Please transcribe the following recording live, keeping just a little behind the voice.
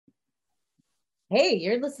Hey,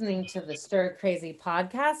 you're listening to the Stir Crazy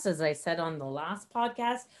podcast. As I said on the last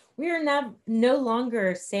podcast, we are now no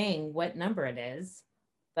longer saying what number it is,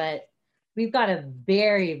 but we've got a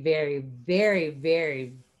very, very, very,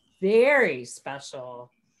 very, very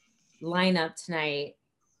special lineup tonight.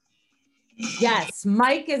 Yes,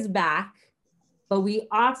 Mike is back, but we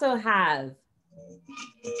also have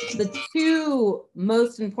the two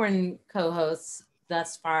most important co-hosts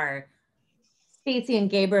thus far. Stacey and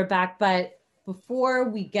Gabe are back, but before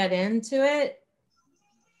we get into it,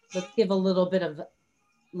 let's give a little bit of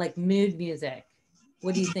like mood music.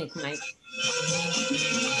 What do you think, Mike?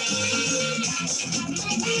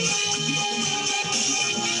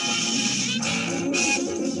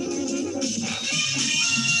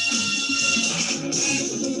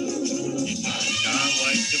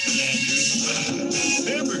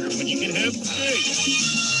 Hamburger when you can have steak.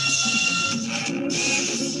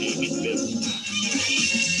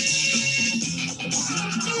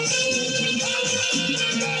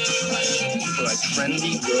 For a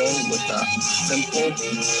trendy girl with a simple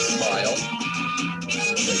smile.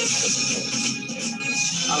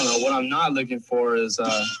 I don't know, what I'm not looking for is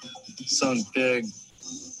some big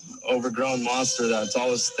overgrown monster that's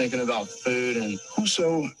always thinking about food and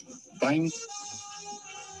also buying.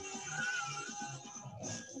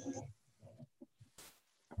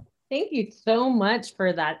 Thank you so much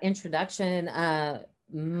for that introduction,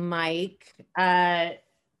 Mike.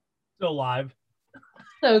 Still live.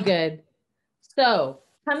 So good. So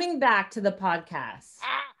coming back to the podcast,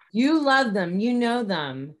 you love them, you know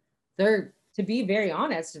them. They're, to be very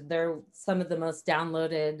honest, they're some of the most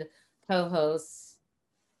downloaded co-hosts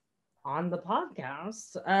on the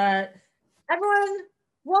podcast. Everyone,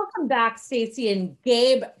 welcome back, Stacey and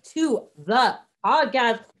Gabe, to the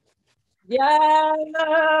podcast. Yeah.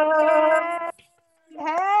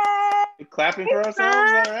 Hey. Clapping for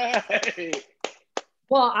ourselves? All right.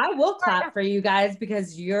 Well, I will clap for you guys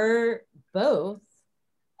because you're both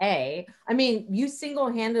I mean, you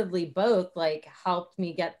single-handedly both like helped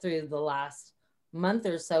me get through the last month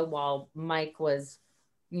or so while Mike was,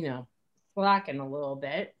 slacking a little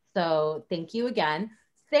bit. So thank you again.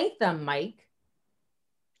 Thank them, Mike.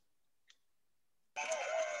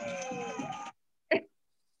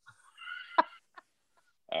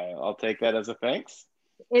 I'll take that as a thanks.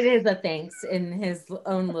 It is a thanks in his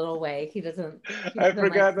own little way. He doesn't. I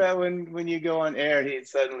forgot that when you go on air, he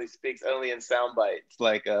suddenly speaks only in sound bites,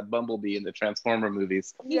 like Bumblebee in the Transformer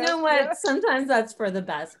movies. You know what? Sometimes that's for the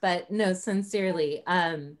best, but no, sincerely.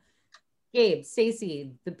 Gabe,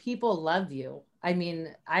 Stacey, the people love you. I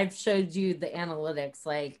mean, I've showed you the analytics.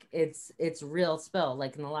 Like it's real spill.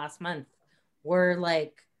 Like in the last month, we're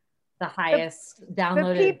like the highest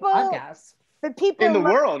downloaded podcast. The people in the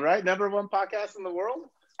world, right? Number one podcast in the world.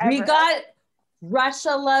 We got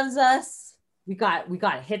Russia loves us. We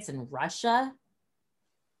got hits in Russia.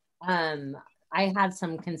 I have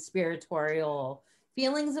some conspiratorial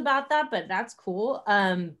feelings about that, but that's cool.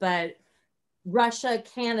 But Russia,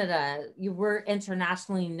 Canada, you were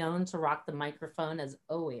internationally known to rock the microphone as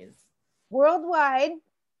always. Worldwide,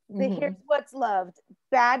 here's what's loved: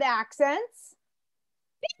 bad accents,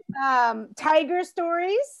 tiger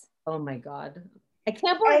stories. Oh my God. I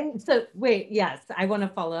can't believe. So wait, yes, I want to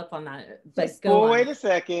follow up on that. But go on. Wait a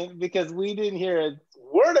second, because we didn't hear a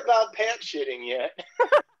word about pants shitting yet.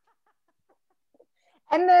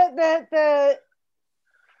 And the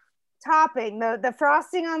topping, the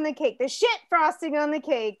frosting on the cake, the shit frosting on the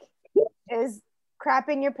cake is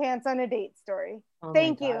crapping your pants on a date story. Oh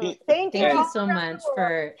Thank you. Thank you so much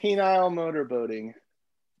for penile motorboating.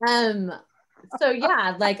 So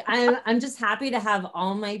yeah, like I'm just happy to have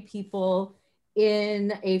all my people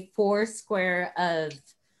in a 4 square of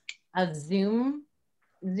Zoom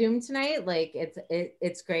tonight. Like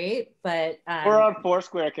it's great, but we're on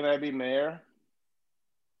Foursquare. Can I be mayor?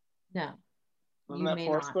 No. Wasn't that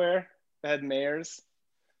Foursquare that had mayors?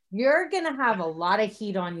 You're gonna have a lot of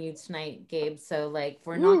heat on you tonight, Gabe. So like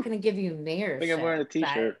we're not gonna give you mayor. I think I'm wearing a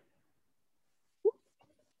t-shirt.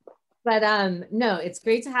 But no, it's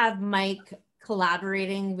great to have Mike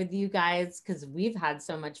collaborating with you guys because we've had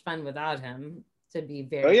so much fun without him, to be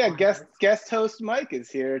very honest. guest host Mike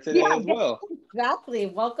is here today as well. Exactly.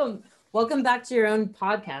 Welcome back to your own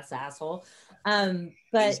podcast, asshole.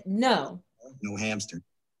 But no hamster.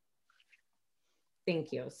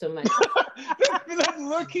 Thank you so much. That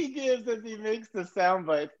look he gives as he makes the sound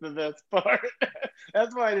bites the best part.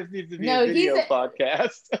 That's why this needs to be a video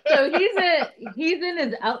podcast. So he's in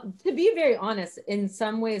his, to be very honest, in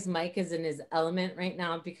some ways Mike is in his element right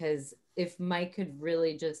now, because if Mike could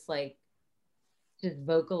really just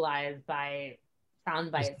vocalize by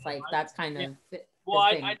sound bites, like that's kind of well,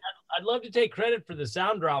 I I'd love to take credit for the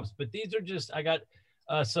sound drops, but these are just, I got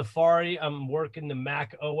Safari. I'm working the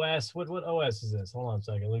Mac OS. What OS is this? Hold on a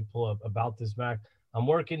second. Let me pull up about this Mac. I'm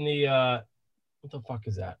working the, what the fuck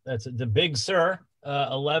is that? That's the Big Sur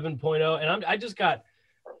 11.0. And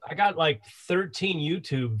I got like 13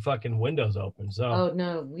 YouTube fucking windows open. So. Oh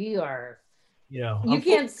no, we are. You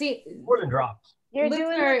can't see. More than drops. You're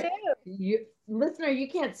doing it too. Listener, you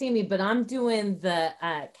can't see me, but I'm doing the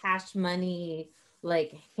Cash Money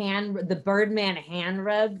the Birdman hand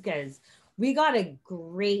rub because we got a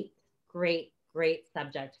great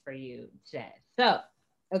subject for you today. So,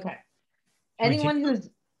 okay. Anyone who's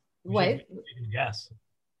what? Yes.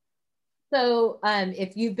 So,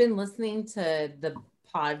 if you've been listening to the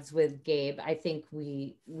pods with Gabe, I think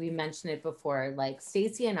we mentioned it before. Like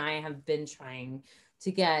Stacey and I have been trying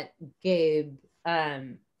to get Gabe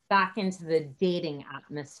back into the dating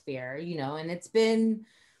atmosphere, and it's been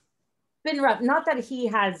rough. Not that he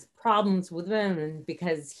has problems with women,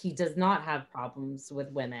 because he does not have problems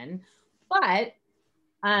with women, but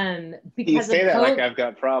because you say that like I've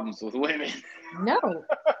got problems with women.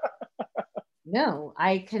 No,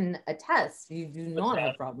 I can attest you do not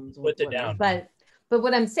have problems with women. Down. But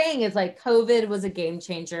what I'm saying is like COVID was a game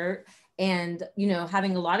changer, and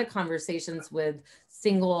having a lot of conversations with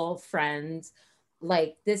single friends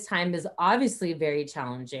like this time is obviously very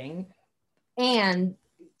challenging. And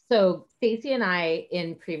so Stacey and I,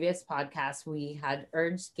 in previous podcasts, we had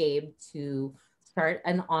urged Gabe to start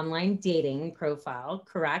an online dating profile.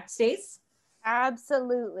 Correct, Stace?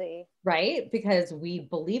 Absolutely. Right? Because we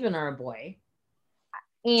believe in our boy.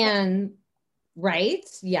 And right?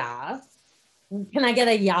 Yeah. Can I get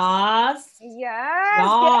a yas? Yes.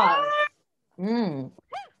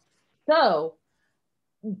 So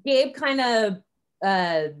Gabe kind of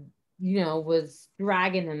was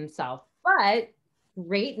dragging himself, but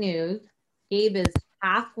great news. Gabe is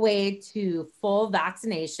halfway to full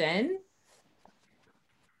vaccination.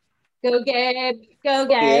 Go Gabe, go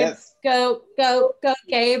Gabe, Yes. go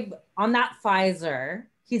Gabe on that Pfizer.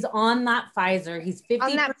 He's on that Pfizer. He's 50%.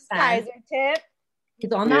 On that Pfizer tip.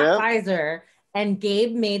 He's on that Pfizer. And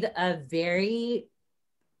Gabe made a very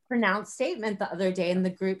pronounced statement the other day in the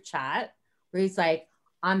group chat where he's like,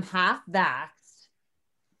 I'm half vaxxed.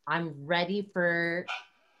 I'm ready for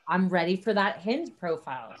that Hinge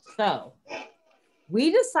profile. So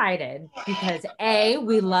we decided, because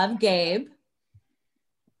we love Gabe.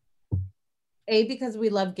 Because we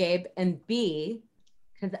love Gabe, and B,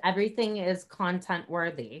 because everything is content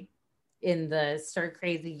worthy in the Stir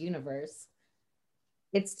Crazy universe.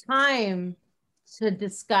 It's time to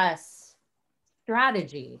discuss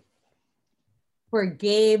strategy for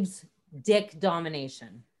Gabe's dick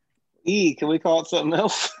domination. Can we call it something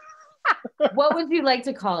else? What would you like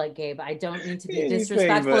to call it, Gabe? I don't mean to be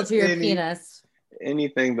disrespectful to your penis.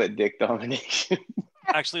 Anything but dick domination.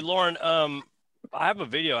 Actually, Lauren, I have a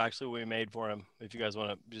video we made for him. If you guys want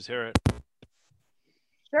to just hear it.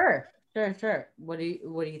 Sure. What are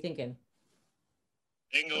you thinking?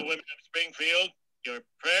 Single women of Springfield, your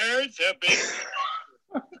prayers have been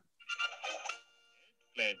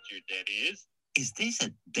planted, that is. Is this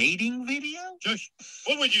a dating video? Shush.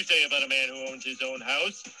 What would you say about a man who owns his own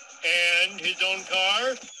house and his own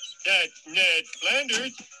car? That's Ned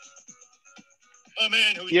Flanders. A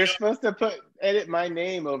man who... You're supposed to edit my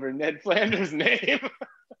name over Ned Flanders' name.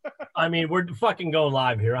 I mean, we're fucking going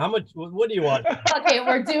live here. How much? What do you want? Okay,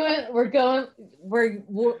 we're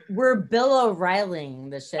Bill O'Reillying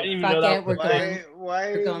the shit. Fuck it,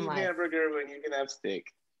 why going live. Hamburger when you can have steak?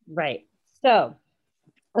 Right. So,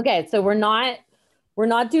 okay, so we're not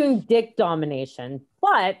doing dick domination,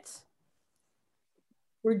 but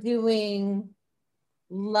we're doing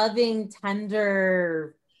loving,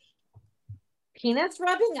 tender penis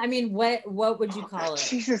rubbing. I mean, what would you call it?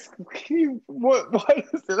 Jesus, what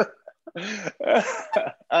is it?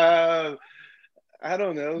 I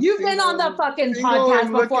don't know. You've been on the fucking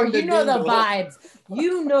podcast before. You know the vibes.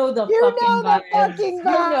 You know the fucking vibes. You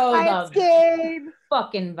know the Gabe.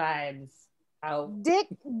 fucking vibes. Oh. Dick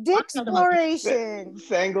exploration.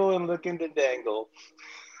 Sangle and looking to dangle.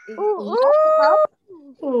 Ooh.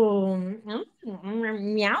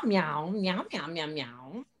 Meow meow meow meow meow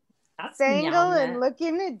meow. That's Sangle and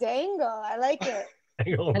looking to dangle. I like it.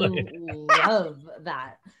 I love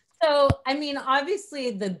that. So, I mean,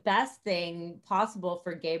 obviously the best thing possible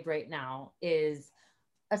for Gabe right now is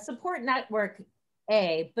a support network,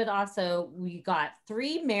 but also we got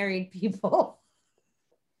 3 married people.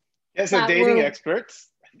 Yeah, so dating experts.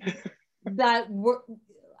 I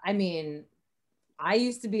mean, I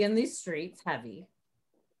used to be in these streets heavy.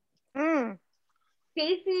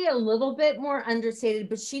 Stacey a little bit more understated,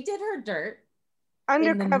 but she did her dirt.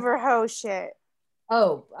 Undercover hoe shit.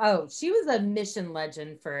 Oh, she was a mission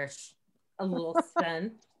legend for a little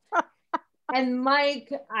stint. And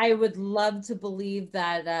Mike, I would love to believe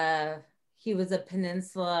that he was a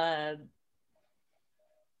peninsula.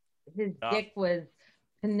 His dick was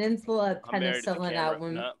peninsula penicillin out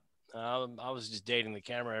when. No, I was just dating the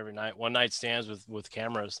camera every night. One night stands with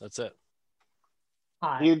cameras. That's it.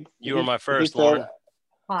 Hot. You were my first, Lauren.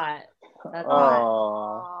 Hot. That's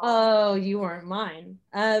hot. Oh, you weren't mine.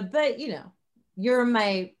 But you know, you're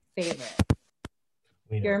my favorite.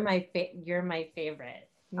 You're my favorite.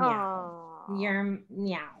 Meow. You're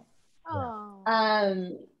meow. Oh.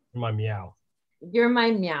 You're my meow. You're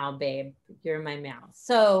my meow, babe. You're my meow.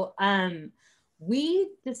 So we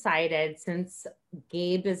decided, since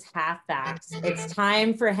Gabe is half-vaxxed, it's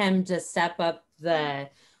time for him to step up the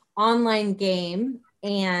online game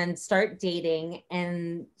and start dating.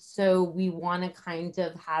 And so we want to kind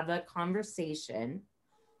of have a conversation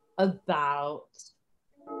about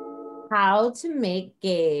how to make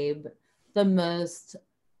Gabe the most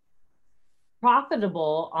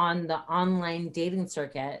profitable on the online dating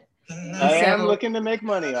circuit. I am looking to make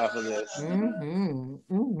money off of this.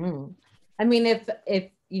 I mean, if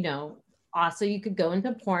you know, also you could go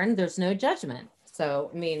into porn. There's no judgment. So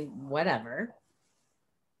I mean, whatever.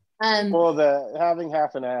 Well, having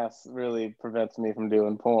half an ass really prevents me from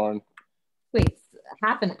doing porn. Wait,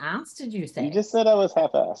 half an ass? Did you say? You just said I was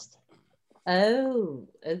half-assed. Oh,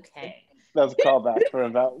 okay. That was a callback for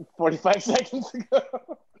about 45 seconds ago.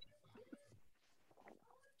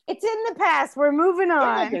 It's in the past. We're moving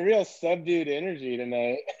on. Like a real subdued energy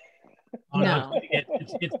tonight. No.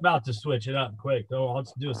 It's about to switch it up quick. Though,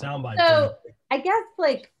 let's do a soundbite. So I guess,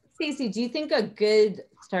 like, Stacey, do you think a good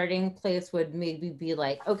starting place would maybe be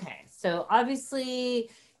like, okay, so obviously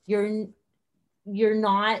you're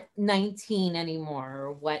not 19 anymore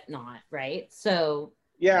or whatnot, right? So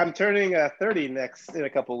yeah, I'm turning 30 in a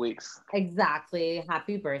couple weeks. Exactly.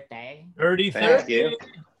 Happy birthday. Dirty 30.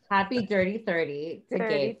 Happy dirty 30 to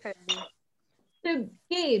Gabe. So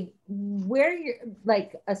Gabe, where you're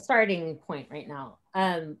like a starting point right now,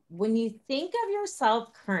 when you think of yourself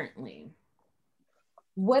currently,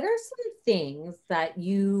 what are some things that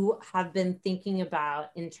you have been thinking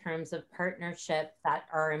about in terms of partnership that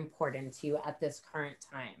are important to you at this current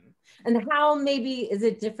time? And how maybe is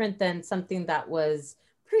it different than something that was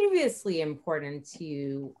previously important to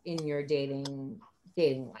you in your dating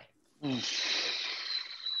life?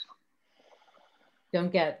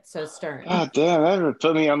 Don't get so stern. Oh, damn, that would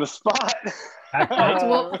put me on the spot.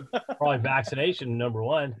 Probably vaccination, number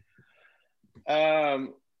one. I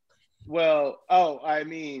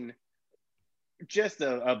mean, just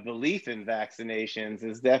a belief in vaccinations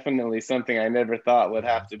is definitely something I never thought would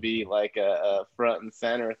have to be like a front and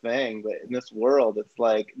center thing. But in this world, it's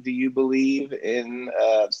like, do you believe in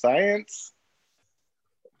science?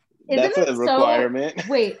 That's a requirement.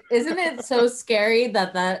 Wait, isn't it so scary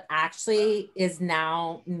that actually is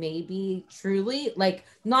now maybe truly, like,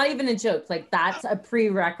 not even a joke, like that's a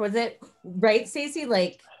prerequisite, right, Stacey?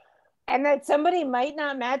 Like, and that somebody might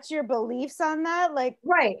not match your beliefs on that, like,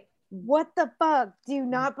 right? What the fuck? Do you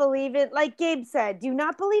not believe it? Like Gabe said, do you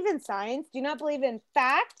not believe in science? Do you not believe in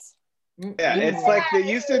facts? Yeah, it's like it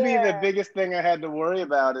used to be the biggest thing I had to worry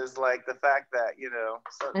about is like the fact that, you know,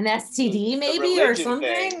 an STD maybe or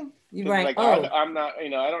something. You're right. Like, I'm not, you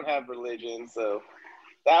know, I don't have religion, so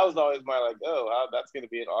that was always my like, that's going to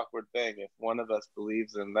be an awkward thing if one of us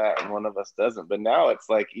believes in that and one of us doesn't. But now it's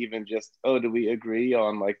like even just, do we agree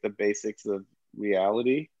on like the basics of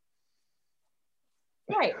reality?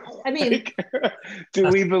 Right. I mean, like, do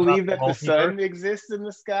we believe that the sun exists in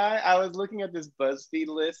the sky? I was looking at this BuzzFeed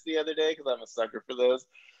list the other day because I'm a sucker for those.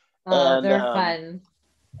 Oh, they're fun.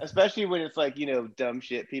 Especially when it's like, you know, dumb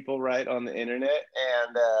shit people write on the internet.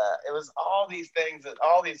 And it was all these things,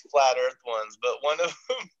 all these flat earth ones. But one of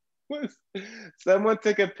them was someone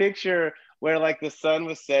took a picture where like the sun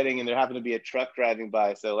was setting and there happened to be a truck driving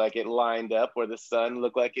by. So like it lined up where the sun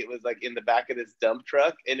looked like it was like in the back of this dump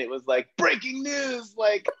truck. And it was like breaking news,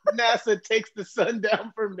 like NASA takes the sun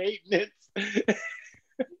down for maintenance.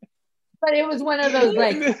 But it was one of those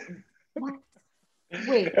like, what?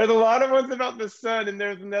 Wait. There's a lot of ones about the sun. And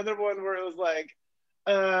there's another one where it was like,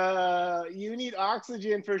 you need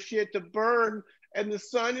oxygen for shit to burn. And the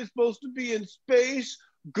sun is supposed to be in space.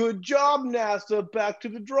 Good job, NASA. Back to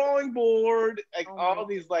the drawing board. Like all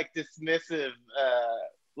these like dismissive,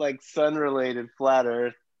 like sun-related flat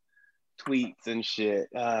Earth tweets and shit.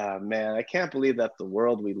 Man, I can't believe that's the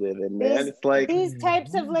world we live in, man. It's like these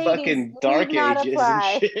types of ladies fucking dark ages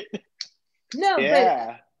and shit. No, yeah.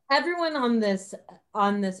 But everyone on this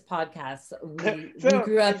on this podcast, we So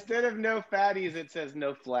grew up. instead of no fatties, it says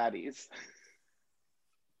no flatties.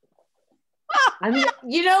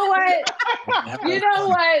 You know what? You know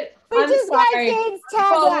what? We I'm just got sorry. Gabe's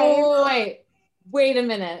tagline. Wait a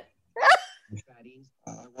minute.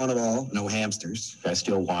 I want it all. No hamsters. I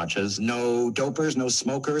steal watches. No dopers, no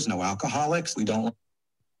smokers, no alcoholics. We don't.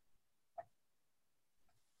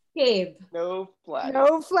 Gabe, No flatties.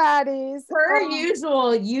 No flatties. per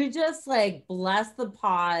usual, you just like bless the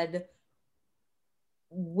pod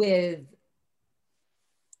with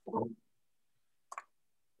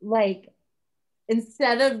like,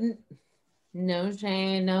 instead of no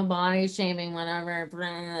shame, no body shaming,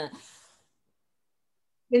 whatever,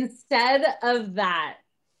 instead of that,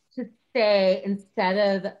 to say,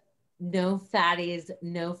 instead of no fatties,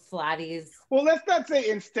 no flatties. Well, let's not say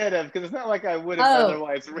instead of, because it's not like I would have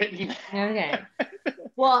otherwise written. Okay.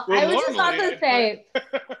 Well, I was just about to say,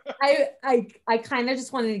 I kind of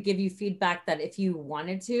just wanted to give you feedback that if you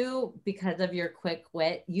wanted to, because of your quick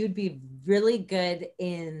wit, you'd be really good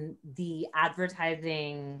in the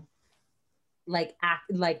advertising, like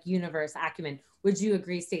universe acumen. Would you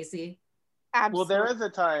agree, Stacey? Absolutely. Well, there is a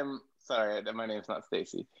time. Sorry, my name's not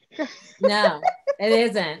Stacey. No, it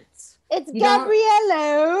isn't. It's You don't-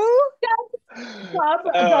 Gabriella.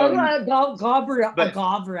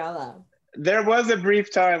 There was a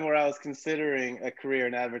brief time where I was considering a career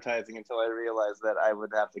in advertising until I realized that I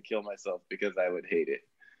would have to kill myself because I would hate it,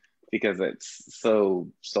 because it's so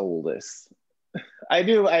soulless. I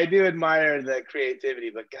do admire the creativity,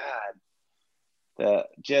 but God,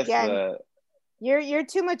 you're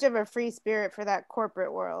too much of a free spirit for that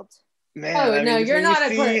corporate world. Man, no, you're not how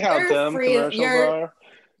dumb commercials are.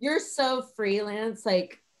 You're so freelance.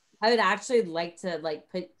 Like, I would actually like to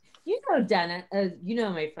put, Dennis,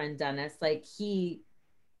 my friend Dennis, like he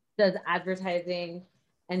does advertising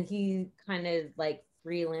and he kind of like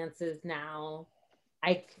freelances now.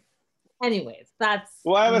 Anyways, that's.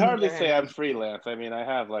 Well, I would hardly say I'm freelance. I mean, I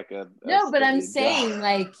have like a no, but I'm job. saying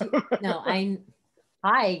like, no,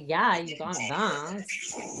 yeah, you got that.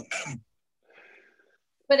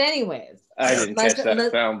 But anyways, I didn't catch that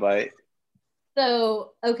soundbite.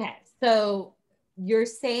 So, okay. So you're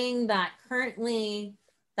saying that currently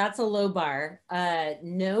that's a low bar.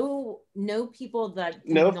 No people that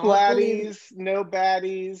no flatties, no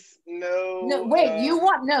baddies, no. Wait, you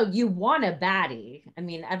want a baddie. I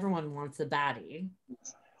mean, everyone wants a baddie.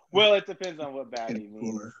 Well, it depends on what baddie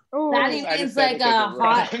means. Baddie means like a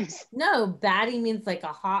hot. No, baddie means like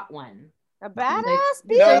a hot one. A badass?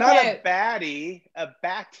 No, not a baddie. A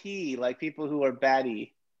batty, like people who are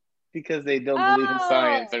batty because they don't believe in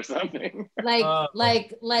science or something. Wait,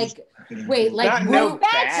 like not no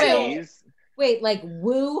baddies. Wait, like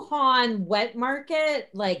Wuhan wet market,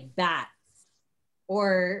 like bats,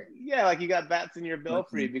 or yeah, like you got bats in your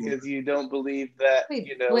belfry because you don't believe that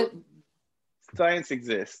science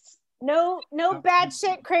exists. No bad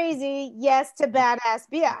shit crazy. Yes to badass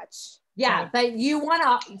biatch. Yeah, but you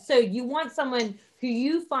want someone who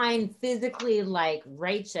you find physically like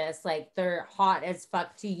righteous, like they're hot as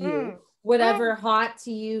fuck to you, whatever hot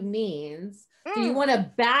to you means. So you want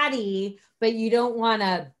a baddie, but you don't want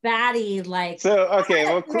a baddie like. So okay,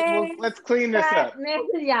 well let's clean this up.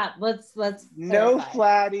 Yeah, let's. No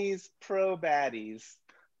flatties, pro baddies.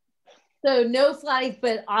 So no flatties,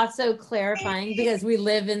 but also clarifying, because we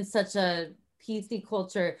live in such a PC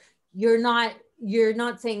culture. You're not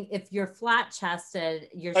saying if you're flat chested,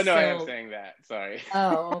 you're no, I am saying that. Sorry.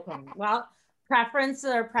 Oh, okay. Well, preferences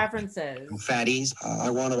are preferences. No fatties. I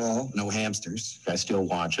want it all. No hamsters. I steal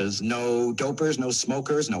watches. No dopers, no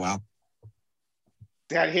smokers, no alcohol.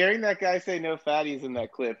 God, hearing that guy say no fatties in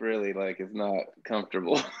that clip really is not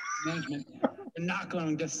comfortable. Management, we're not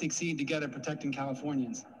going to succeed together protecting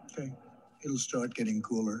Californians. Okay, it'll start getting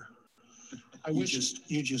cooler. You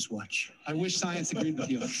just watch. I wish science agreed with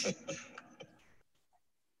you.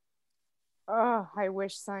 Oh, I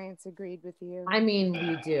wish science agreed with you. I mean,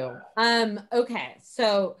 we do. Okay,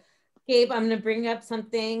 so Gabe, I'm going to bring up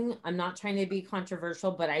something. I'm not trying to be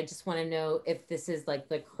controversial, but I just want to know if this is like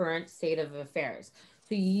the current state of affairs.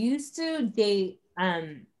 So you used to date,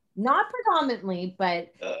 not predominantly,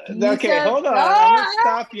 but okay, hold on. I'm going to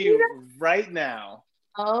stop you right now.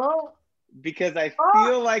 Oh. Because I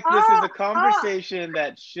feel like this is a conversation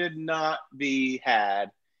that should not be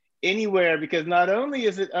had anywhere, because not only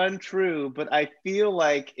is it untrue, but I feel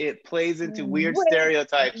like it plays into weird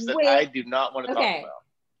stereotypes that I do not want to talk about.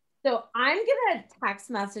 So I'm gonna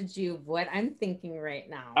text message you what I'm thinking right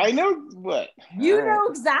now. I know what. You know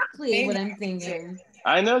exactly what I'm thinking.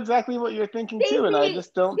 I know exactly what you're thinking too, and I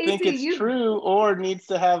just don't think it's true or needs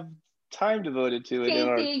to have time devoted to it in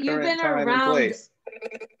our current time and place.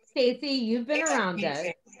 Stacey, you've been around us.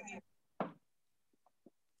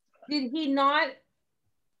 Did he not,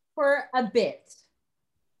 for a bit,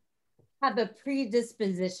 have a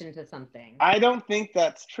predisposition to something? I don't think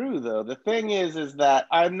that's true, though. The thing is that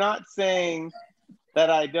I'm not saying that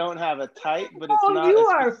I don't have a type, but it's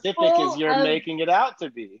not as specific as you're making it out to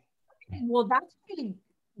be. Well, that's pretty,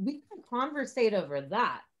 we can conversate over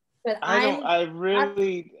that. But I'm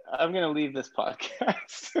gonna leave this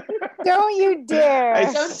podcast. Don't you dare. I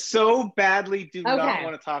so badly do not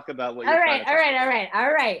want to talk about what you're trying to talk about.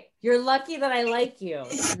 All right. You're lucky that I like you.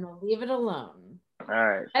 I'm gonna leave it alone. All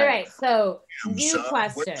right. All right. So, new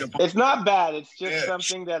question. It's not bad. It's just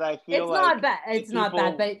something that I feel it's not bad. It's not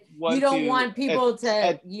bad, but you don't want people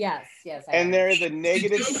to. Yes. And there is a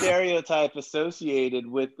negative stereotype associated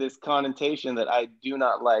with this connotation that I do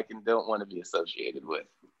not like and don't want to be associated with.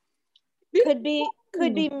 Could be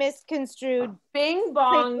misconstrued. Bing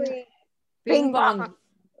bong. Bing bong.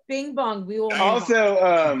 Bing bong. We will. Also,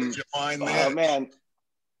 oh man,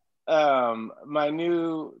 my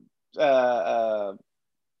new.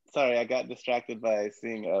 Sorry, I got distracted by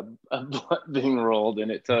seeing a blunt being rolled, and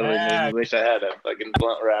it totally made me wish I had a fucking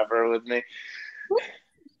blunt wrapper with me.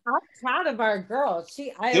 I'm proud of our girl.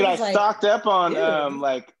 I stocked up on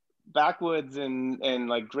like backwoods and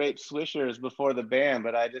like grape swishers before the band,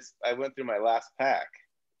 but I went through my last pack.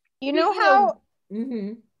 You know how?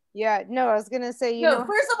 Mm-hmm. Yeah, no, I was gonna say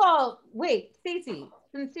first of all, wait, Stacey,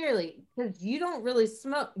 sincerely, because you don't really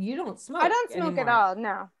smoke. You don't smoke. I don't smoke anymore. At all.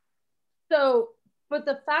 No. So, but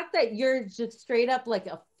the fact that you're just straight up like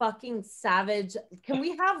a fucking savage. Can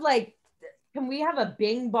we have a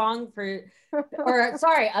bing bong a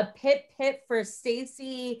pip for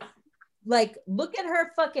Stacey? Like, look at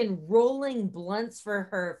her fucking rolling blunts for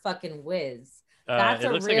her fucking whiz. That's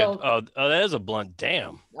a real. That is a blunt.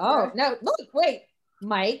 Damn. Oh no! Look, wait,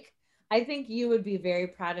 Mike. I think you would be very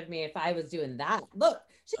proud of me if I was doing that. Look,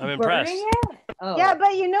 she's I'm impressed. It. Oh. Yeah,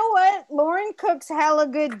 but you know what? Lauren cooks hella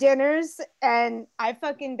good dinners, and I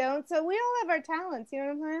fucking don't. So we all have our talents. You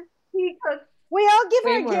know what I'm saying? We all give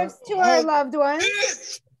our gifts to our loved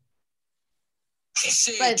ones.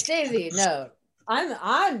 But Stacey, no,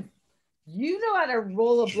 I'm. You know how to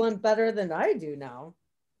roll a blunt better than I do now.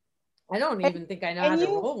 I don't even think I know how to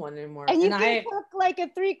roll one anymore. And you can cook like a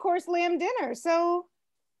 3-course lamb dinner. So,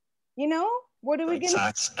 you know, what are we going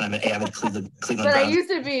to... I'm an avid Cleveland But I used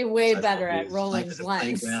to be way better at rolling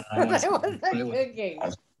blunts than I wasn't cooking.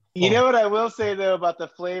 You know what I will say, though, about the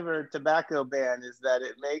flavored tobacco ban is that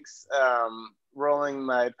it makes rolling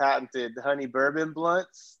my patented honey bourbon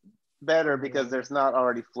blunts better because there's not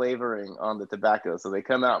already flavoring on the tobacco, so they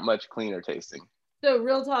come out much cleaner tasting. So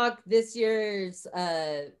real talk, this year's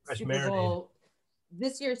Super Bowl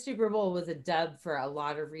was a dub for a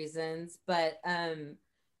lot of reasons, but as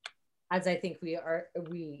I think we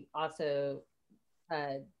also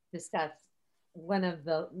discussed one of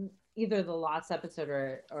either the last episode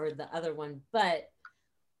or the other one, but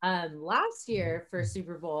last year for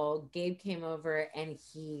Super Bowl, Gabe came over and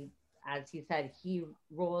as he said, he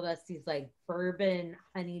rolled us these like bourbon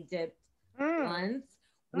honey dipped blunts,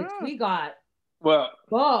 which we got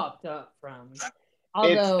fucked up from.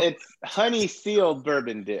 Although it's honey sealed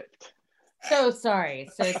bourbon dipped. So sorry.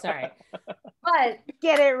 But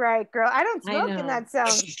get it right, girl. I don't smoke and that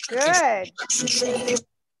sounds good.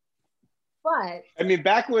 But I mean,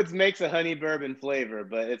 Backwoods makes a honey bourbon flavor,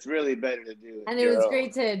 but it's really better to do it. And it was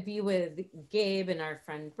great to be with Gabe and our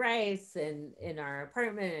friend Bryce and in our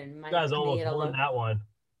apartment. And Mike, you guys almost won that one.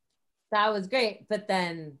 That was great, but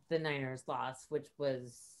then the Niners lost, which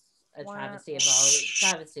was a travesty of all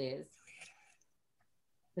travesties.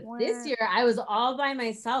 But this year, I was all by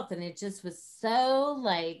myself, and it just was so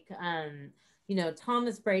like,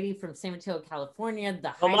 Thomas Brady from San Mateo, California,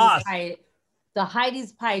 the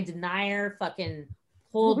Heidi's Pie denier fucking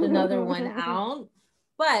pulled another one out.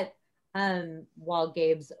 But while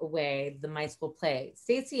Gabe's away, the mice will play.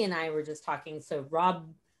 Stacey and I were just talking. So Rob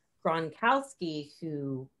Gronkowski,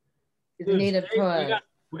 who is native to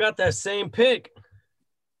we got that same pick.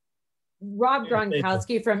 Rob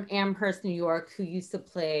Gronkowski from Amherst, New York, who used to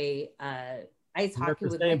play ice hockey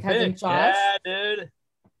with my cousin Josh. Yeah, dude.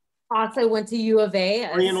 Also went to U of A.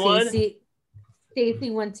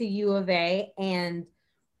 Stacey went to U of A, and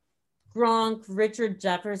Gronk, Richard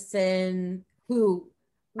Jefferson, who,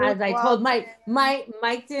 as I told Mike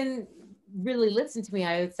didn't really listen to me.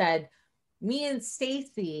 I said, me and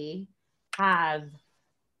Stacey have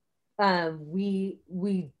we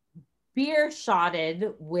beer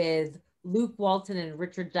shotted with Luke Walton and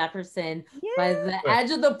Richard Jefferson by the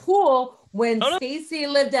edge of the pool when Stacey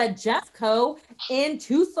lived at Jeffco in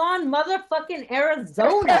Tucson, motherfucking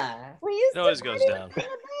Arizona. It always goes down.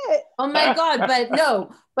 Oh my God.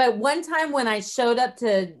 But one time when I showed up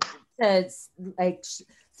to like,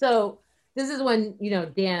 so this is when, you know,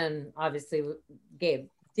 Dan, obviously, Gabe,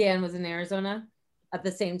 Dan was in Arizona at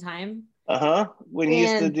the same time. When you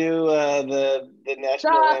used to do the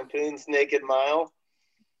National Lampoon's Naked Mile.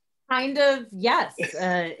 Kind of, yes.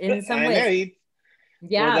 In some ways.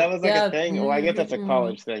 Well, that was like a thing. Well, I guess that's a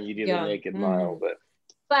college thing. You do the Naked Mile,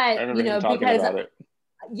 but you know, because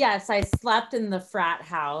yes, I slept in the frat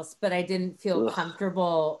house, but I didn't feel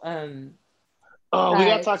comfortable. Oh, we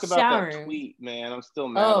gotta talk about that tweet, man. I'm still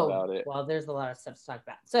mad about it. Well, there's a lot of stuff to talk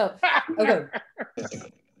about. So, okay.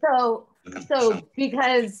 So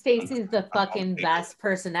because Stacey's the fucking best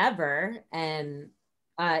person ever, and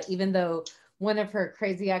even though one of her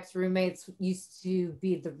crazy ex roommates used to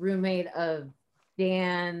be the roommate of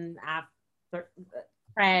Dan after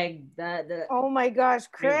Craig, oh my gosh,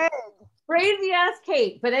 Craig, crazy ass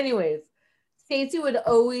Kate. But anyways, Stacey would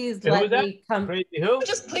always let me come. Crazy who?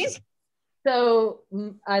 Just please. So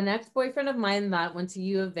an ex-boyfriend of mine that went to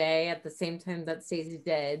U of A at the same time that Stacey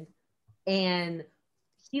did, and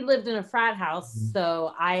he lived in a frat house.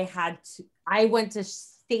 So I went to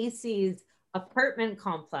Stacey's apartment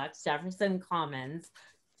complex, Jefferson Commons,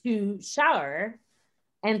 to shower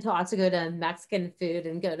and to also go to Mexican food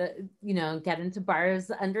and go to, you know, get into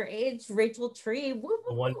bars underage. Rachel Tree.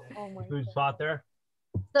 The one food spot there.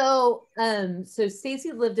 So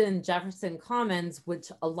Stacey lived in Jefferson Commons,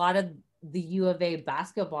 which a lot of the U of A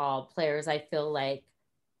basketball players, I feel like,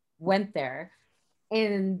 went there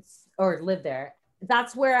or lived there.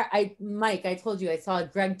 That's where Mike, I told you I saw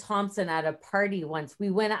Greg Thompson at a party once.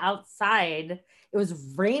 We went outside. It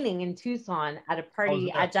was raining in Tucson at a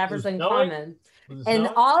party at Jefferson Commons. And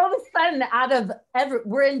all of a sudden,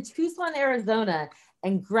 we're in Tucson, Arizona,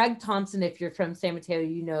 and Greg Thompson, if you're from San Mateo,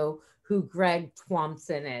 you know who Greg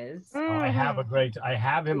Thompson is. Oh, I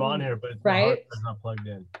have him on here, but right? It's not plugged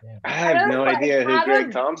in. Damn. I have no idea who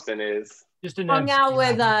Greg Thompson is. Just an hung out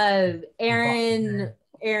with Aaron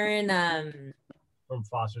from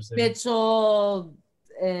Foster City. Mitchell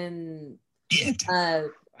and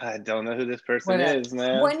I don't know who this person is,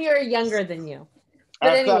 man. 1 year younger than you.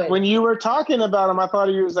 But anyway, when you were talking about him, I thought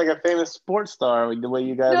he was like a famous sports star, like the way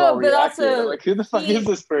you guys all reacted. Also, like, who the fuck is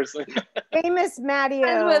this person? Famous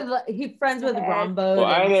Matteo. He's friends with Rombo. Well,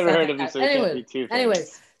 I never heard of him, so he can't be too famous.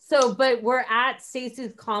 Anyways, so, but we're at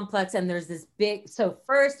Stacey's complex, and there's this big, so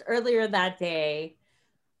first, earlier that day,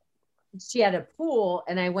 she had a pool,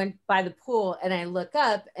 and I went by the pool, and I look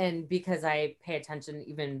up, and because I pay attention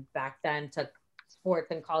even back then to sports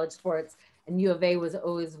and college sports, and U of A was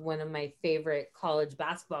always one of my favorite college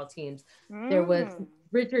basketball teams. There was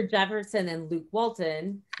Richard Jefferson and Luke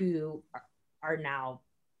Walton, who are now,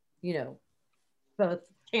 you know, both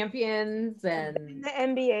champions and the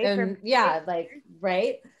NBA. Yeah, like,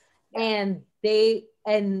 right. Yeah.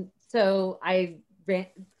 And so I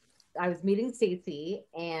was meeting Stacey,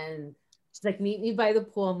 and she's like, meet me by the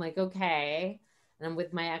pool. I'm like, okay. And I'm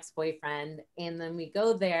with my ex-boyfriend. And then we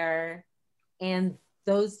go there, and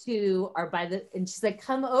those two are and she's like,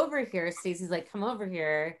 come over here. Stacey's like, come over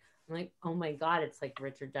here. I'm like, oh my God, it's like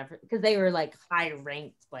Richard Jefferson. Because they were like high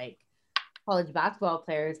ranked, like college basketball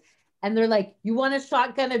players. And they're like, you want a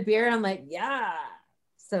shotgun of beer? I'm like, yeah.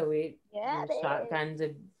 So we shotguns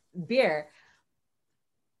of beer.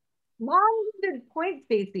 Long-winded point,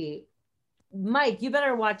 Stacey. Mike, you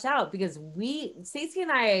better watch out, because Stacey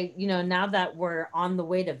and I, you know, now that we're on the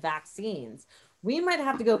way to vaccines, we might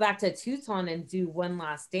have to go back to Tucson and do one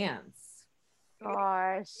last dance.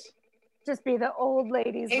 Gosh. Just be the old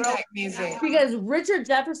ladies. Music. Because Richard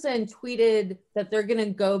Jefferson tweeted that they're going to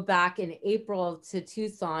go back in April to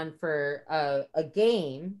Tucson for a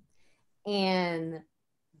game. And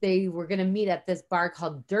they were going to meet at this bar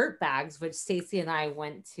called Dirtbags, which Stacey and I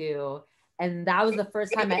went to. And that was the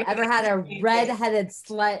first time I ever had a redheaded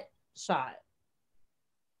slut shot.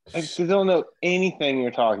 I still don't know anything you're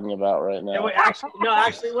talking about right now. Yeah, wait, actually,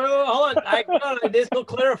 wait, hold on. This will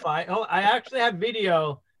clarify. Oh, I actually have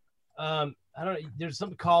video. I don't know. There's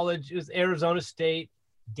some college. It was Arizona State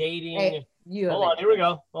dating. Hey, hold on. Here we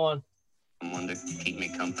go. Hold on. Someone to keep me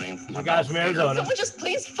company. You guys from Arizona. Someone just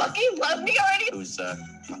please fucking love me already. It was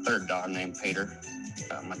my third dog named Peter.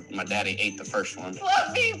 My daddy ate the first one.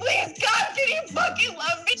 Love me, please, God, can you fucking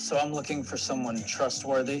love me? So I'm looking for someone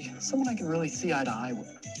trustworthy, someone I can really see eye to eye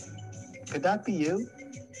with. Could that be you?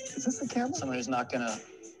 Is this the camera? Someone who's not gonna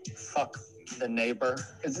fuck the neighbor.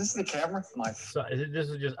 Is this the camera? So this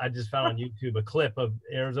is just I just found on YouTube a clip of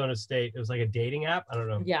Arizona State. It was like a dating app. I don't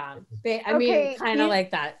know. Yeah, I mean, kind of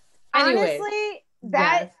like that. Anyways, honestly,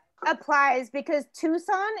 that applies because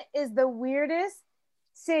Tucson is the weirdest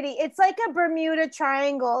city. It's like a Bermuda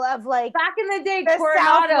Triangle of like back in the day, the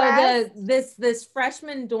Coronado, this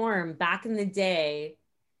freshman dorm back in the day,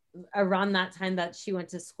 around that time that she went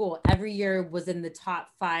to school, every year was in the top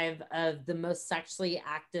 5 of the most sexually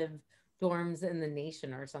active dorms in the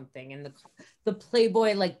nation or something. And the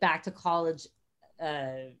Playboy like back to college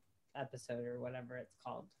episode or whatever it's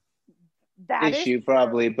called. That issue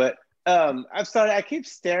probably, but I'm sorry, I keep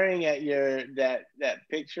staring at that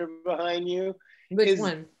picture behind you. Which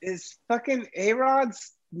one? Is fucking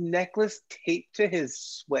A-Rod's necklace taped to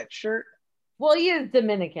his sweatshirt? Well, he is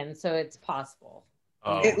Dominican, so it's possible.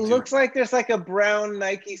 It looks like there's like a brown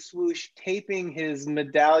Nike swoosh taping his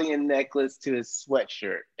medallion necklace to his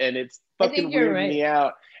sweatshirt, and it's fucking weirding me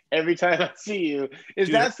out every time I see you. Is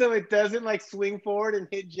that so it doesn't like swing forward and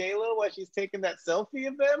hit J-Lo while she's taking that selfie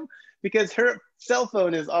of them? Because her cell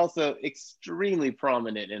phone is also extremely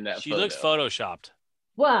prominent in that She photo. looks photoshopped.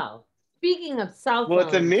 Well, speaking of cell phones. Well,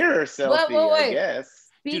 it's a mirror selfie, I guess.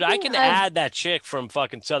 Dude, I can add that chick from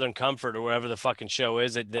fucking Southern Comfort or wherever the fucking show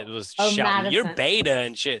is that was shouting, Madison. "You're beta"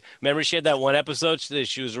 and shit. Remember she had that one episode that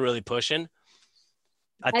she was really pushing?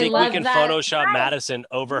 I think we can Photoshop Madison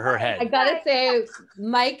over her head. I gotta say,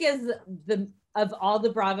 Mike is of all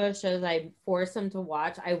the Bravo shows I force him to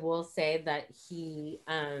watch, I will say that he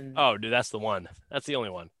oh, dude, that's the one. That's the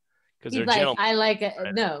only one. Because they're like, I like it.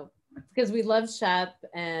 Right. No, because we love Shep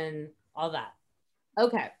and all that.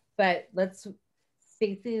 Okay, but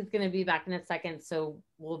Stacey is going to be back in a second, so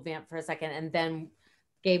we'll vamp for a second. And then,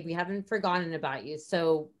 Gabe, we haven't forgotten about you.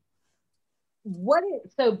 So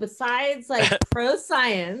besides like pro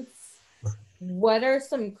science, what are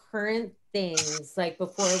some current things, like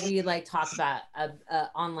before we like talk about a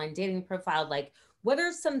online dating profile, like what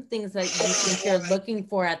are some things that you think you're looking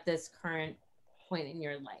for at this current point in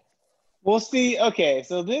your life? Well, see, okay,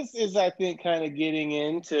 so this is, I think, kind of getting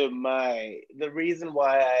into the reason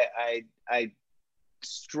why I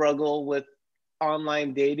struggle with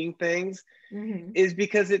online dating things is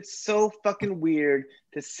because it's so fucking weird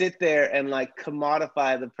to sit there and like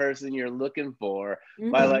commodify the person you're looking for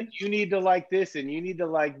by like, you need to like this and you need to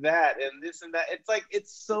like that and this and that. It's like,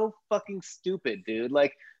 it's so fucking stupid, dude.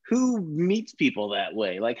 Like, who meets people that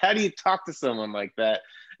way? Like, how do you talk to someone like that?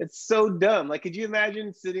 It's so dumb. Like, could you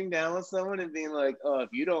imagine sitting down with someone and being like, oh, if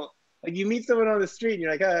you don't, like, you meet someone on the street and you're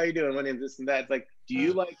like, oh, how you doing? My name's this and that. It's like, do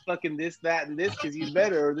you like fucking this, that, and this? Because you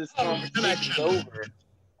better, or this conversation's over.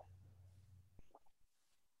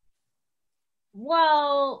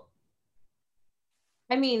 Well,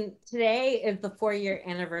 I mean, today is the 4-year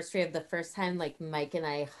anniversary of the first time like Mike and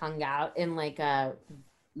I hung out in like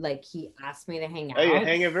he asked me to hang out. Oh, your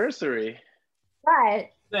hangiversary. But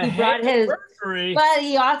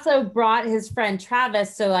he also brought his friend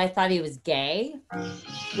Travis, so I thought he was gay,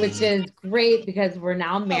 which is great because we're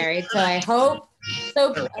now married. So I hope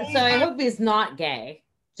he's not gay,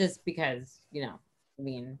 just because, you know, I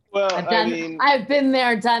mean, well, I've been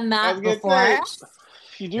there, done that before.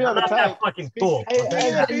 You do have a type. Fucking cool.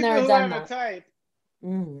 I've been there, done that. Type. I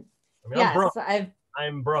mean, yes,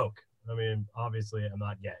 I'm broke. I mean, obviously, I'm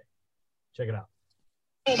not gay. Check it out.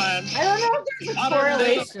 Oh, man. I don't know if there's a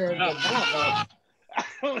correlation.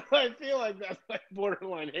 I feel like that's like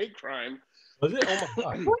borderline hate crime. Was it? Oh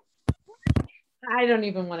my God. I don't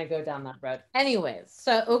even want to go down that road. Anyways,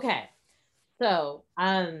 so okay. So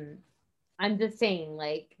I'm just saying,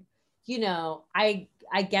 like, you know, I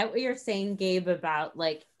get what you're saying, Gabe, about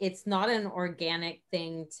like it's not an organic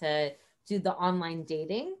thing to do the online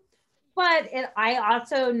dating, but I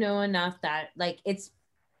also know enough that like it's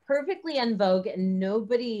perfectly en vogue and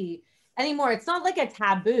nobody anymore. It's not like a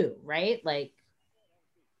taboo, right? Like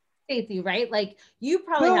Stacey, right? Like you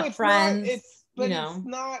probably have friends. It's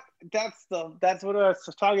not. That's what I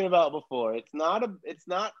was talking about before. It's not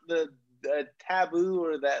the taboo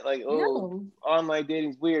or that like online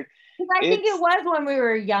dating's weird. I think it was when we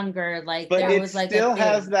were younger. Like, but there it was like still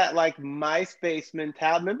has that like MySpace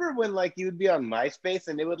mentality. Remember when like you would be on MySpace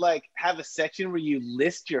and they would like have a section where you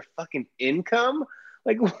list your fucking income?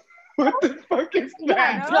 Like, what the fuck is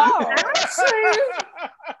that? No, actually,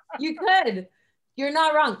 you could. You're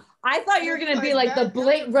not wrong. I thought you were gonna be like the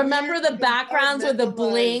bling. Remember the backgrounds with the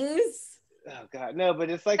blings? Oh God, no! But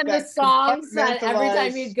it's like and that the songs that every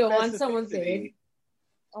time you'd go on someone's page.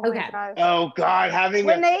 Okay. Oh God, having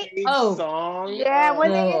when a song. Yeah,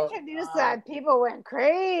 when they introduced that, people went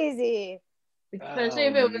crazy. Especially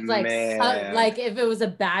if it was like like if it was a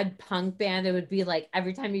bad punk band, it would be like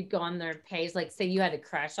every time you'd go on their page, like say you had a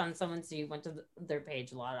crush on someone, so you went to their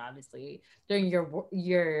page a lot, obviously during your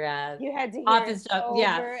you had to office job.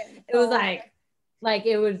 Yeah, it was like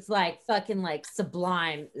it was like fucking like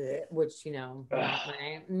Sublime, which not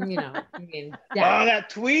my, I mean, oh,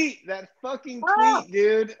 that fucking tweet,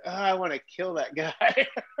 dude. Oh, I want to kill that guy.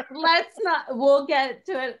 Let's not. We'll get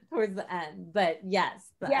to it towards the end, but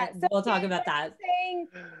yes, so we'll talk about that. Saying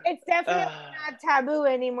it's definitely not taboo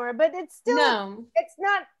anymore, but it's still it's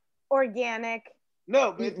not organic.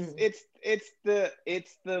 No, but it's the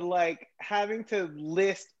like having to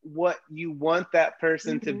list what you want that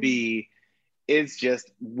person to be is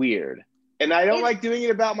just weird. And I don't like doing it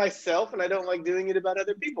about myself, and I don't like doing it about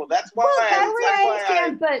other people. That's why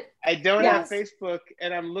I don't have Facebook,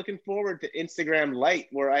 and I'm looking forward to Instagram Lite,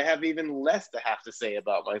 where I have even less to have to say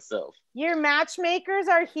about myself. Your matchmakers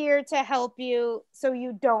are here to help you, so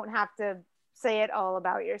you don't have to say it all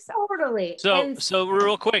about yourself. Totally. So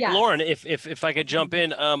real quick, Lauren, if I could jump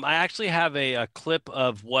in, I actually have a clip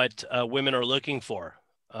of what women are looking for.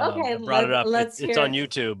 Okay, I brought it up. It's on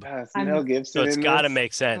YouTube. Mel Gibson, so it's got to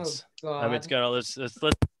make sense. Oh, I mean, it's gonna let's. I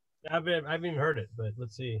haven't even heard it, but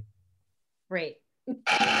let's see. Great.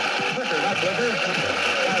 How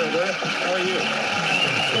are you?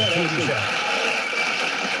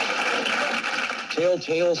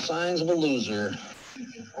 Telltale signs of a loser.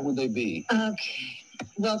 What would they be? Okay.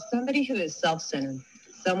 Well, somebody who is self-centered,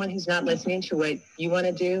 someone who's not listening to what you want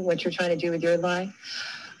to do, what you're trying to do with your life.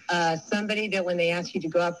 Somebody that when they ask you to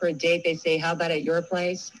go out for a date, they say, how about at your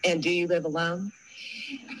place? And do you live alone?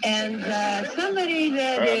 And somebody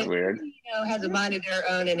that is, has a mind of their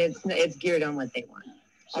own, and it's geared on what they want.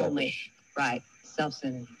 Only. Right.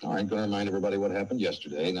 Self-centered. All right, going to remind everybody what happened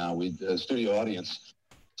yesterday. Now, studio audience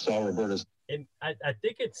saw Roberta's. And I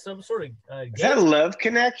think it's some sort of is that a love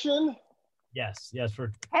connection? Yes,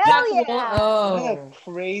 for hell yeah! What a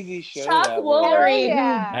crazy show. Chuck Woolery,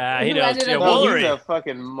 he knows. Woolery. He's a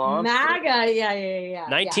fucking monster. MAGA, yeah.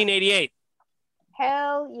 1988.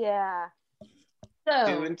 Hell yeah.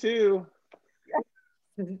 So 2 and 2.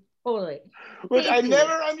 Totally. Which I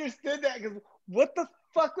never understood that, because what the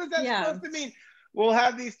fuck was that supposed to mean? We'll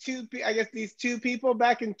have these two people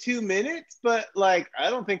back in 2 minutes, but like I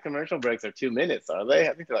don't think commercial breaks are 2 minutes, are they?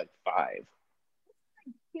 I think they're like 5.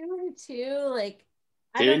 2 and 2, like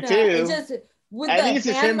I 2 don't and know. 2. It's just I think it's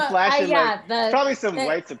just him flashing probably some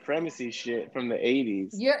white supremacy shit from the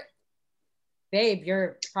 80s.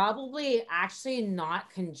 You're probably actually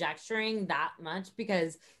not conjecturing that much,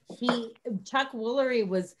 because Chuck Woolery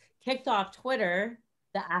was kicked off Twitter,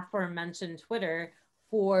 the aforementioned Twitter,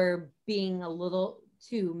 for being a little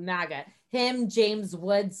too MAGA. Him, James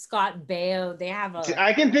Woods, Scott Baio, they have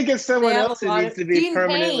I can think of someone else who needs to be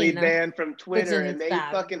permanently banned from Twitter, and they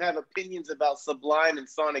fucking have opinions about Sublime and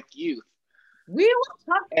Sonic Youth. We will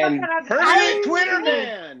talk about that. Twitter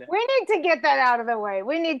man. We need to get that out of the way.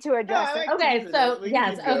 We need to address it.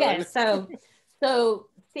 Okay, so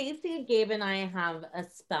Stacey, Gabe, and I have a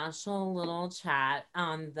special little chat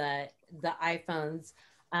on the iPhones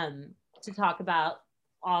to talk about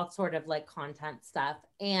all sort of like content stuff.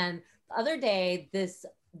 And the other day, this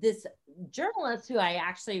journalist who I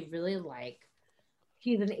actually really like,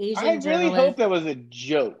 he's an Asian journalist. I really hope that was a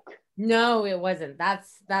joke. No, it wasn't.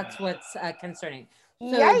 That's what's concerning.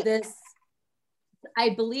 So I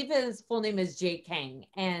believe his full name is Jay Kang,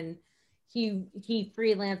 and he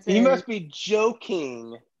freelances. He must be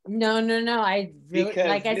joking. No. I really, because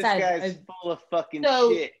like I said, this guy's full of fucking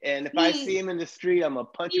shit, and if I see him in the street, I'm gonna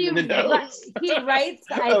punch him in the nose. He writes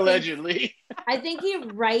allegedly. I think he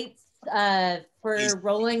writes for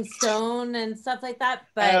Rolling Stone and stuff like that.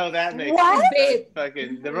 But that makes sense.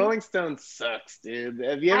 Fucking the Rolling Stone sucks, dude.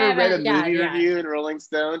 Have you ever read a movie review in Rolling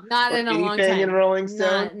Stone? Not in a long time. Anything in Rolling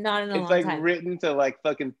Stone? Not in a long time. It's like written to like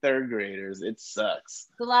fucking third graders. It sucks.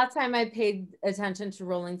 The last time I paid attention to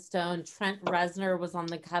Rolling Stone, Trent Reznor was on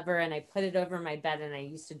the cover, and I put it over my bed, and I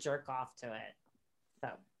used to jerk off to it. So.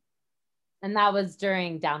 And that was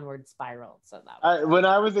during Downward Spiral. So that when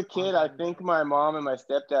I was a kid, I think my mom and my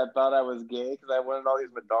stepdad thought I was gay because I wanted all these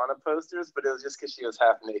Madonna posters, but it was just because she was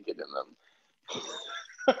half naked in them.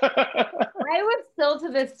 I would still, to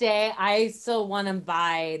this day, I still want to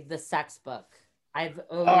buy the sex book. I've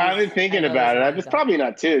been thinking about it. It's probably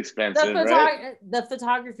not too expensive, right? The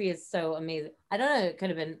photography is so amazing. I don't know. It could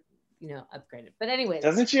have been, upgraded. But anyway,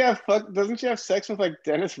 doesn't she have sex with like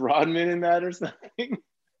Dennis Rodman in that or something?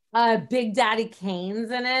 Big Daddy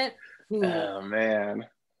Kane's in it. Oh man,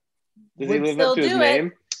 does he live up to his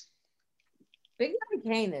name? Big Daddy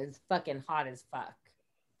Kane is fucking hot as fuck.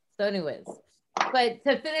 So, anyways, But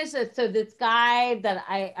to finish it, so this guy that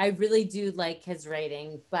I really do like his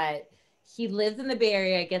writing, but he lives in the Bay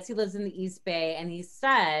Area. I guess he lives in the East Bay, and he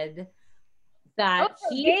said that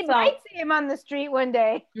he Gabe felt might see him on the street one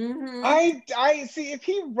day. Mhm. I see if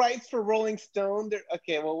he writes for Rolling Stone.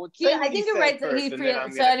 Okay, well, Yeah, I think it writes. So,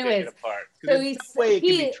 anyways, so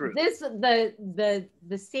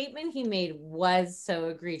the statement he made was so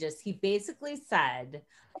egregious. He basically said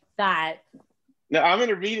that. No, I'm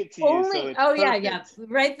gonna read it to you. Only, so it's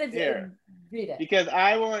yeah. Read it. Because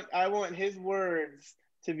I want his words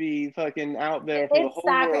to be fucking out there for the whole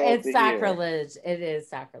world. It's sacrilege. It is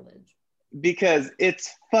sacrilege. Because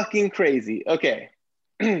it's fucking crazy. Okay.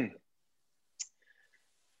 In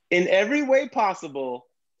every way possible,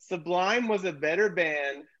 Sublime was a better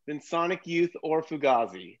band than Sonic Youth or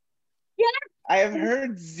Fugazi. Yeah. I have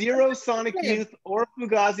heard 0 Sonic Youth or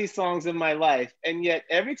Fugazi songs in my life, and yet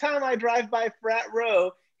every time I drive by Frat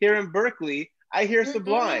Row here in Berkeley, I hear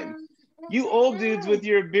Sublime. You old dudes with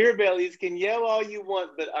your beer bellies can yell all you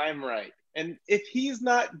want, but I'm right. And if he's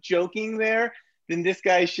not joking there, then this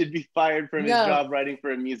guy should be fired from his job writing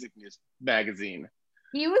for a music magazine.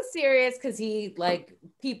 He was serious because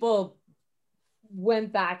people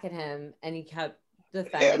went back at him and he kept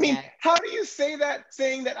defending it. How do you say that,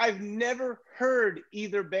 saying that I've never heard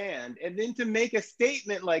either band, and then to make a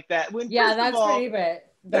statement like that when that's pretty bad.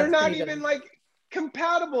 They're not even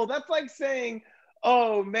compatible. That's like saying,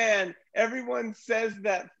 oh man, everyone says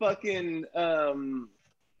that fucking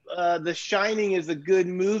The Shining is a good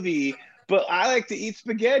movie, but I like to eat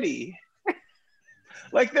spaghetti.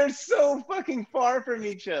 They're so fucking far from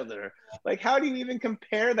each other. How do you even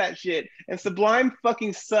compare that shit? And Sublime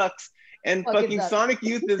fucking sucks. And fucking Sonic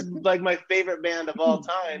Youth is my favorite band of all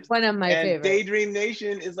time. One of my favorites. Daydream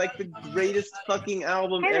Nation is the greatest fucking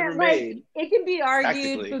album ever made. It can be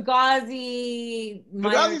argued Fugazi's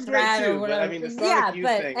great too, or whatever. But the Sonic Youth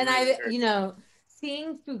thing and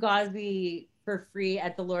seeing Fugazi for free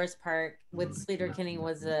at Dolores Park with Sleater Kinney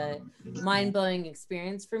was a mind-blowing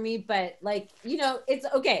experience for me. But it's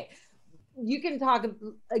okay. You can talk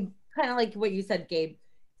kind of like what you said, Gabe.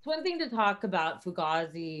 It's one thing to talk about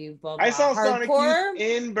Fugazi, blah, blah, I saw hardcore. Sonic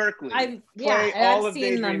Youth in Berkeley. I've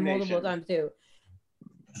seen them multiple times too.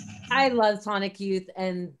 I love Sonic Youth,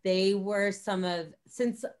 and they were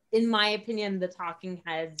in my opinion, the Talking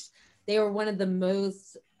Heads, they were one of the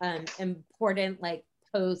most important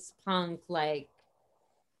post-punk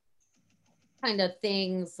kind of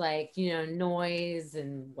things, noise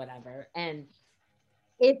and whatever. And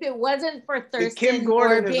if it wasn't for Thurston Kim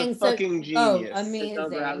Gordon or being is a fucking genius.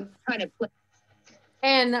 Amazing.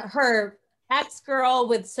 And her ex-girl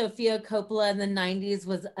with Sofia Coppola in the 90s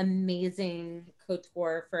was amazing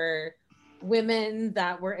couture for women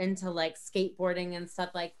that were into skateboarding and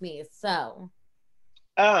stuff like me. So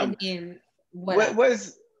was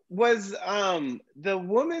the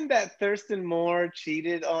woman that Thurston Moore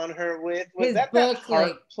cheated on her with, was that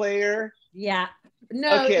harp player? Yeah.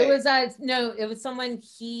 No, okay. It was someone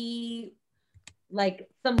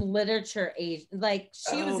some literature age,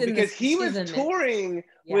 she was in because he was touring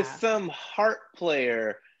with some harp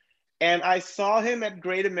player, and I saw him at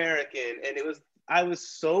Great American, and I was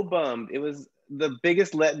so bummed. It was the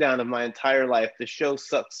biggest letdown of my entire life. The show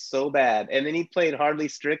sucked so bad, and then he played Hardly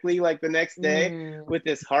Strictly the next day with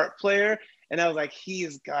this harp player, and I was like,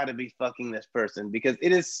 he's got to be fucking this person, because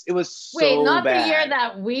it was so not bad. The year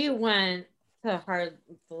that we went to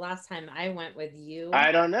the last time I went with you.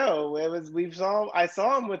 I don't know. I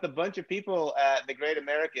saw him with a bunch of people at the Great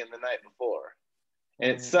American the night before,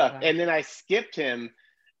 and it sucked. Okay. And then I skipped him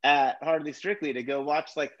at Hardly Strictly to go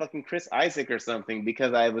watch fucking Chris Isaak or something,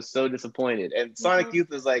 because I was so disappointed. And Sonic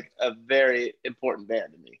Youth is a very important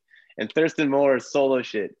band to me. And Thurston Moore's solo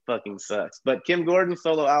shit fucking sucks. But Kim Gordon's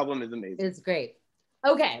solo album is amazing. It's great.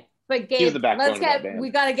 Okay. But Gabe,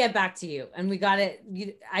 we got to get back to you, and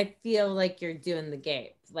I feel like you're doing the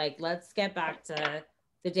Gabe. Let's get back to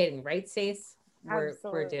the dating, right, Stace? We're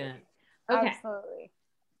doing it. Okay. Absolutely.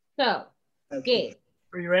 So, Gabe,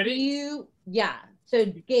 are you ready? So,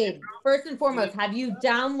 Gabe, first and foremost, have you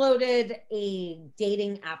downloaded a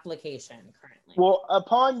dating application currently? Well,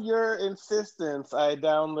 upon your insistence, I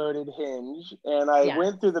downloaded Hinge, and I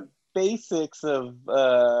went through the basics of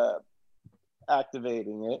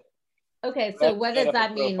activating it. Okay, so what does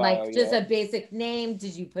that mean? Just a basic name?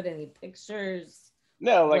 Did you put any pictures?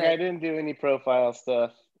 No, I didn't do any profile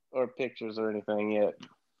stuff or pictures or anything yet.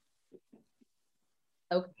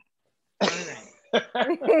 Okay. All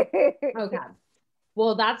right. Okay.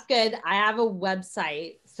 Well, that's good. I have a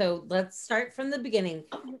website. So let's start from the beginning.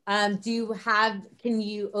 Can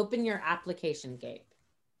you open your application, Gabe?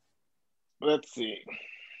 Let's see.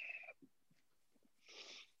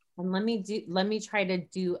 And let me try to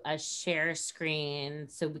do a share screen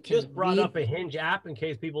so we can just brought up a Hinge app in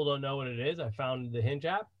case people don't know what it is. I found the Hinge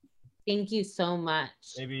app. Thank you so much.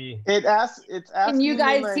 Maybe it's asking. Can you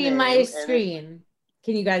guys see my screen? screen?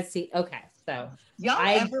 Can you guys see? Okay, so y'all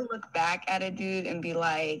ever look back at a dude and be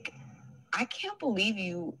like, I can't believe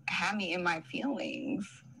you had me in my feelings?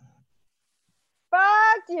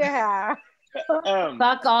 Fuck yeah.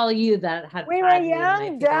 Fuck all you that have. We were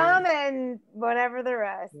young, dumb, and whatever the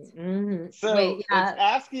rest. Mm-hmm. So it's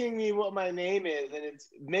asking me what my name is, and it's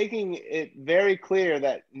making it very clear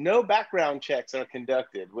that no background checks are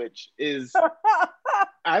conducted, which is,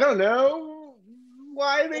 I don't know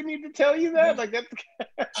why they need to tell you that. Like that's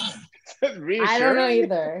reassuring. I don't know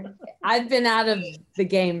either. I've been out of the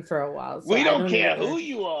game for a while. So we don't care who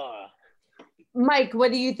you are. Mike,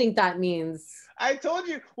 what do you think that means? I told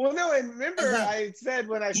you. Well, no, and remember I said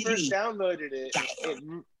when I first downloaded it.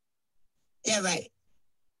 Yeah, right.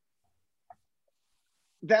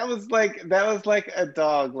 That was like a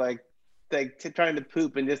dog, like trying to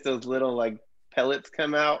poop, and just those little like pellets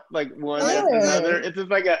come out, like one after another. It's just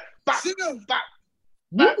like a bop, bop.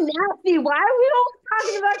 You nasty! Why are we all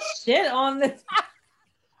talking about shit on this?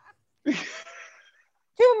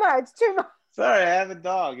 Too much. Sorry, I have a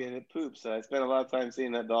dog and it poops, so I spent a lot of time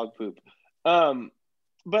seeing that dog poop.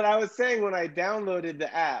 But I was saying when I downloaded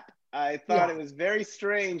the app, I thought it was very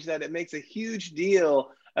strange that it makes a huge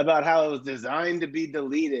deal about how it was designed to be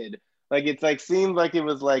deleted. Like it's like seemed like it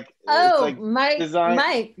was like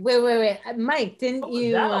Mike, wait, Mike, didn't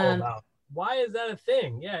you? Why is that a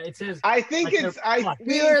thing? Yeah, it says. I think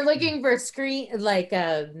we were looking for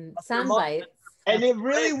sound bites. And it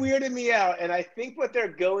really weirded me out. And I think what they're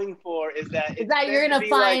going for is that you're gonna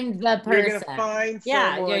find the person. You're gonna find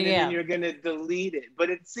someone and then you're gonna delete it. But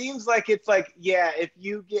it seems like it's like, if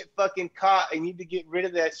you get fucking caught and you need to get rid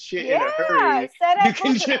of that shit in a hurry, you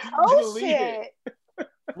can just delete it.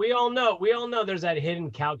 We all know there's that hidden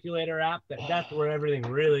calculator app that's where everything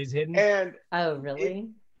really is hidden. And really?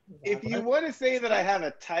 If you want to say that I have a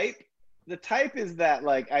type, the type is that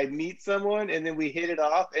like I meet someone and then we hit it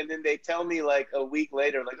off and then they tell me like a week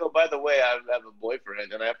later, like, oh, by the way, I have a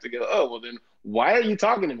boyfriend, and I have to go, oh, well then why are you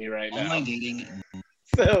talking to me right now? Online dating.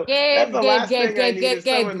 So that's the last thing I need is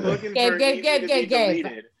someone looking for me to be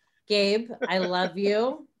deleted. Gabe, I love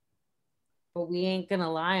you, but we ain't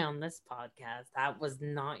gonna lie on this podcast. That was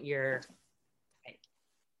not your type.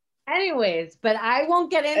 Anyways, but I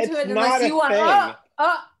won't get into it unless you want.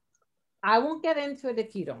 I won't get into it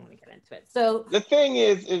if you don't want to get into it. So the thing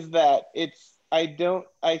is that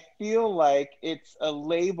I feel like it's a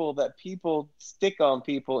label that people stick on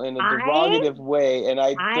people in a derogative way, and I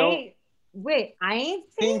ain't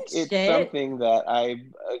think it's something that I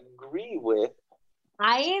agree with.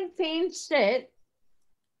 I ain't saying shit.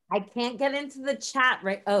 I can't get into the chat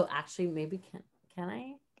right. Oh, actually, maybe can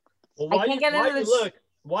I? Well, I can't get into the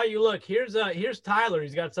While you look, here's Tyler.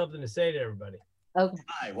 He's got something to say to everybody. Okay.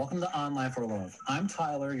 Hi, welcome to Online for Love. I'm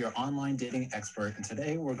Tyler, your online dating expert, and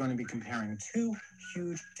today we're going to be comparing two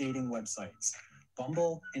huge dating websites,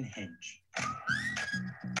 Bumble and Hinge.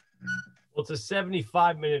 Well, it's a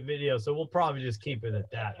 75-minute video, so we'll probably just keep it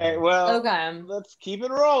at that. Hey, well, let's keep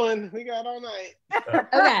it rolling. We got all night.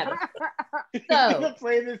 Okay. So you're gonna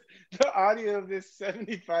play the audio of this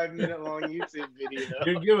 75-minute long YouTube video.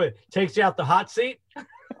 You're good. Takes you out the hot seat.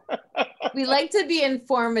 We like to be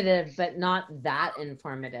informative, but not that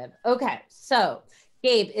informative. Okay, so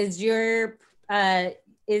Gabe, is your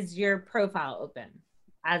profile open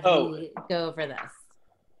as we go over this?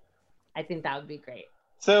 I think that would be great.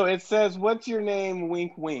 So it says, "What's your name?"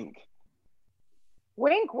 Wink, wink.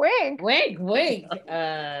 Wink, wink. Wink, wink.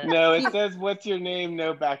 No, it says, "What's your name?"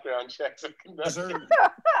 No background checks are conducted.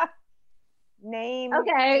 Name.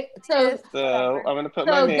 Okay, so I'm gonna put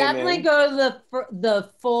my name in. So definitely go to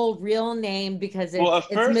the full real name because it's a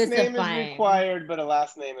first it's name is required, but a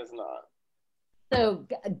last name is not. So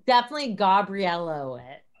definitely Gabriello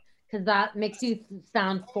it, because that makes you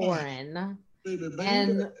sound foreign,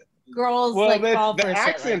 and girls fall for the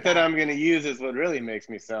accent shit like that I'm gonna use is what really makes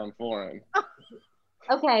me sound foreign.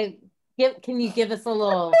 Okay, can you give us a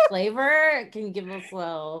little flavor? Can you give us a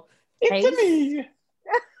little taste? It's me.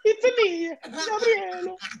 It's me,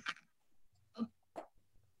 Gabriello.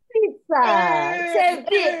 Pizza. Say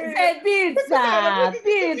pizza. Pizza.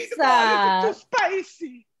 It's too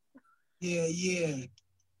spicy. Yeah.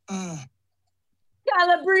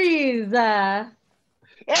 Calabrese.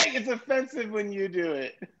 Hey, it's offensive when you do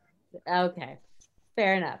it. Okay,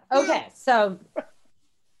 fair enough. Okay, so.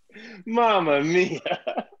 Mamma mia.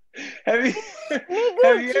 Have you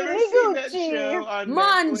Have you ever seen that show on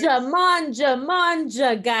Netflix?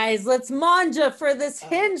 Manja, guys. Let's manja for this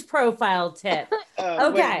Hinge profile tip.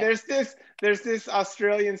 Okay. Wait, there's this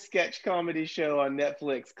Australian sketch comedy show on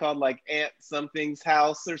Netflix called like Aunt Something's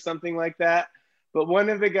House or something like that. But one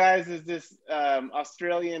of the guys is this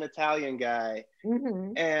Australian Italian guy,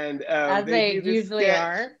 and as they do this usually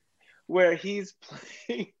are, where he's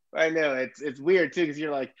playing. I know it's weird too because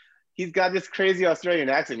you're like, he's got this crazy Australian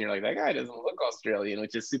accent. You're like, that guy doesn't look Australian,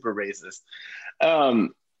 which is super racist.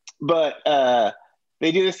 But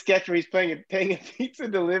they do this sketch where he's paying a pizza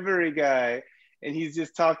delivery guy, and he's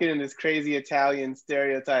just talking in this crazy Italian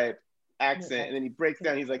stereotype accent, and then he breaks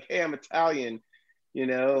down. He's like, "Hey, I'm Italian,"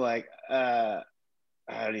 like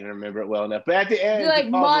I don't even remember it well enough. But at the end, like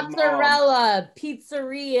mozzarella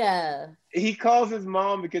pizzeria. He calls his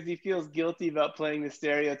mom because he feels guilty about playing the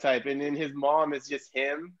stereotype, and then his mom is just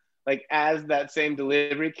him, like as that same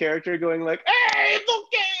delivery character, going like, "Hey, it's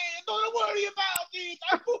okay, don't worry about it.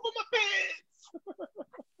 I poop in my pants."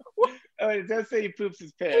 Oh, it does say he poops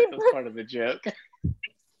his pants. That's part of the joke.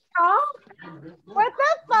 Oh, what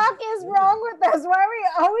the fuck is wrong with us? Why are we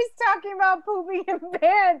always talking about pooping in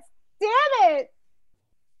pants? Damn it!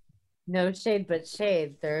 No shade, but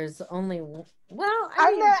shade. There's only I'm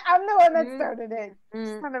the one that started it.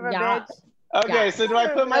 Son of a bitch. Okay, so do I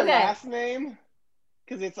put my last name?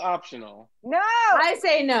 Because it's optional. No, I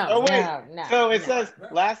say no. Oh wait, no, so it says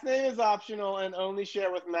last name is optional and only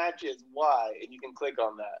share with matches. Why? And you can click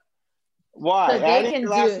on that. Why? So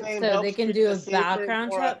they can do a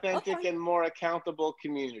background check. More authentic and more accountable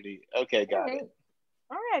community. Okay, got it.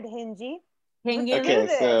 All right, Hingy. Okay,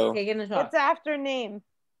 so it's after name.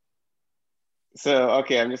 So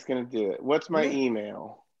okay, I'm just gonna do it. What's my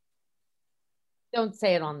email? Don't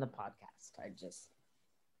say it on the podcast. I just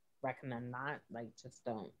recommend that. Like, just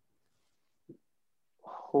don't.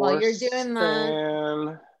 While you're doing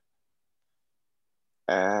that,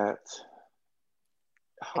 at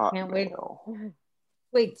Hotmail. I can't wait.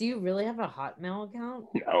 Wait, do you really have a Hotmail account?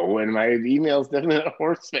 No, and my email's definitely a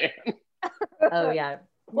horse fan. Oh yeah.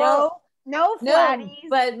 Well, no flatties.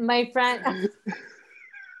 But my friend.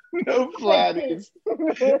 No flatties.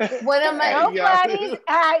 What am I? No flatties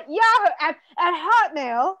at Yahoo at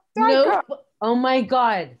Hotmail. No. Oh my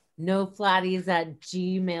God. No flatties at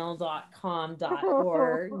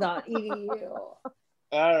gmail.com.org.edu.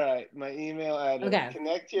 All right, my email address. Okay.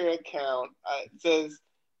 Connect your account. It says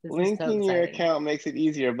linking your account makes it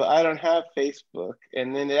easier, but I don't have Facebook.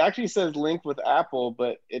 And then it actually says link with Apple,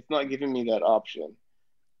 but it's not giving me that option,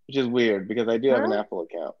 which is weird because I do have an Apple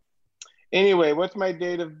account. Anyway, what's my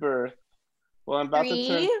date of birth? Well, I'm about to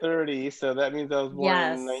turn 30, so that means I was born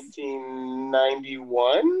in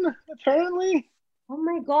 1991, apparently. Oh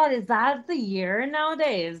my God, is that the year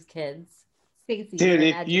nowadays, kids? Stacey, dude,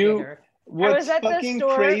 if you, what's fucking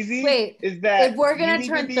crazy is that if we're gonna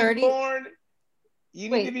turn 30, you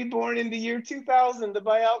need to be born in the year 2000 to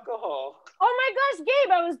buy alcohol. Oh my gosh,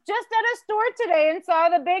 Gabe, I was just at a store today and saw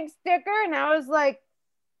the big sticker, and I was like,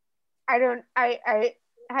 I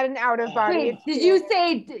had an out of body. Wait, did you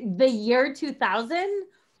say the year 2000?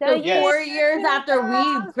 So 4 years after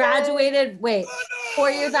we graduated. Wait, 4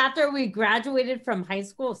 years after we graduated from high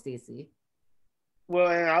school, Stacey. Well,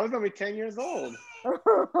 and I was only 10 years old.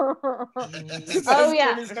 Oh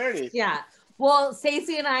yeah, 30. Yeah. Well,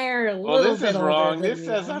 Stacey and I are a little this bit is wrong. older. This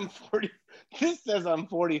says I'm 40. This says I'm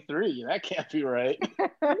 43. That can't be right.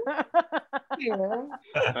 All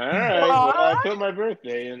right. Well, I put my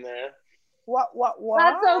birthday in there. What?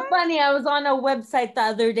 That's so funny. I was on a website the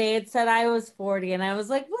other day. It said I was 40, and I was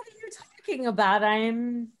like, "What are you talking about?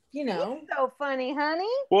 I'm, You're so funny,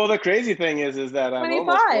 honey." Well, the crazy thing is that I'm 25.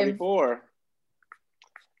 almost 44.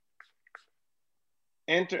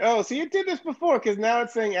 Enter. Oh, so you did this before, because now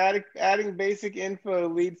it's saying adding basic info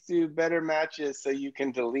leads to better matches, so you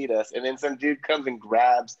can delete us, and then some dude comes and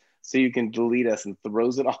grabs so you can delete us and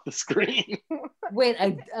throws it off the screen. Wait,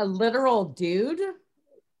 a literal dude?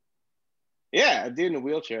 Yeah, a dude in a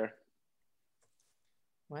wheelchair.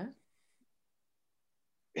 What?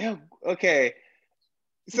 Yeah. Okay.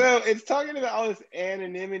 So it's talking about all this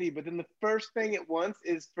anonymity, but then the first thing it wants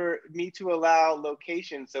is for me to allow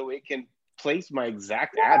location so it can place my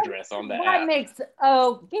exact address on the app.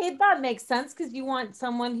 Gabe, that makes sense because you want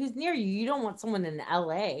someone who's near you. You don't want someone in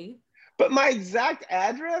LA. But my exact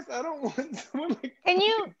address, I don't want someone like. Can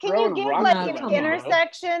you give like an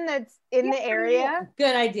intersection that's in the area?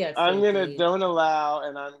 Good idea. I'm gonna don't allow,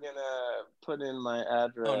 and I'm gonna put in my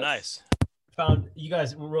address. Oh, nice. Found you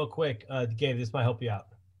guys real quick. Gabe, this might help you out.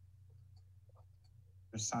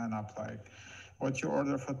 Sign up like what you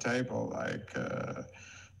order for table. Like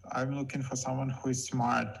I'm looking for someone who is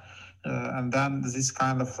smart, And then this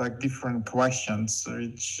kind of like different questions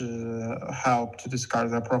which help to describe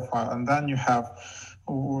their profile. And then you have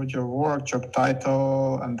your work, job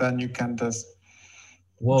title, and then you can just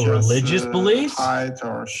religious beliefs, hide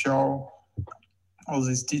or show all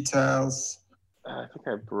these details. I think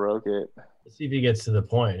I broke it. Let's see if he gets to the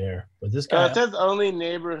point here. But this guy, it says only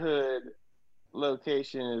neighborhood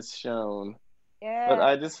location is shown. Yeah. But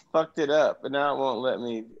I just fucked it up, but now it won't let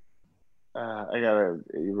me. I gotta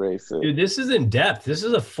erase it. Dude, this is in depth. This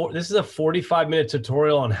is a 45-minute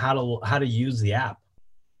tutorial on how to use the app.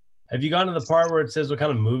 Have you gotten to the part where it says what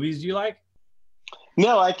kind of movies you like?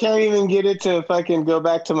 No, I can't even get it to fucking go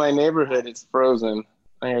back to my neighborhood. It's frozen.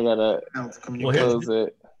 I gotta close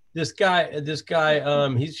it. This guy,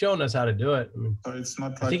 he's showing us how to do it. I mean, so it's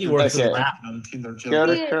not I think he works with the app. Go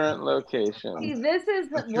to current location. See, this is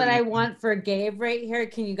what I want for Gabe right here.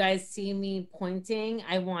 Can you guys see me pointing?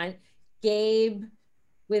 I want Gabe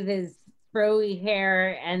with his froey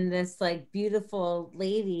hair and this like beautiful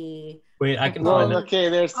lady. Wait, I can find it. Okay,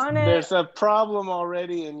 there's a problem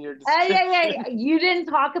already in your description. Yeah. You didn't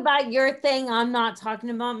talk about your thing. I'm not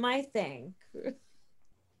talking about my thing.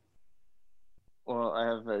 Well, I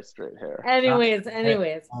have very straight hair. Anyways.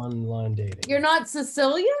 Online dating. You're not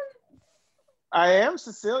Sicilian? I am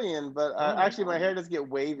Sicilian, but actually my hair does get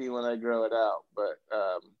wavy when I grow it out. But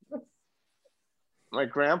my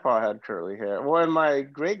grandpa had curly hair. Well, and my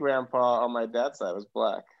great-grandpa on my dad's side was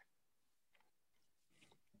black.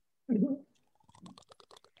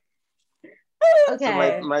 Okay.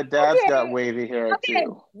 So my dad's got wavy hair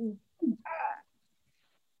too.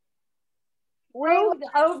 We're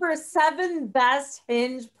over 7 best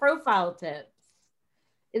Hinge profile tips.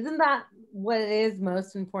 Isn't that what is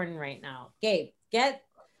most important right now? Gabe, get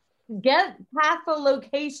past the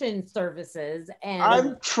location services and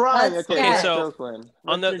I'm trying. Okay, so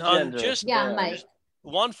Mike.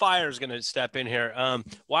 One Fire is going to step in here.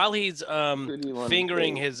 While he's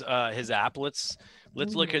fingering his app, let's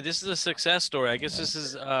look here. This is a success story. I guess this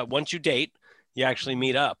is once you date, you actually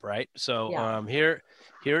meet up, right? So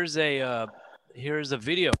here's a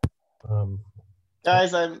video.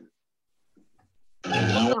 Guys,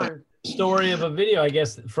 story of a video, I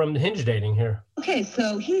guess, from Hinge dating here. Okay,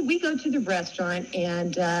 so we go to the restaurant,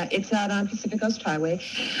 and it's out on Pacific Coast Highway.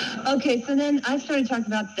 Okay, so then I started talking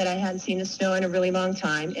about that I hadn't seen the snow in a really long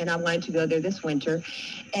time, and I wanted to go there this winter.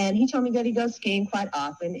 And he told me that he goes skiing quite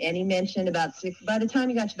often, and he mentioned by the time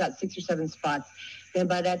he got to about 6 or 7 spots, then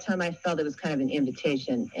by that time I felt it was kind of an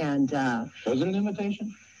invitation. And was it an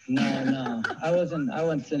invitation? No, I wasn't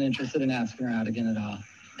interested in asking her out again at all.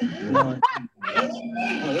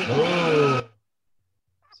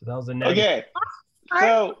 So that was a negative.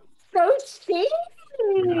 Okay. So shady.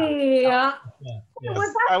 Yeah.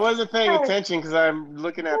 I wasn't paying attention because I'm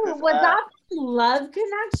looking at this. Was that love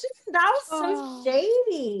connection? That was so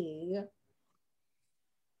shady.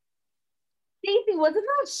 Stacey, wasn't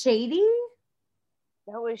that shady?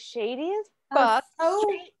 That was shady as fuck. So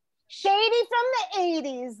shady from the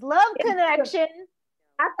 80s. Love connection.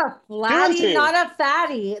 That's a flatty, not a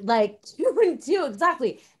fatty. Like 2 and 2,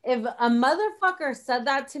 exactly. If a motherfucker said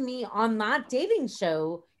that to me on that dating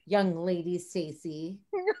show, young lady Stacey,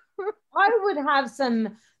 I would have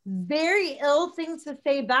some very ill things to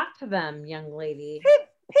say back to them, young lady.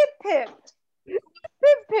 Pip.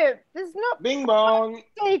 There's no bing bong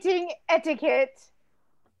dating etiquette.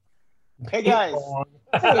 Hey guys.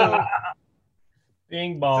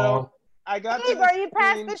 Bing bong. So I got Hey, are you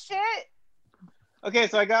past the shit? Okay,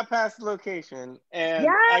 so I got past the location and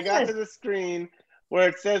I got to the screen where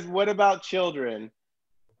it says, "What about children?"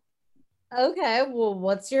 Okay, well,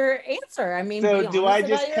 what's your answer? I mean, so do I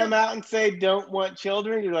just come out and say don't want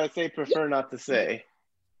children, or do I say prefer not to say?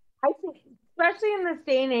 I think, especially in this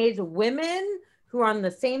day and age, women who are on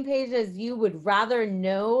the same page as you would rather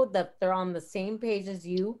know that they're on the same page as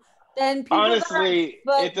you than people. Honestly,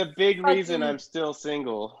 it's a big reason I'm still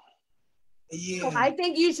single. Yeah. I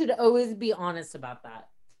think you should always be honest about that.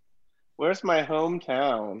 Where's my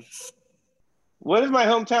hometown? What is my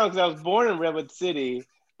hometown? Because I was born in Redwood City,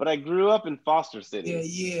 but I grew up in Foster City.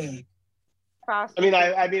 Yeah. I mean,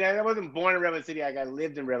 I wasn't born in Redwood City. I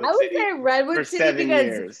lived in Redwood City. I would say Redwood for City 7 because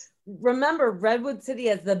years. Remember, Redwood City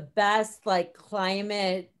has the best like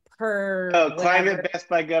climate per. Oh, climate best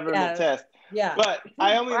by government test. Yeah, but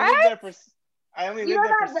I only lived there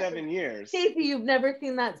for 7 years. Stacey, you've never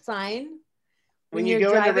seen that sign? When you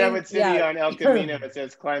go into Redwood City on El Camino, it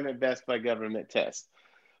says climate best by government test.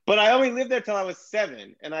 But I only lived there till I was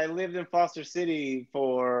 7, and I lived in Foster City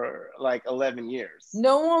for like 11 years.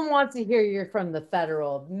 No one wants to hear you're from the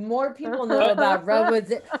Federal. More people know about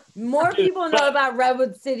Redwood. More people know about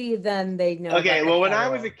Redwood City than they know. Okay, well, when I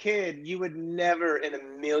Federal. was a kid, you would never in a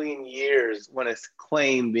million years want to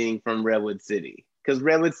claim being from Redwood City, because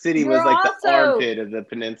Redwood City was like the armpit of the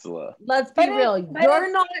peninsula. Let's be real.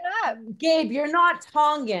 You're not, Gabe, you're not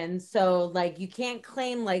Tongan, so like you can't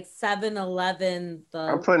claim like 7-Eleven.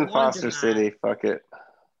 I'm putting Foster City. Fuck it.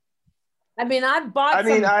 I mean, I bought I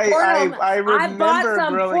mean, some I bought remember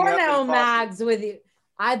some growing up in porno Foster. mags with you.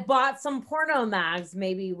 I bought some porno mags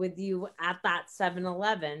maybe with you at that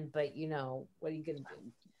 7-Eleven, but you know, what are you gonna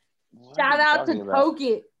do? Shout out to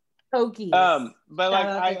Tokies. But like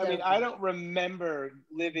I mean, I don't remember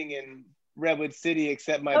living in Redwood City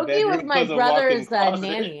except my bedroom was my was a brother's walk-in closet.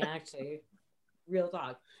 nanny, actually. Real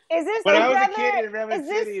talk. Is this when the I was brother? a kid in Redwood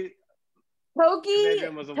City? Toki,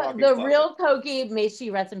 bedroom was a walk-in the closet. real Toki, may she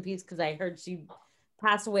rest in peace, because I heard she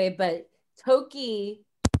passed away. But Toki,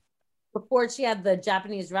 before she had the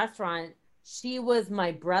Japanese restaurant, she was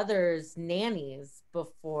my brother's nannies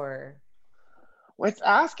before. Well, it's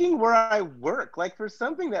asking where I work. Like, for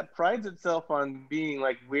something that prides itself on being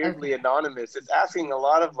like weirdly anonymous, it's asking a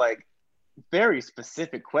lot of like very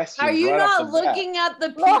specific questions. Are you right not off the bat. looking at the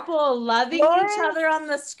people loving each other on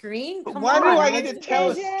the screen? But Come why on, do I let's need to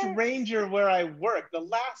tell a vision. stranger where I work? The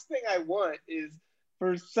last thing I want is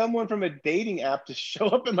for someone from a dating app to show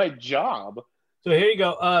up at my job. So here you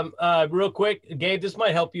go. Real quick, Gabe, this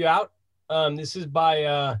might help you out. This is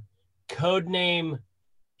by codename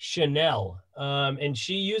Chanel, and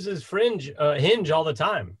she uses Hinge all the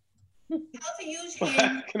time. How to use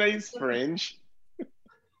Hinge? Can I use Fringe?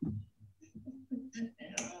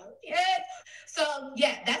 Yes. So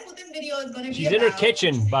yeah, that's what this video is going to be. She's in her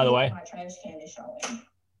kitchen, by the way. My trash can is showing.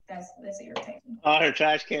 That's irritating. Oh, her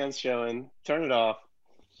trash can's showing. Turn it off.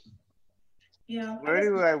 Yeah. Where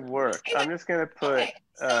do I work? I'm just gonna put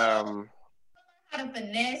how to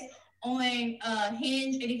finesse on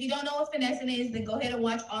Hinge, and if you don't know what finessing is, then go ahead and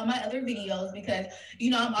watch all my other videos, because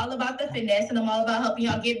you know I'm all about the finesse and I'm all about helping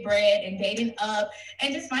y'all get bread and dating up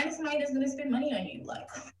and just finding somebody that's gonna spend money on you. Like,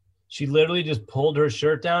 She literally just pulled her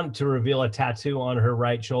shirt down to reveal a tattoo on her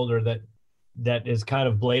right shoulder that is kind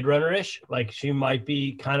of Blade Runner-ish. Like she might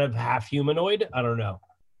be kind of half humanoid. I don't know.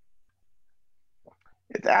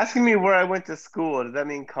 It's asking me where I went to school. Does that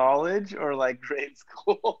mean college or like grade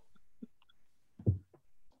school?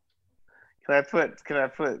 Can I put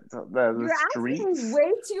the streets? Asking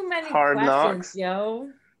way too many Hard questions, Knocks? yo.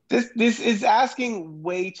 This is asking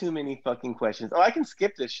way too many fucking questions. Oh, I can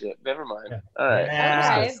skip this shit. Never mind. Yeah. All right.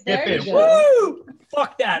 Yeah, Okay, skip there it. you go. Woo!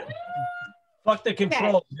 Fuck that. Fuck the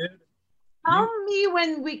control, dude. Tell me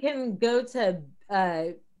when we can go to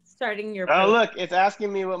starting your. Oh, look, it's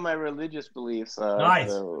asking me what my religious beliefs are. Nice.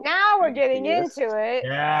 So Now we're getting yes. into it.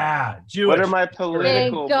 Yeah, Jewish. What are my Thank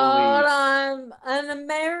political God beliefs? I'm an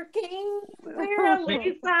American. Where at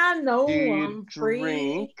least I know Do you I'm free.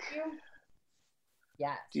 drink?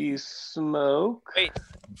 Yes. Do you smoke? Wait,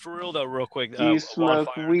 for real though, real quick. Do you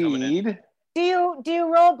smoke weed? Do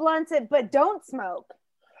you roll blunts but don't smoke?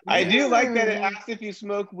 I do like that it asks if you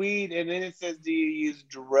smoke weed, and then it says, do you use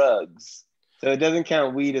drugs? So it doesn't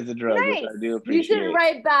count weed as a drug, which I do You appreciate. should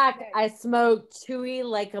write back. I smoke chewy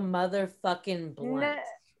like a motherfucking blunt.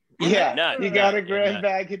 Yeah, Nut, you got a nut, grand nut.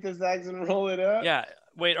 bag, hit the zags and roll it up. Yeah.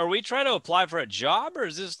 Wait, are we trying to apply for a job, or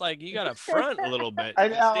is this like you got to front a little bit?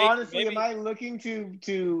 Honestly, maybe- am I looking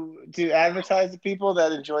to advertise to people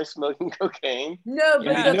that enjoy smoking cocaine? No, but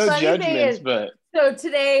Yeah. the No funny thing judgments, is, but so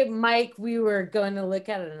today, Mike, we were going to look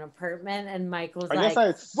at an apartment, and Mike was I like,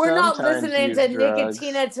 guess I "We're not sometimes listening use to drugs."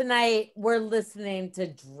 Nicotina tonight. We're listening to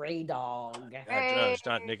Dre Dog." No, it's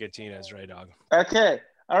not Nicotina, it's Ray Dog. Okay,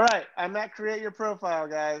 all right. I'm at create your profile,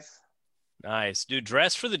 guys. Nice, dude.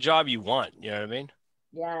 Dress for the job you want. You know what I mean?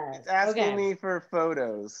 Yes. It's asking Okay. me for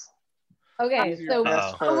photos. Okay. These are your So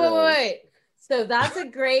best oh, photos. wait. So that's a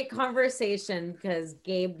great conversation because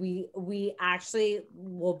Gabe, we actually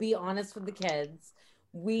will be honest with the kids.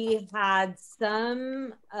 We had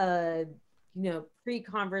some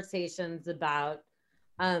pre-conversations about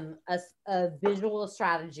a visual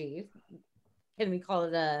strategy. Can we call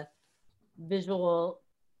it a visual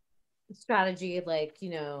strategy? Like,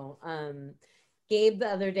 Gabe the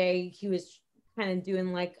other day, he was kind of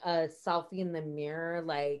doing like a selfie in the mirror,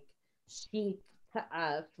 like chic to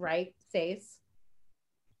us, right, Stace?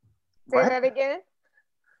 Say that again.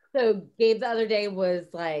 So Gabe the other day was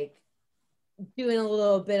like doing a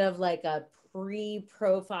little bit of like a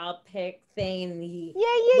pre-profile pic thing. And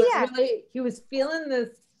he was feeling this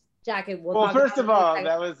jacket. Well, first of all,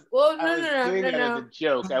 that was well, I was doing that as a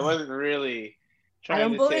joke. I wasn't really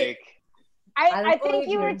trying to take. I think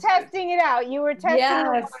you were testing it out. You were testing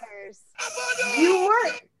the waters. You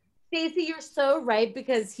were. Stacey, you're so right,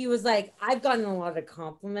 because he was like, I've gotten a lot of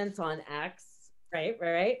compliments on X. Right.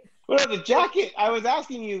 Well, the jacket, I was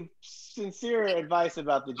asking you sincere advice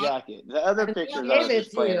about the jacket. The other pictures I was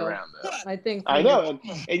just playing around though. I know.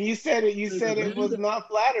 And you said it was not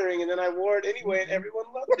flattering, and then I wore it anyway and everyone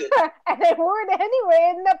loved it. And I wore it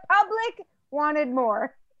anyway and the public wanted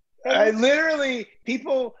more. I literally,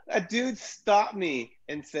 a dude stopped me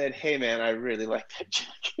and said, "Hey man, I really like that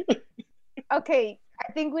jacket." Okay,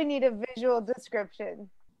 I think we need a visual description.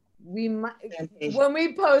 We might, when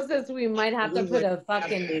we post this, we might have to put a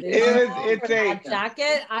fucking jacket.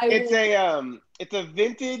 It's a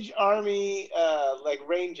vintage army like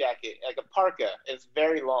rain jacket, like a parka. It's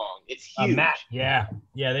very long. It's huge. Yeah.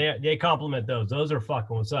 They compliment those. Those are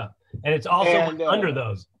fucking what's up. And it's also under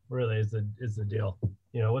those. Really, is the deal.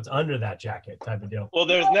 You know, what's under that jacket type of deal. Well,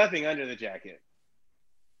 there's nothing under the jacket.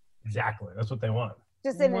 Exactly. That's what they want.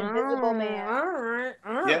 Just an invisible man.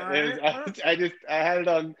 Yeah, I had it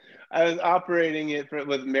on. I was operating it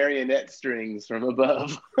with marionette strings from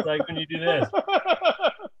above. Like when you do this.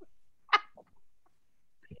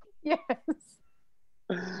 Yes.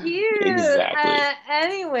 Cute. Exactly.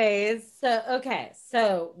 Anyways,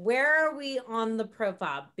 so where are we on the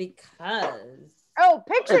profile? Because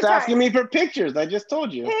picture it's time. asking me for pictures. I just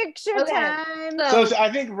told you. Picture time. So I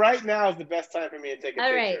think right now is the best time for me to take a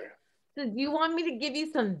picture. Right. So do you want me to give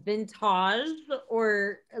you some vintage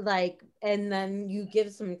or like, and then you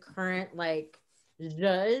give some current like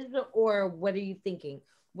judge, or what are you thinking?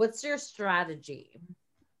 What's your strategy?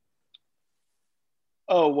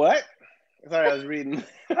 Oh, what? Sorry, I was reading.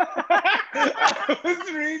 I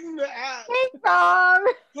was reading the app.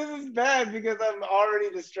 This is bad because I'm already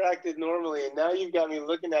distracted normally, and now you've got me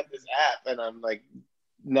looking at this app, and I'm like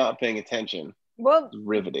not paying attention. Well, it's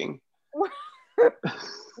riveting.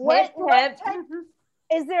 What type,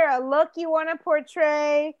 is there a look you want to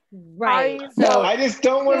portray? Right. No, I just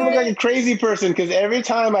don't want to look like a crazy person, because every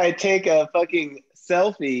time I take a fucking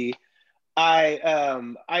selfie, I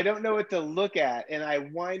don't know what to look at, and I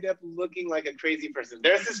wind up looking like a crazy person.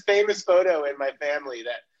 There's this famous photo in my family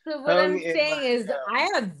that. So what I'm saying is, I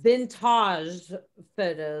have vintage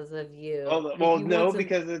photos of you. Well, no,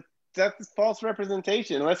 because that's false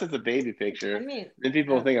representation, unless it's a baby picture. Then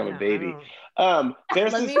people think I'm a baby.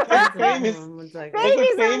 There's this famous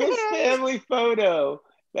family photo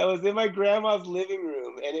that was in my grandma's living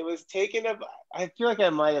room, and it was taken up. I feel like I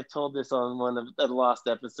might have told this on one of the lost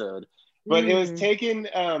episode, but it was taken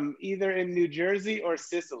either in New Jersey or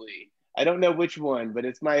Sicily. I don't know which one, but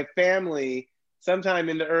it's my family sometime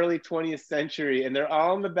in the early 20th century, and they're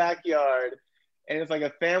all in the backyard. And it's like a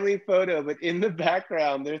family photo, but in the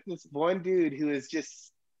background, there's this one dude who is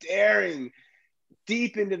just staring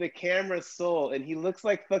deep into the camera's soul, and he looks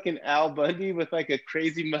like fucking Al Bundy with like a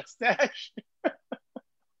crazy mustache.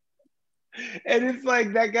 And it's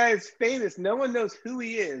like, that guy is famous. No one knows who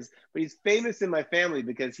he is, but he's famous in my family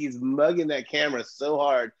because he's mugging that camera so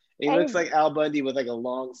hard. And he looks like Al Bundy with like a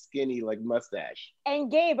long, skinny like mustache.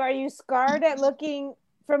 And Gabe, are you scarred at looking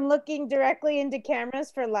directly into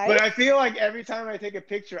cameras for life? But I feel like every time I take a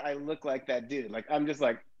picture, I look like that dude. Like, I'm just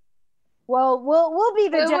like. Well, we'll be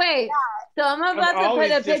the wait. So I'm about to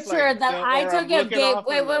put a picture that I took of Gabe.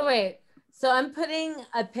 Wait. So I'm putting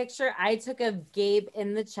a picture I took of Gabe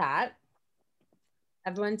in the chat.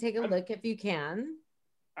 Everyone take a look if you can.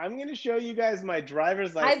 I'm going to show you guys my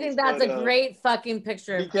driver's license. I think that's a great fucking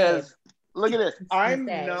picture of because Gabe. Look at this. I'm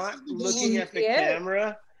not looking at the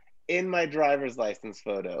camera in my driver's license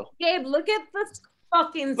photo. Gabe, look at this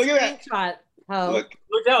fucking screenshot. Look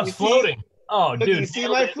how it's floating. Dude. You see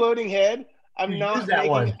my floating head? That's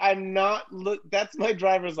my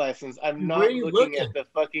driver's license. I'm not looking at the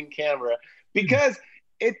fucking camera because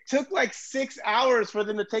it took like 6 hours for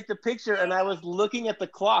them to take the picture, and I was looking at the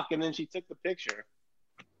clock, and then she took the picture.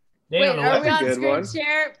 Wait, are we on screen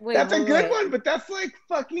share? That's a good one, but that's like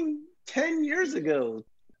fucking 10 years ago,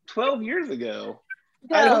 12 years ago.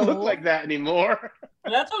 No. I don't look like that anymore.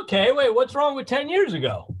 That's okay. Wait, what's wrong with 10 years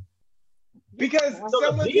ago? Because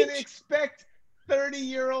someone's going to expect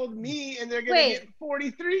 30-year-old me, and they're going to get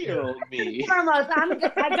 43-year-old me. Foremost,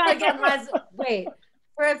 I got to get myself. Wait.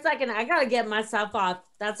 For a second, I gotta get myself off.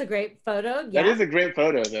 That's a great photo. Yeah. That is a great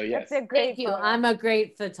photo, though. Yes. Thank you. I'm a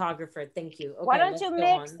great photographer. Thank you. Okay, why don't you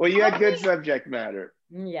mix? Well, you had good subject matter.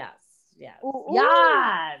 Yes. Ooh.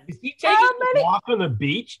 Yeah. Is he taking a walk on the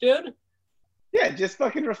beach, dude? Yeah, just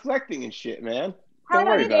fucking reflecting and shit, man. Don't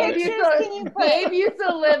worry about it. Gabe used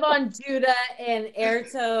to live on Judah and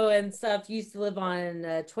Airto and stuff. Used to live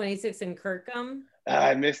on 26 in Kirkham.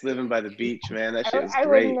 I miss living by the beach, man. That shit was I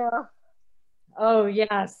great. wouldn't know. Oh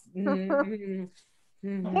yes. Mm-hmm.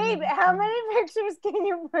 Gabe, how many pictures can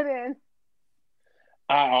you put in?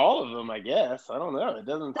 All of them, I guess. I don't know. It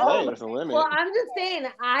doesn't say there's a limit. Well, I'm just saying.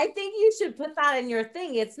 I think you should put that in your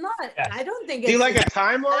thing. It's not. Yes. I don't think. Do you like a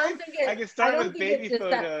timeline? I can start with baby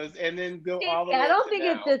photos and then go all the way. I don't think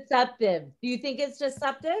it's deceptive. Do you think it's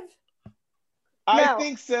deceptive? I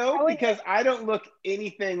think so because I don't look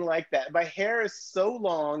anything like that. My hair is so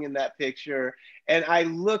long in that picture, and I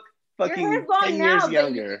look fucking 10 years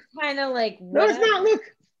younger. Kind of like no, it's not. Look,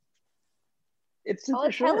 it's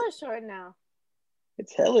super short. Hella short now.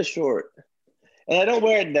 It's hella short, and I don't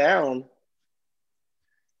wear it down.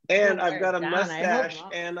 And I've got a mustache,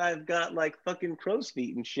 and I've got like fucking crow's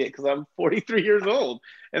feet and shit because I'm 43 years old,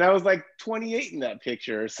 and I was like 28 in that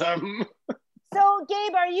picture or something. So,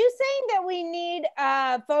 Gabe, are you saying that we need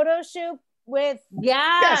a photo shoot with?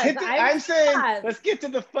 Yes, I'm saying let's get to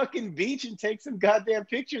the fucking beach and take some goddamn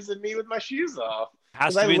pictures of me with my shoes off.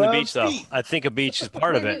 Has to be in the beach, though. I think a beach is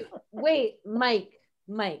part of it. Wait, Mike,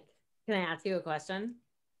 can I ask you a question?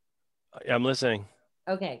 I'm listening.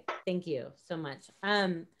 Okay, thank you so much.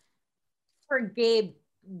 For Gabe,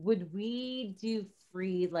 would we do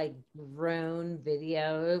free like drone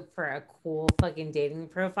video for a cool fucking dating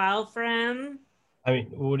profile for him? I mean,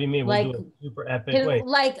 what do you mean? Like, we'll do a super epic. Wait.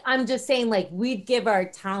 Like, I'm just saying, like, we'd give our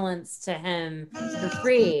talents to him for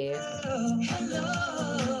free.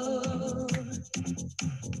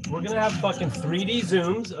 We're gonna have fucking 3D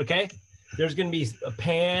zooms, okay? There's gonna be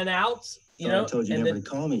pan outs, you know. I told you never to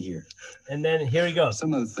call me here. And then here we go.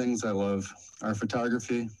 Some of the things I love are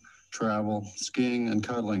photography, travel, skiing, and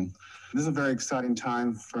cuddling. This is a very exciting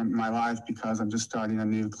time for my life because I'm just starting a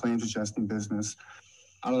new claims adjusting business.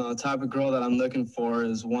 I don't know, the type of girl that I'm looking for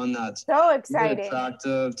is one that's so exciting,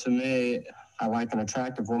 attractive to me. I like an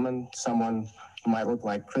attractive woman, someone who might look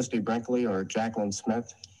like Christy Brinkley or Jacqueline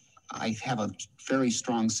Smith. I have a very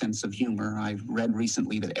strong sense of humor. I've read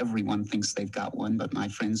recently that everyone thinks they've got one, but my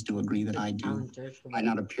friends do agree that I do. Might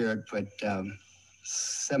not appear, but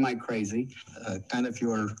semi-crazy. Kind of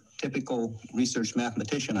your typical research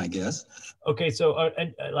mathematician, I guess. Okay, so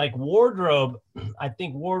like wardrobe, I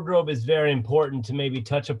think wardrobe is very important to maybe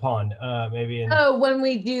touch upon. Maybe. When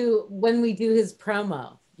we do his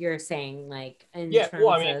promo, you're saying like in terms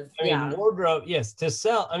I mean wardrobe, yes, to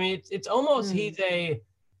sell. I mean, it's almost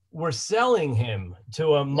we're selling him to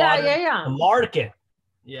a a market.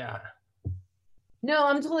 Yeah. No,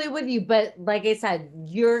 I'm totally with you, but like I said,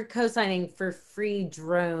 you're co-signing for free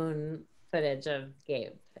drone footage of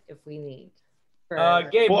Gabe if we need.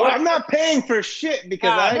 Gabe, well, I'm not paying for shit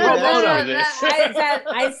because I this.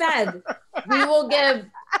 I said we will give.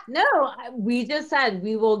 No, we just said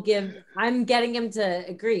we will give. I'm getting him to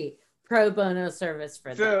agree pro bono service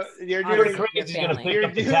for this. So you're doing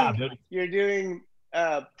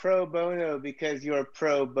pro bono because you're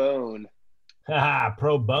pro bone.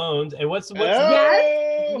 Pro bones. And what's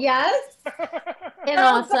yes. And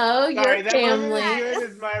also your family. That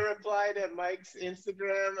is my reply to Mike's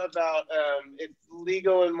Instagram about it's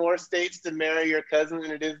legal in more states to marry your cousin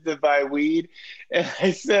than it is to buy weed. And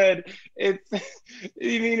I said, you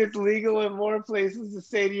mean it's legal in more places to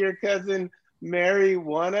say to your cousin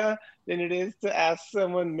marijuana than it is to ask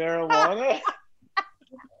someone marijuana?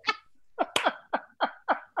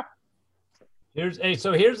 Here's a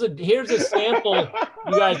sample, you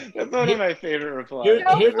guys. That's one of my favorite replies.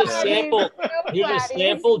 Here's a sample. Here's a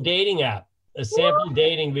sample dating app. A sample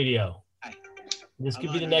dating video. This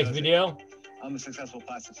could be the next video. I'm a successful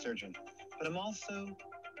plastic surgeon, but I'm also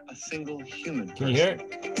a single human person. Can you hear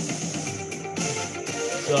it?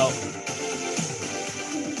 So.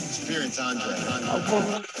 Experience Andre.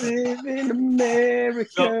 I live in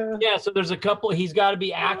America. So there's a couple. He's got to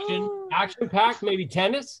be action packed. Maybe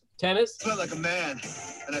tennis. I smell like a man,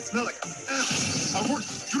 and I smell like I work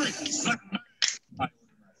drink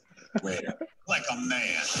like a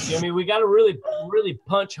man. I mean, we got to really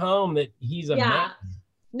punch home that he's a man.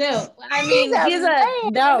 No, I mean he's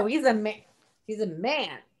a man. He's a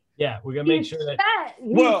man. Yeah, we're gonna make sure that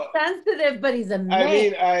he's sensitive, but he's a man. I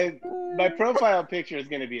mean, my profile picture is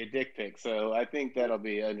gonna be a dick pic, so I think that'll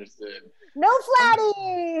be understood. No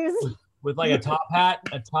flatties. With like a top hat,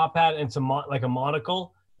 and some like a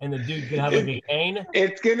monocle. And the dude could have like a cane.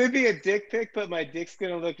 It's gonna be a dick pic, but my dick's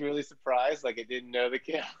gonna look really surprised, like it didn't know the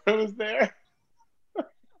camera was there. Ooh,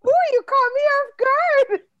 you caught me off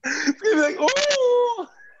guard. It's gonna be like, ooh,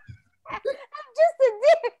 I'm just a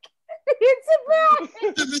dick. It's a man.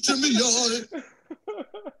 Give it to me, y'all.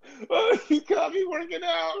 Oh, you caught me working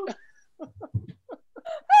out.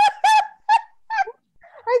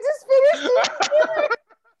 I just finished it.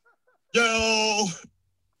 Yo.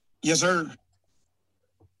 Yes, sir.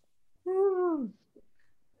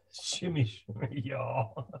 Shimmy, shimmy,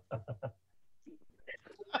 y'all.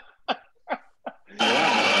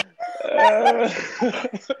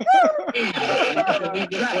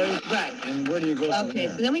 Right. And where do you go from Okay,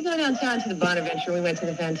 there? so then we go downtown to the Bonaventure. We went to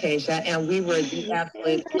the Fantasia, and we were the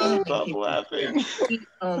absolute only Stop people. laughing. The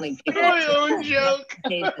only people. My own joke.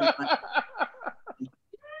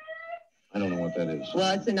 I don't know what that is.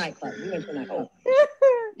 Well, it's a nightclub. We went to a nightclub.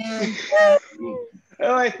 And,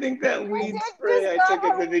 Oh, I think that weed spray I took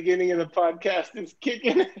at the beginning of the podcast is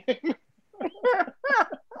kicking in.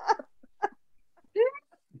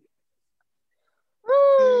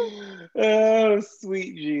 Oh,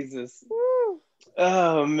 sweet Jesus.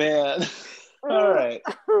 Oh, man. All right.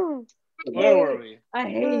 Where were we? I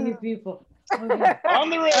hate you people. Okay. On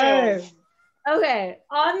the rails. Okay,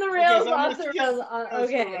 on the rails, so I'm off gonna the rails.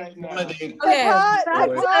 Okay. Right now.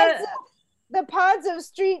 The pods of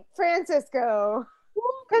Street Francisco.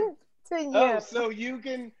 Continue. Oh, so you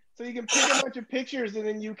can pick a bunch of pictures and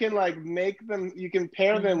then you can like make them. You can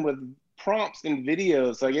pair them with prompts and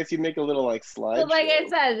videos. So I guess you make a little like slide. So like I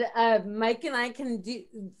said, Mike and I can do.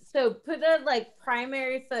 So put a like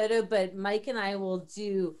primary photo, but Mike and I will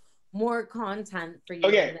do more content for you,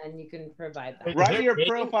 Okay. and then you can provide that. Write your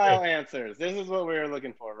profile answers. This is what we were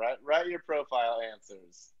looking for, right? Write your profile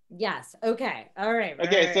answers. Yes. Okay. All right.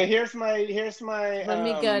 Okay. Right. So here's my. Let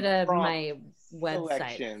me go to my website.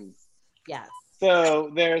 Selections. Yes. So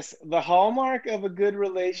there's the hallmark of a good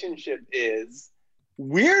relationship is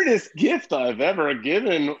weirdest gift I've ever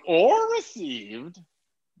given or received.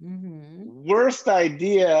 Worst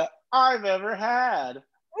idea I've ever had.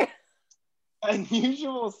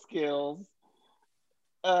 Unusual skills.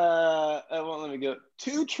 Well, let me go.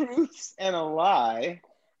 2 truths and a lie.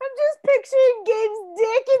 I'm just picturing Gabe's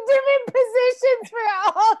dick in different positions for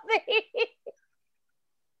all these.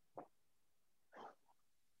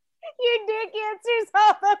 Your dick answers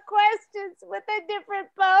all the questions with a different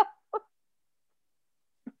bow.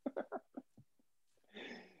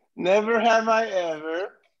 Never have I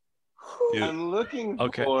ever. Dude. I'm looking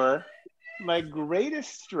for my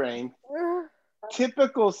greatest strength.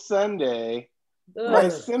 Typical Sunday. My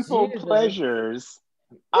simple pleasures.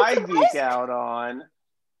 I geek out on.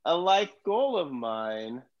 A life goal of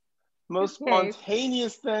mine. Most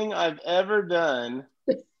spontaneous thing I've ever done.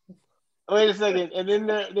 Wait a second. And then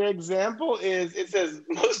their example is, it says,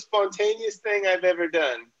 most spontaneous thing I've ever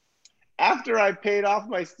done. After I paid off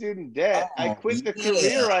my student debt, I quit the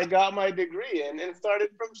career I got my degree in and started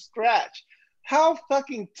from scratch. How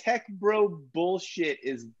fucking tech bro bullshit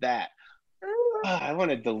is that? I want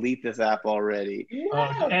to delete this app already.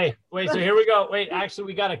 Hey, wait, so here we go. Wait, actually,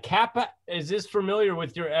 we got a Kappa. Is this familiar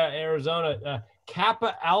with your Arizona?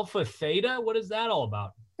 Kappa Alpha Theta? What is that all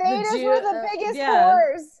about? Thetas were the biggest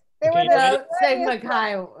whores. They were the Sigma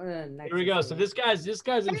Chi. Here we go. So this guy's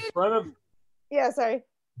in front of. Yeah, sorry.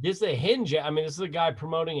 This is a Hinge. I mean, this is a guy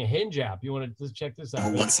promoting a Hinge app. You want to just check this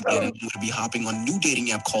out? Once again, I'm going to be hopping on a new dating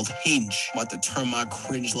app called Hinge. I'm about to turn my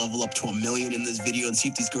cringe level up to 1 million in this video and see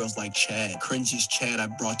if these girls like Chad. Cringiest Chad I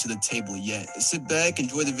brought to the table yet. Sit back,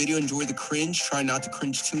 enjoy the video, enjoy the cringe. Try not to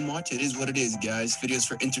cringe too much. It is what it is, guys. Videos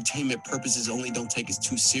for entertainment purposes only. Don't take it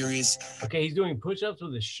too serious. Okay, he's doing push-ups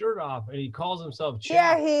with his shirt off, and he calls himself Chad.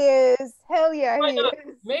 Yeah, he is. Hell yeah, he is.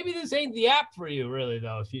 Maybe this ain't the app for you, really,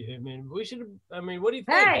 though. We should have. I mean, what do you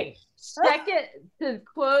think? Hey, check it, to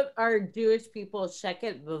quote our Jewish people, check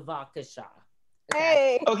it Bavakasha.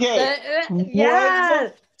 Hey. Okay.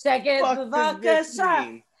 Yeah. Check it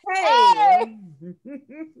Bavakasha. Hey.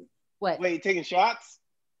 What? Wait, taking shots?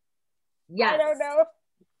 Yes. I don't know.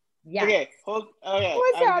 Yeah. Okay.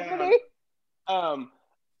 What's happening? So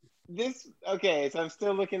I'm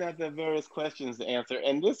still looking at the various questions to answer.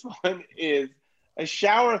 And this one is a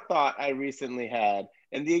shower thought I recently had.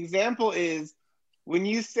 And the example is, when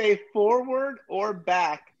you say forward or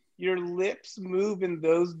back, your lips move in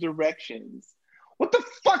those directions. What the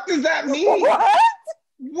fuck does that mean?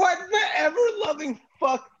 What the ever-loving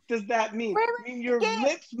fuck does that mean? I mean, your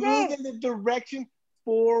lips move in the direction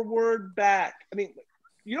forward, back. I mean,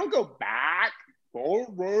 you don't go back,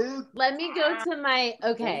 forward. Let me go to my,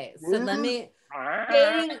 okay, so let me,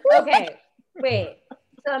 dating, okay, wait.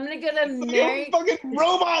 So I'm going to go to Mary. Fucking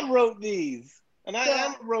robot wrote these. And I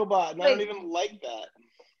am a robot, and I don't even like that.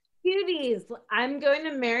 Cuties, I'm going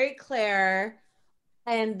to Mary Claire,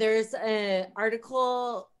 and there's an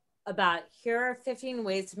article about here are 15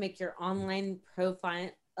 ways to make your online profile,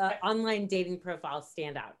 online dating profile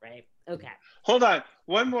stand out, right? Okay. Hold on.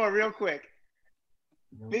 One more real quick.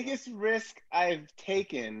 Biggest risk I've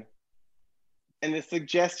taken, and the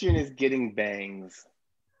suggestion is getting bangs.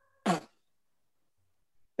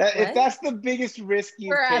 If that's the biggest risk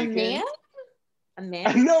you've taken. For a man? A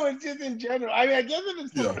man? No, it's just in general. I mean, I guess if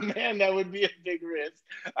it's for a man, that would be a big risk.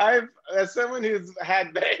 As someone who's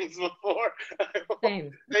had bangs before, I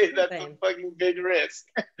say that's a fucking big risk.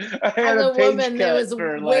 I had As a page woman, there cut was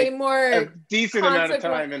for way like more a decent amount of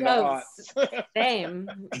time in the aughts. Same.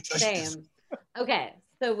 Okay,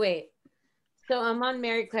 so wait. So I'm on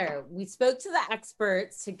Mary Claire. We spoke to the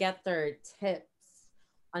experts to get their tips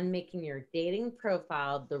on making your dating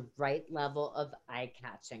profile the right level of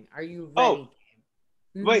eye-catching. Are you ready?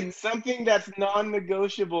 Wait, something that's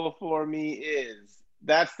non-negotiable for me is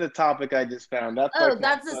that's the topic I just found. That's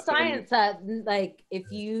that's a science that, like, if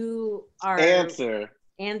you are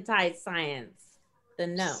anti-science,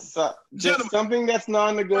 then no. So, just something that's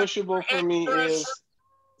non-negotiable for me is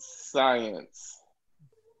science.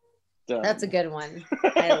 Done. That's a good one.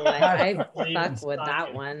 I fuck with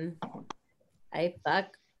that one. I fuck.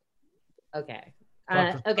 Okay.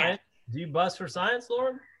 Okay. Do you bust for science,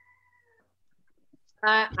 Lauren?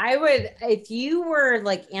 I would, if you were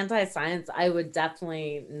like anti-science, I would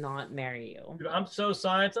definitely not marry you. Dude, I'm so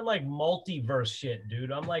science. I'm like multiverse shit,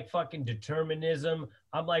 dude. I'm like fucking determinism.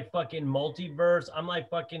 I'm like fucking multiverse. I'm like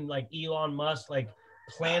fucking like Elon Musk, like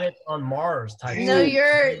planet on Mars type. No,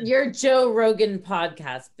 you're Joe Rogan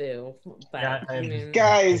podcast, boo. But, yeah,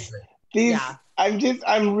 guys,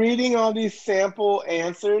 I'm reading all these sample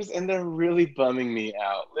answers and they're really bumming me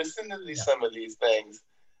out. Listen to some of these things.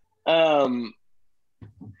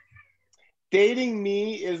 Dating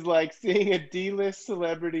me is like seeing a D-list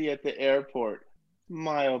celebrity at the airport.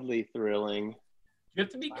 Mildly thrilling. You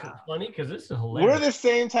have to be funny because this is hilarious. We're the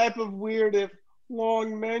same type of weird if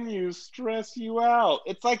long menus stress you out.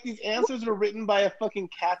 It's like these answers are written by a fucking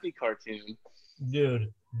Kathy cartoon.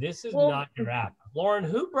 Dude, this is not your app. Lauren,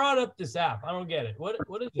 who brought up this app? I don't get it. What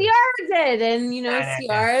is it? Ciara did, and you know,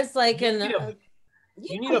 Ciara's like you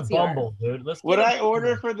need a Bumble, dude. What I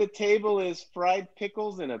order for the table is fried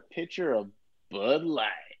pickles and a pitcher of Bud Light.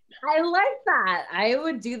 I like that. I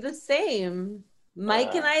would do the same.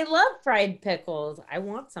 Mike and I love fried pickles. I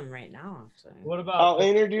want some right now, actually. What about? I'll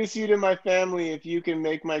introduce you to my family if you can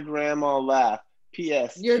make my grandma laugh.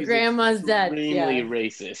 P.S. Your grandma's dead. Extremely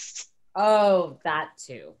racist. Oh, that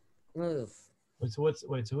too. Move.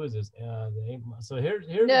 Wait, who is this? So here's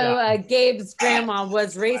Gabe's grandma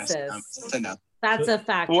was racist. That's a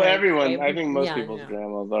fact. Well, right, everyone. Gabe? I think most people's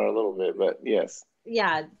grandmas are a little bit, but yes.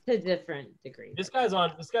 Yeah, to different degrees. This guy's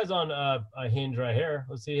on a Hinge right here.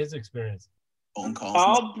 Let's see his experience. Phone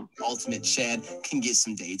calls. Ultimate Chad can get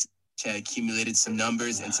some dates. Chad accumulated some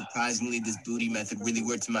numbers, and surprisingly, this booty method really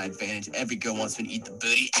worked to my advantage. Every girl wants me to eat the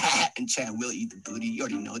booty, and Chad will eat the booty. You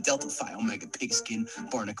already know. Delta Phi, Omega Pigskin,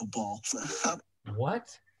 Barnacle Ball.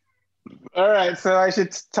 What? All right, so I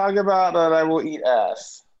should talk about that I will eat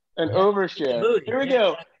ass. An overshare. Here we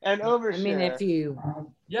go. An overshare. I mean, if you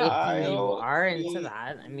are into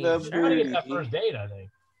that, I mean, sure. To get that first date, I think.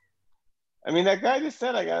 I mean, that guy just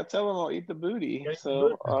said I gotta tell him I'll eat the booty,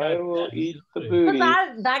 so I will eat the booty.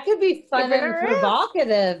 But that could be fun and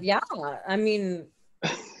provocative. Yeah, I mean,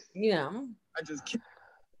 you know. I just can't.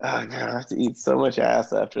 Oh god, I have to eat so much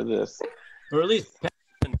ass after this. Or at least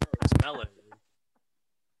smell it.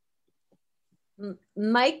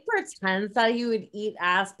 Mike pretends that he would eat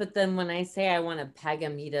ass, but then when I say I want to peg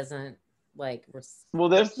him, he doesn't like. Well,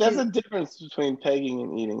 there's a difference between pegging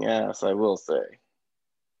and eating ass, I will say.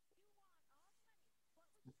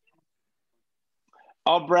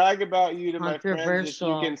 I'll brag about you to my friends if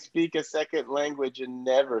you can speak a second language and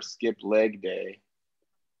never skip leg day.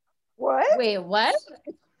 What? Wait, what?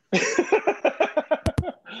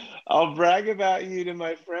 I'll brag about you to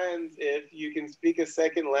my friends if you can speak a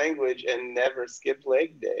second language and never skip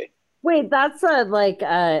leg day. Wait, that's a prompt?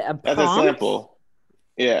 That's a sample.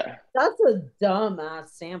 Yeah. That's a dumb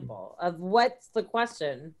ass sample of what's the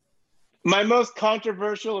question? My most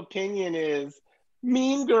controversial opinion is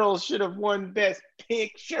Mean Girls should have won Best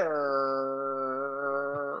Picture.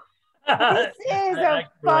 This is a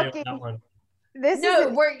fucking...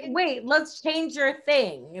 Wait, let's change your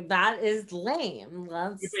thing. That is lame.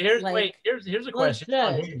 Here's a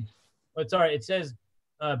question. It's all right. It says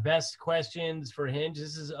best questions for Hinge.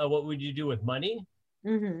 This is what would you do with money?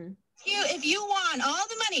 Mm-hmm. If you won all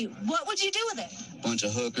the money, what would you do with it? Bunch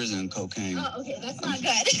of hookers and cocaine. Oh, okay, that's not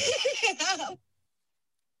good.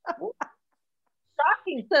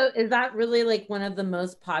 shocking. So is that really like one of the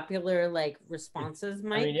most popular like responses,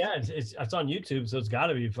 Mike? I mean, yeah, it's on YouTube, so it's got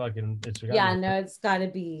to be fucking. It's got to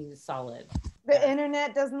be solid. The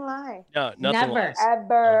internet doesn't lie. No, nothing Never. lies.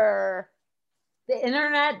 Ever. The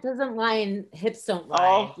internet doesn't lie and hips don't lie.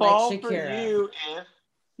 I'll fall like for Shakira. you if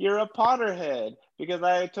you're a Potterhead, because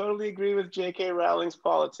I totally agree with J.K. Rowling's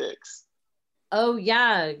politics. Oh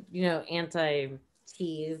yeah,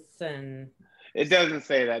 anti-teas and. It doesn't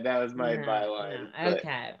say that. That was my byline. No.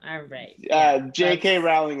 Okay, all right. J.K.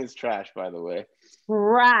 Rowling is trash, by the way.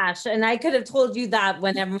 Trash, and I could have told you that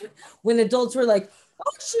when adults were like,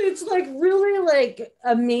 "Actually, it's like really like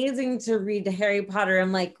amazing to read Harry Potter."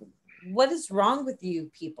 I'm like, what is wrong with you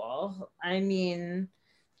people? I mean,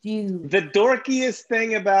 The dorkiest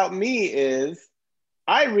thing about me is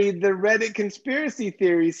I read the Reddit conspiracy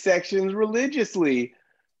theories sections religiously.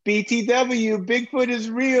 BTW, Bigfoot is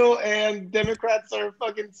real, and Democrats are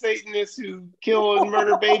fucking Satanists who kill and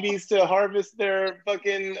murder babies to harvest their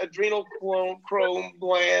fucking adrenal chrome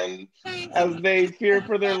gland as they fear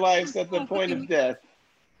for their lives at the point of death.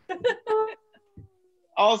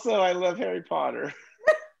 Also, I love Harry Potter.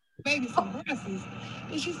 Baby some glasses.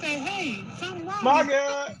 And she said, hey, something wrong.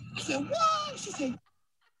 Maga! I said, what? She said,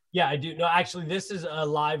 yeah, I do. No, actually, this is a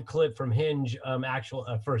live clip from Hinge, actual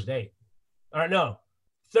first date. Or no,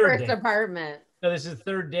 third first date. apartment. No, this is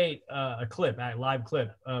third date, a clip, a live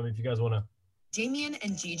clip, if you guys want to. Damien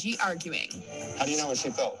and Gigi arguing. How do you know what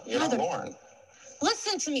she felt? You're not Lauren.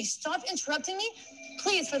 Listen to me. Stop interrupting me.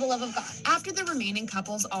 Please, for the love of God. After the remaining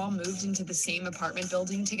couples all moved into the same apartment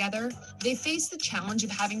building together, they faced the challenge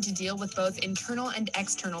of having to deal with both internal and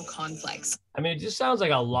external conflicts. I mean, it just sounds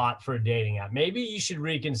like a lot for a dating app. Maybe you should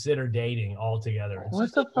reconsider dating altogether. It's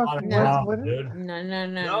What the fuck? Dude.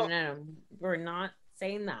 No. We're not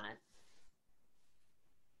saying that.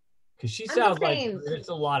 Because she sounds like there's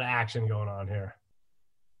a lot of action going on here.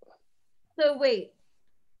 So wait,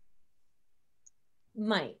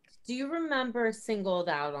 Mike, do you remember Singled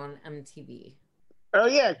Out on MTV? Oh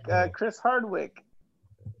yeah, Chris Hardwick.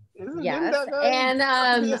 Yes, and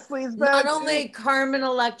not only Carmen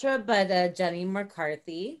Electra, but Jenny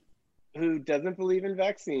McCarthy, who doesn't believe in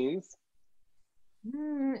vaccines.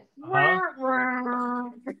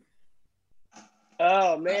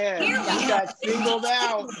 Oh man, he got singled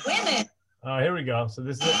out. Women. Oh, here we go. So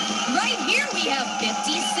this is it. Right here we have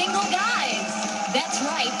 50 single guys. That's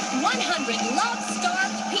right, 100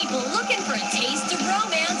 love-starved people looking for a taste of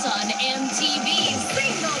romance on MTV.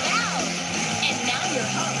 Singled out. And now your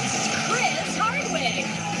host, Chris Hardwick.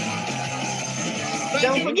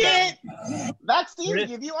 Don't forget, vaccines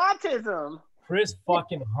give you autism. Chris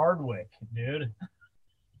fucking Hardwick, dude.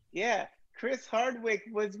 Yeah. Chris Hardwick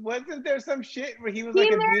wasn't there some shit where he was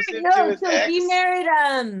abusive to his ex? He married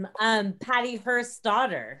Patty Hearst's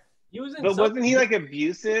daughter. But wasn't he like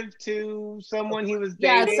abusive to someone he was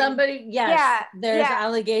dating? Yeah, somebody. Yes, Yeah, there's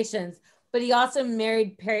allegations. But he also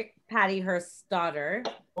married Patty Hearst's daughter.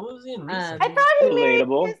 What was he in I thought he married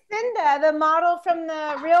Lucinda, the model from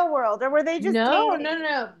the Real World, or were they just dating?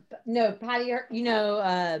 No, Patty.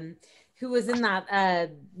 Who was in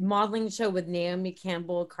that modeling show with Naomi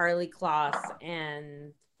Campbell, Carly Kloss,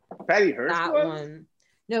 and Patty Hearst that was? one.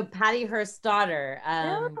 No, Patty Hearst's daughter.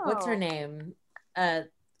 What's her name?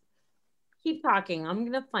 Keep talking. I'm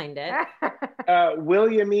gonna find it.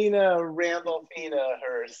 Williamina Randolphina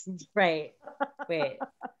Hearst. Right. Wait.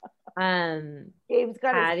 Gabe's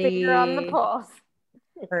got his finger on the pulse.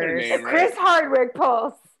 Hearst. The Chris Hardwick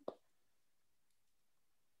pulse.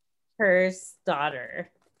 Hearst's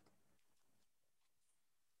daughter.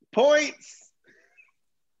 Points.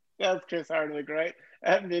 That's Chris Hardwick, right?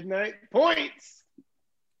 At midnight. Points.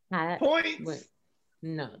 Points. Wait.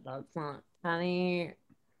 No, that's not Patty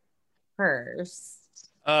Hearst.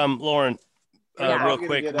 Lauren, real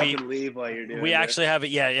quick, leave while you're doing we actually have it.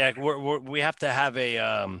 Yeah. We have to have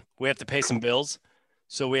a we have to pay some bills,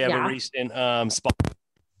 so we have a recent spot. Do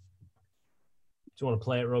you want to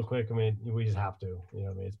play it real quick? I mean, we just have to. You know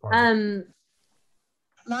what I mean? It's part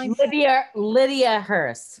Lydia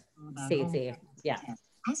Hearst, Stacey. Yeah.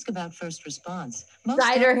 Ask about first response.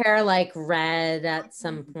 Dyed her hair like red at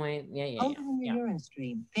some point. Yeah. Open the urine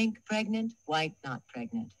stream. Pink, pregnant, white, not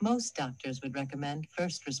pregnant. Most doctors would recommend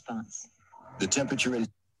first response. The temperature is...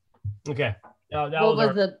 Okay. That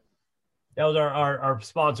was our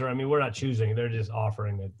sponsor. I mean, we're not choosing. They're just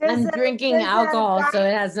offering it. I'm drinking alcohol, so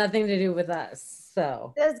it has nothing to do with us.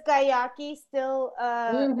 So does Gayaki still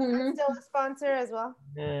still a sponsor as well?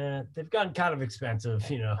 Yeah, they've gotten kind of expensive,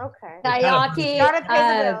 you know. Okay. Gayaki, gotta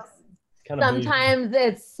pay the bills. Sometimes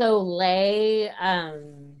it's Soleil.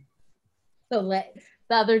 The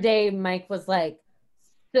other day, Mike was like,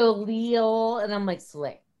 Soleil, and I'm like,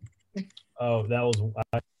 Soleil. Oh, that was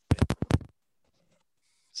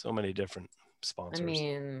so many different sponsors. I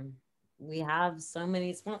mean, we have so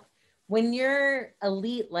many sponsors. When you're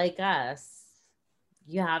elite like us,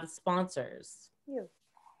 you have sponsors. You have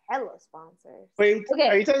hella sponsors. Wait, Okay.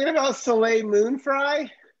 Are you talking about Soleil Moon Fry?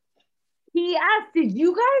 He asked, did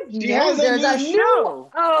you guys She know has a there's new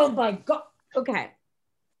show. Oh my God. Okay.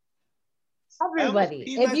 Everybody,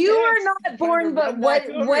 peed if my you were pants not trying born, to but run back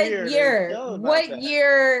over what here to year? tell about What that.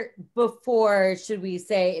 year before should we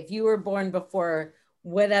say? If you were born before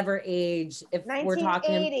whatever age, if we're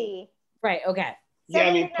talking 1980. right? Okay. Yeah,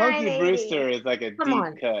 I mean, Punky 79, Brewster is like a Come deep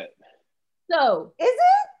on. cut. So is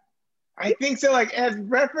it? I think so. Like as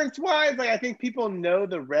reference wise, like I think people know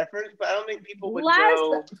the reference, but I don't think people would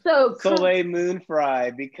know Soleil Moon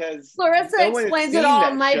Fry because Clarissa no one has explains seen it all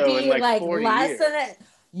that might show be in like like 40 less years. than it.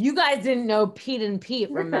 You guys didn't know Pete and Pete.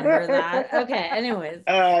 Remember that? Okay. Anyways.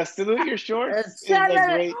 Salute Your Shorts is a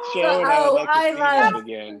great show, and I would like to see that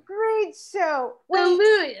again. Great show.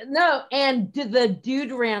 Salute. No, and the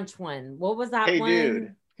Dude Ranch one. What was that Hey one?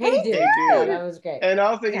 Dude. Hey Dude. Hey Dude. That was great. And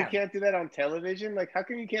also, you Yeah. can't do that on television. Like, how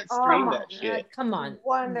come you can't Come stream on. that shit? Come on.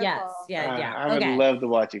 Wonderful. Yes. Yeah. Yeah. I would Okay. love to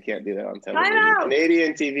watch. You can't do that on television. out.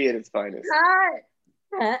 Canadian TV at its finest.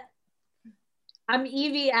 Cut. I'm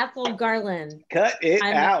Evie Ethel Garland. Cut it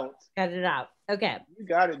out. Cut it out. Okay. You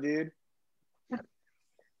got it, dude.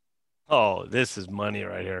 Oh, this is money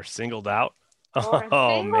right here. Singled out. Or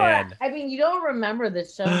Oh single- man. I mean, you don't remember the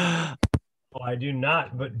show. Oh, I do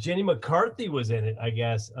not. But Jenny McCarthy was in it, I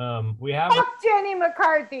guess. We have Fuck Jenny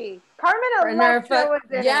McCarthy. Carmen Electra was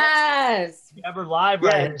in it. Yes. we have her live Yeah,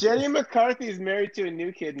 right here. Jenny McCarthy is married to a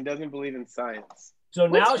new kid and doesn't believe in science. So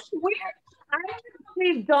now Which is weird. I would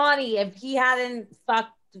believe Donnie if he hadn't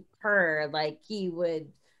fucked her, like he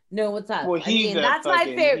would know what's up. Well, I mean, he's a that's my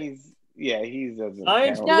fucking, favorite. he's doesn't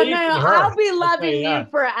Science count. No, believes in her. I'll be I'll loving tell you you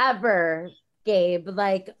that. forever, Gabe.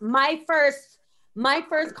 Like my first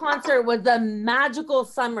concert was the Magical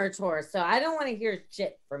Summer Tour, so I don't want to hear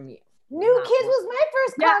shit from you. New Kids was my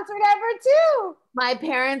first concert ever too. My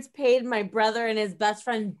parents paid my brother and his best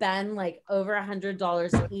friend Ben like over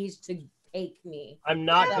 $100 each to take me. I'm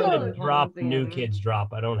not going to Dude. drop New Kids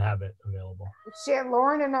Drop. I don't have it available. Shit,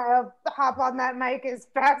 Lauren and I'll hop on that mic as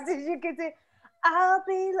fast as you can say, I'll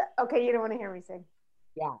be okay, you don't want to hear me sing.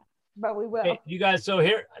 Yeah. But we will. Hey, you guys, so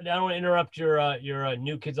here, I don't want to interrupt your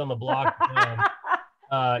New Kids on the Block,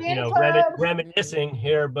 reminiscing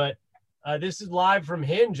here, but this is live from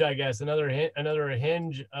Hinge, I guess. Another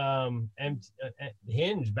Hinge,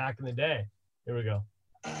 Hinge back in the day. Here we go.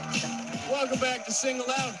 Welcome back to Singled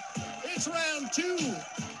Out. It's round 2.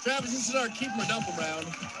 Travis, this is our keep 'em or dump 'em round.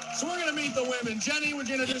 So we're gonna meet the women. Jenny, would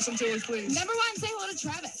you introduce them to us, please? Number 1, say hello to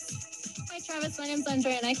Travis. Hi, Travis. My name's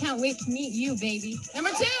Andrea, and I can't wait to meet you, baby. Number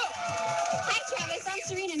 2. Hi, Travis. I'm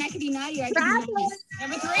Serena, and I could be naughty or I could be nice.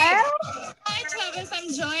 Number 3. Hi, Travis.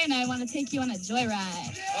 I'm Joy, and I want to take you on a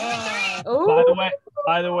joyride.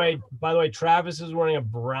 By the way, Travis is wearing a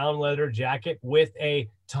brown leather jacket with a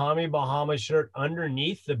Tommy Bahama shirt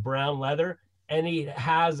underneath the brown leather, and he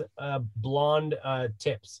has blonde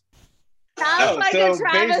tips. Sounds like a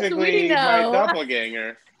Travis basically we know. my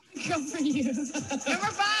doppelganger. Go for you. Number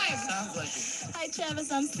 5. Sounds like it. Hi,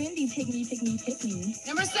 Travis. I'm Cindy. Pick me, pick me, pick me.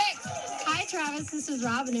 Number 6. Hi, Travis. This is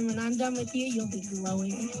Robin, and when I'm done with you, you'll be glowing.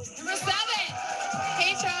 Number 7.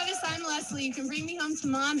 Hey, Travis. I'm Leslie. You can bring me home to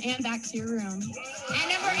Mom and back to your room. And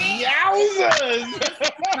number 8. Yowzers!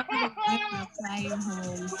 I'll fly you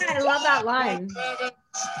home. I love that line.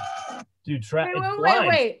 Dude,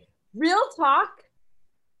 Wait. Real talk.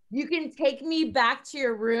 You can take me back to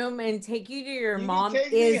your room and take you to your mom.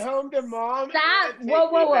 Take me home to Mom. That and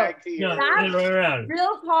take me back to your room. That's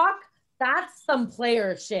real talk. That's some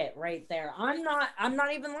player shit right there. I'm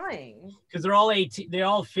not even lying. Because they're all 18. They're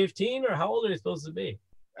all 15, or how old are they supposed to be?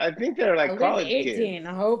 I think they're like At college least 18,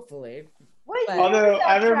 kids. Hopefully. Although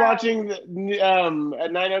I've been watching the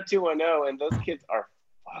 90210, and those kids are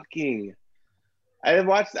fucking. I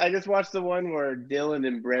just watched the one where Dylan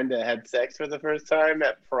and Brenda had sex for the first time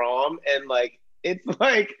at prom, and like it's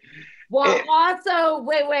like. Well, also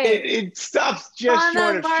wait. It stops just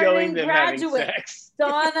short of showing them having sex.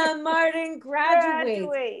 Donna Martin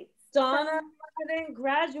graduates. Donna Martin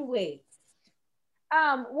graduates.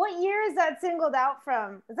 What year is that singled out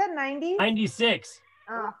from? Is that 90? 96.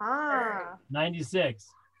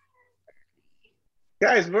 96.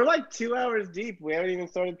 Guys, we're like 2 hours deep. We haven't even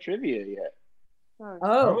started trivia yet.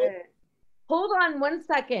 Oh. Hold on 1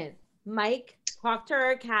 second. Mike, talk to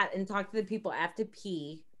our cat and talk to the people. I have to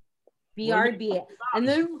pee. BRB. And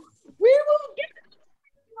then we will get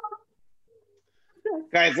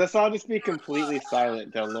Guys, let's all just be completely silent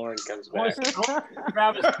until Lauren comes back.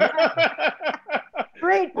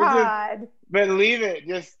 Great pod. But leave it.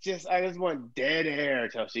 I just want dead air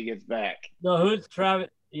till she gets back. No, who's Travis?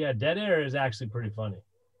 Yeah, dead air is actually pretty funny.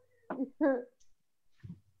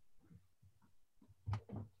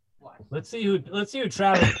 Let's see who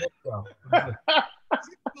Travis is, bro. Call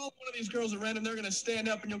one of these girls at random. They're gonna stand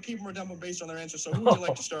up, and you'll keep them or dump them based on their answer. So who would you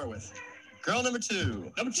like to start with? Girl number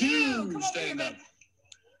 2. Number 2, stand up.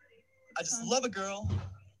 I just love a girl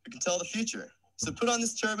who can tell the future. So put on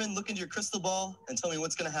this turban, look into your crystal ball, and tell me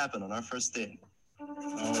what's going to happen on our first date. All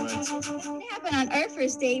right. What's gonna happen on our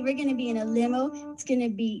first date? We're gonna be in a limo. We're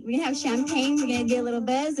gonna have champagne. We're gonna get a little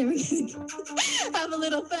buzz, and we're gonna have a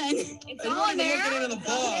little fun. It's all in there. Looking into the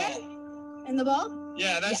ball. In the ball?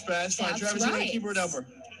 Yeah, that's bad. That's fine. That's Travis, you right. gonna keep her or dump her?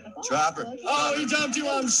 Drop her. Oh, he dumped you.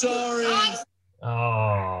 I'm sorry. Man.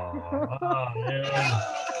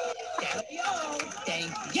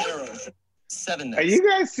 Thank you. 7 Are you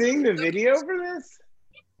guys seeing the video for this?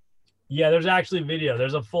 Yeah, there's actually video.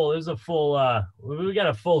 There's a full. We got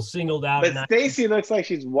a full singled out. But Stacey looks like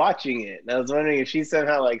she's watching it. And I was wondering if she's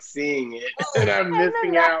somehow like seeing it, and I'm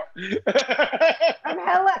missing out. I'm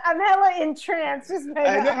hella entranced. Just by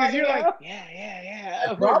I know, the because you're audio. like, yeah.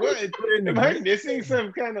 I'm like, what? Am I missing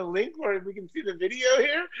some kind of link where we can see the video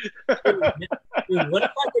here? Dude, what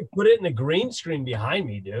if I could put it in the green screen behind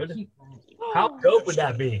me, dude? How dope would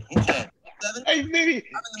that be? Hey, maybe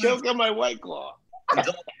choke on my White Claw.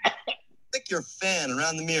 Stick your fan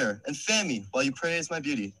around the mirror and fan me while you praise my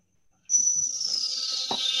beauty.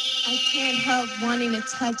 I can't help wanting to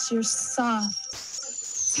touch your soft,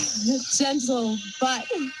 gentle butt.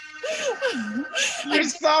 Your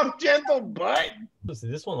soft, gentle butt. Let's see,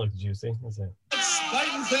 this one looks juicy. Let's see.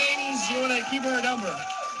 Fighting things. You want to keep her or dump her?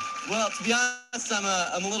 Well, to be honest,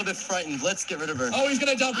 I'm a little bit frightened. Let's get rid of her. Oh, he's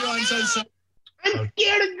gonna dump you on so. I'm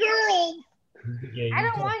scared of girls. Yeah, I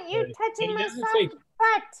don't want you touching my soft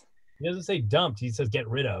butt. He doesn't say dumped. He says get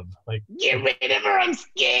rid of. Like get rid of her. I'm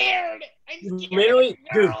scared. Literally,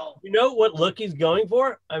 dude. You know what look he's going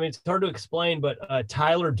for? I mean, it's hard to explain, but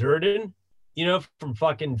Tyler Durden, you know, from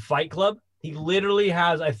fucking Fight Club, he literally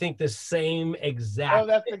has, I think, the same exact. Oh,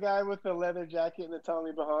 that's the guy with the leather jacket and the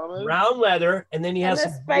Tommy Bahamas. Brown leather, and then he has the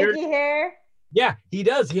some spiky weird hair. Yeah, he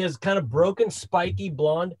does. He has kind of broken, spiky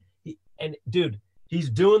blonde. And dude, he's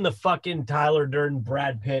doing the fucking Tyler Durden,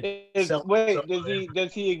 Brad Pitt.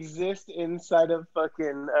 Does he exist inside of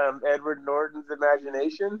fucking Edward Norton's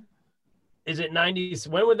imagination? Is it 90s?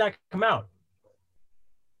 When would that come out?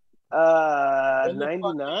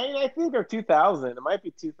 99, I think, or 2000. It might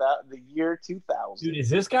be 2000, the year 2000. Dude, is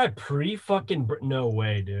this guy pre-fucking? No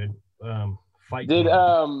way, dude. Fight. Did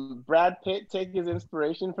Brad Pitt take his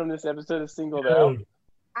inspiration from this episode of Singled Out?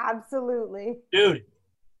 Absolutely. Dude,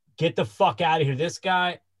 get the fuck out of here. This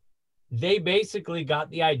guy, they basically got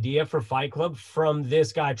the idea for Fight Club from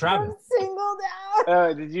this guy, Travis. Singled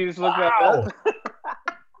Out. Did you just look that up?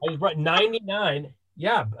 I was right. 99.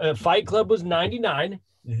 Yeah, Fight Club was 99.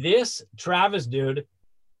 This Travis dude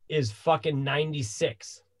is fucking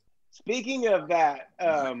 96. Speaking of that,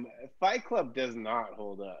 Fight Club does not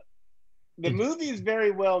hold up. The movie is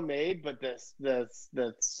very well made, but the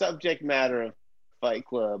subject matter of Fight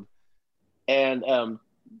Club and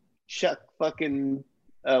Chuck fucking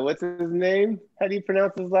what's his name? How do you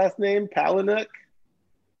pronounce his last name? Palahniuk?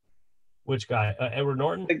 Which guy? Edward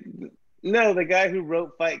Norton? No, the guy who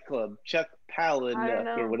wrote Fight Club, Chuck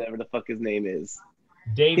Palahniuk or whatever the fuck his name is.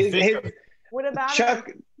 Dave What about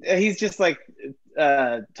Chuck? He's just like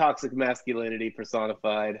toxic masculinity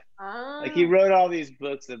personified. Like he wrote all these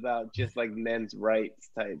books about just like men's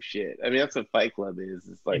rights type shit. I mean, that's what Fight Club is.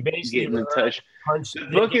 It's like getting in touch. The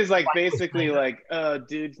book is like basically like,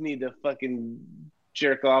 dudes need to fucking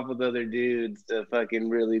jerk off with other dudes to fucking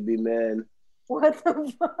really be men. What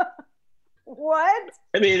the fuck? What?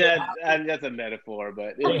 I mean, that's a metaphor,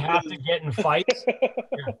 but they have to get in fights.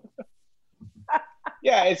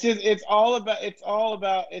 Yeah, it's just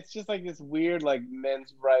like this weird like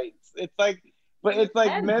men's rights. It's like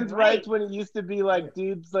men's rights when it used to be like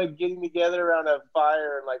dudes like getting together around a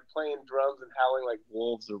fire and like playing drums and howling like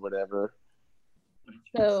wolves or whatever.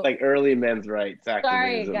 So like early men's rights activism.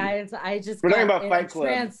 Sorry guys, I just we're talking about Fight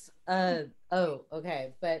Club.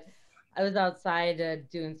 Okay, but I was outside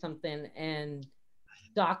doing something and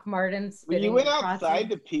Doc Martin spitting. You went outside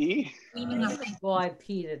to pee? Well, I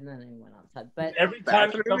peed and then I went outside. But every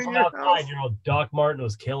time you come outside, you know, Doc Martin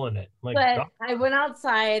was killing it. Like, but I went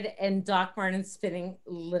outside and Doc Martin's spitting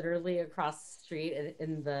literally across the street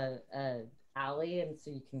in the alley, and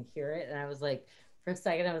so you can hear it. And I was like, for a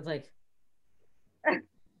second, I was like,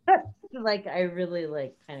 like I really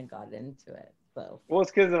like kind of got into it. So. Well,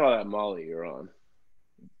 it's because of all that Molly you're on.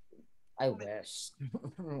 I wish.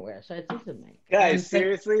 I wish. I just didn't. Guys,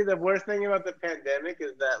 seriously, the worst thing about the pandemic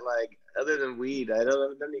is that, like, other than weed, I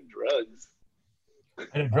don't have any drugs.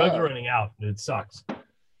 And the drugs are running out. It sucks.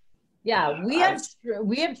 Yeah, we have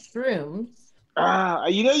shrooms.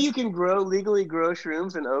 You know you can legally grow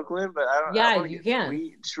shrooms in Oakland, but I don't. Yeah, I want to you get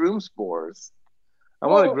can. shroom spores. I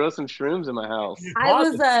want to grow some shrooms in my house.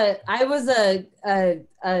 I was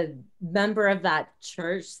a member of that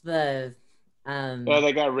church. They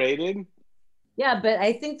got raided. Yeah, but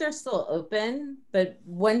I think they're still open. But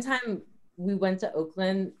one time we went to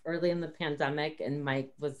Oakland early in the pandemic, and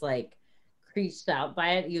Mike was like creeped out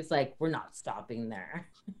by it. He was like, "We're not stopping there,"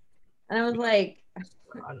 and I was like,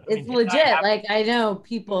 "It's legit." Like, I know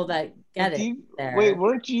people that get it there. Wait,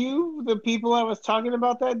 weren't you the people I was talking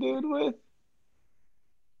about that dude with?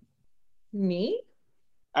 Me?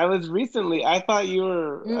 I was recently. I thought you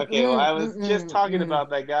were okay. Well, I was just talking about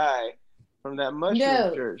that guy from that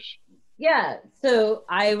mushroom church. Yeah, so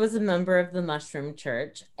I was a member of the Mushroom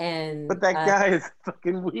Church, but that guy is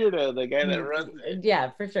fucking weirdo. The guy that runs it.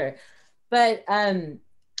 Yeah, for sure. But and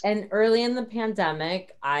early in the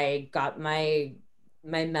pandemic, I got my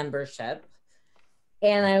membership,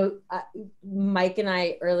 and Mike and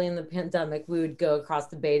I early in the pandemic, we would go across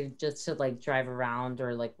the bay just to like drive around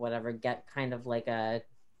or like whatever, get kind of like a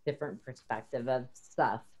different perspective of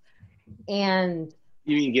stuff. And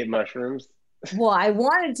you mean get mushrooms? Well, I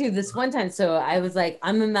wanted to this one time. So I was like,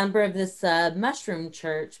 I'm a member of this mushroom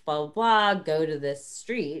church, blah, blah, blah, go to this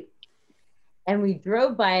street. And we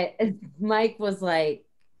drove by it. And Mike was like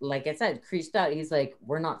I said, creased out. He's like,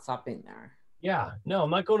 we're not stopping there. Yeah, no,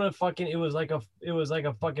 I'm not going to fucking, it was like a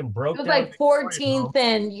fucking broke down. It was like 14th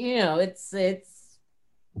and, it's.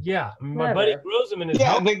 Yeah, my buddy grows them in his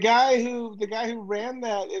house. house. The guy who ran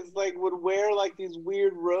that is like would wear like these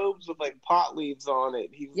weird robes with like pot leaves on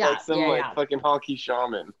it. He's like some fucking honky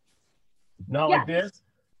shaman. Not like this?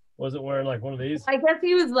 Was it wearing like one of these? I guess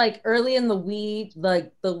he was like early in the weed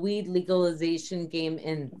legalization game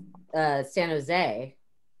in San Jose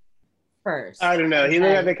first. I don't know. He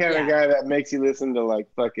looked like the kind of guy that makes you listen to like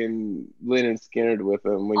fucking Lynyrd Skynyrd with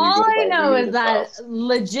him when you go. All I know is that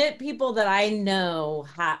legit people that I know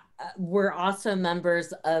were also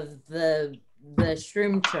members of the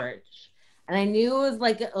Shroom Church, and I knew it was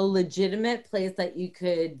like a legitimate place that you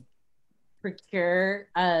could procure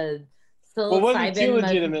psilocybin. Well, it wasn't too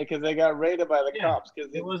legitimate because they got raided by the cops.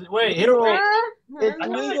 Because it was it's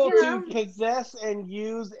legal to possess and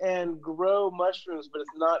use and grow mushrooms, but it's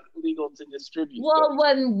not legal to distribute. Well,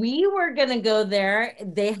 when we were gonna go there,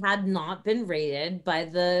 they had not been raided by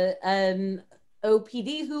the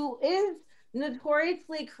OPD, who is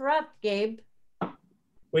notoriously corrupt. Gabe.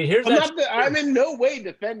 Wait, here's I'm in no way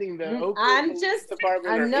defending the Oakland Police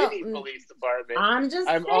Department or any police department. I'm saying,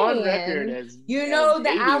 on record as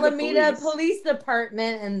the Alameda Police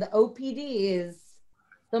Department and the OPD is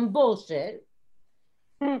some bullshit.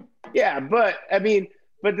 Yeah, but I mean,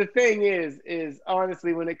 the thing is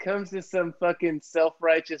honestly, when it comes to some fucking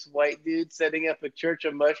self-righteous white dude setting up a church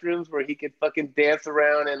of mushrooms where he could fucking dance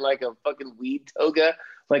around in like a fucking weed toga,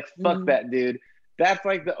 like fuck that dude. That's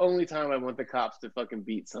like the only time I want the cops to fucking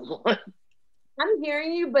beat someone. I'm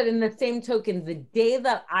hearing you, but in the same token, the day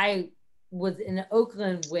that I was in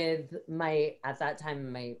Oakland with at that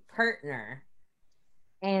time, my partner,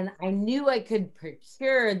 and I knew I could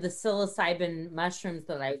procure the psilocybin mushrooms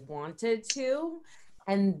that I wanted to.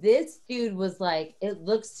 And this dude was like, it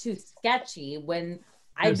looks too sketchy when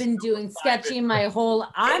I've been doing sketchy my whole,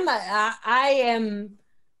 I am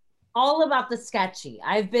all about the sketchy.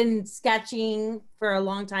 I've been sketching for a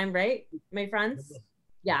long time, right, my friends?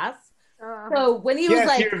 Yes. So when he was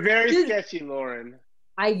like, you're very sketchy, Lauren.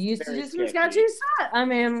 I used to do some sketchy stuff. I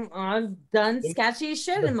mean, I've done sketchy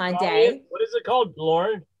shit in my day. What is it called,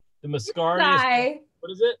 Lauren? The Mascarius.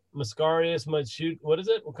 What is it? Mascarius shoot. What is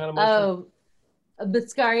it? What kind of mushroom? Oh,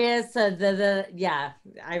 Mascarius. Yeah,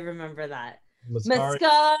 I remember that. Mascarius.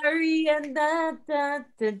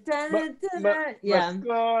 Yeah.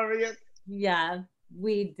 Mascarius. Yeah,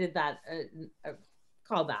 we did that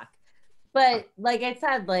callback. But like I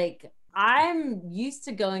said, like I'm used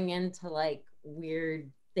to going into like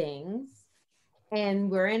weird things,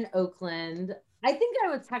 and we're in Oakland. I think I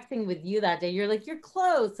was texting with you that day. You're like, you're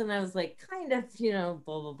close, and I was like, kind of,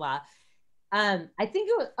 blah blah blah. I think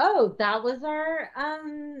it was that was our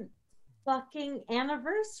fucking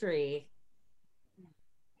anniversary.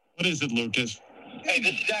 What is it, Lucas? Hey,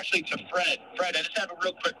 this is actually to Fred. Fred, I just have a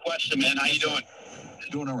real quick question, man. How you doing?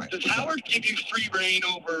 Doing all right. Does Howard give you free reign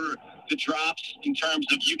over the drops in terms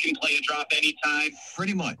of you can play a drop anytime?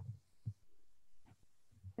 Pretty much.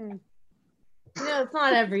 You know, it's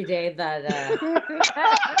not every day that.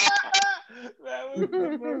 That was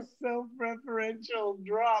the most self-referential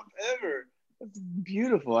drop ever. That's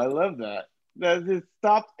beautiful. I love that. That just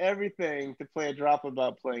stopped everything to play a drop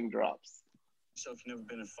about playing drops. So if you've never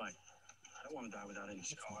been in a fight, I don't want to die without any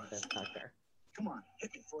scars. Come on,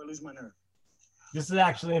 hit me before I lose my nerve. This is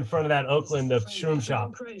actually in front of that Oakland shroom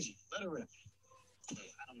shop. Crazy. Let her rip. Hey,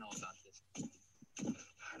 I don't know about this.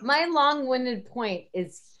 My long-winded point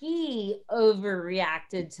is he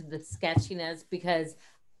overreacted to the sketchiness because,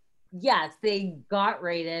 yes, they got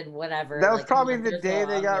rated, whatever. That was like, probably the day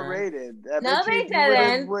they got rated. I No, bet they if you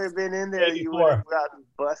didn't. would have been in there, you would Before. have gotten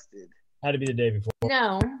busted. Had to be the day before.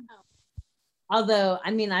 No. Although,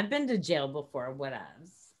 I mean, I've been to jail before, whatever.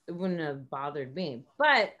 It wouldn't have bothered me.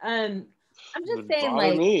 But I'm just saying,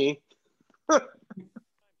 like, me.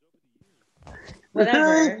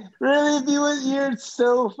 whatever. Really, if you're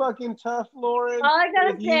so fucking tough, Lauren. All I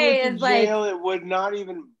gotta if you say went is, to jail, it would not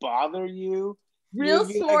even bother you. Real You'd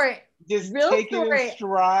be story. like, just real take it story. in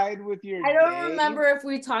stride with your I don't day. remember if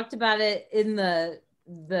we talked about it in the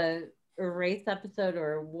erase episode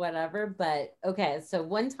or whatever, but okay. So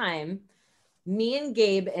one time, me and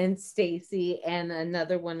Gabe and Stacey and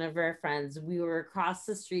another one of our friends, we were across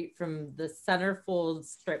the street from the Centerfold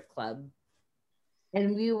strip club,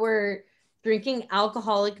 and we were drinking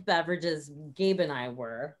alcoholic beverages. Gabe and I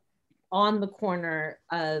were on the corner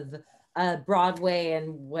of Broadway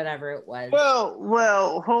and whatever it was.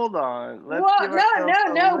 Well, hold on. Let's give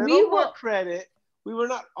ourselves a little more credit. We were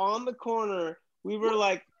not on the corner. We were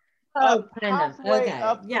like halfway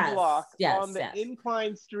up the block on the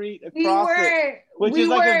incline street across it, which is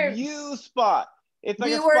like a view spot. It's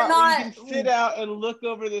like a spot where you can sit out and look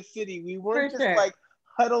over the city. We weren't just like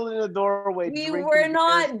huddled in a doorway. We were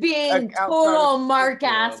not being total mark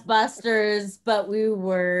ass busters, but we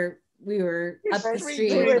were up the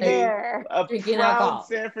street. We were there. A drinking proud alcohol.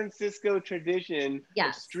 San Francisco tradition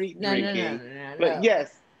of street drinking. No. But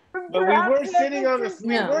yes. But we were sitting on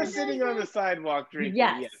the sidewalk drinking.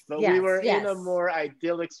 Yes. But we were in a more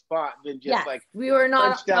idyllic spot than just like we were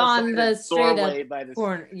not on the straight doorway up by the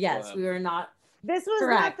corner. Yes, we were not. This was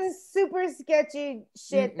not the super sketchy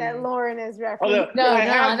shit that Lauren is referencing. Although, no,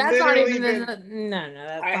 that's not even. No,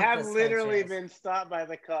 that's I not have the literally sketchiest. been stopped by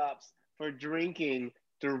the cops for drinking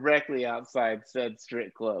directly outside said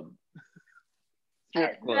strip club.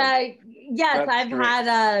 Yes, That's I've strict. had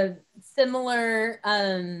a similar.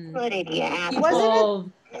 Wasn't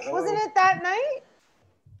it that night?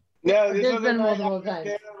 No, this There's was been a night I multiple was times.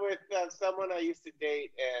 there with someone I used to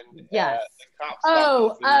date, and Yes. the cops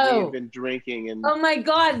stopped us and we had been drinking, and Oh my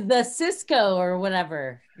God, the Cisco or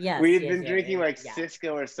whatever. Yes, we had been drinking like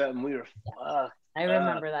Cisco or something. We were fucked. I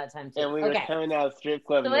remember that time too. And we were coming out of the strip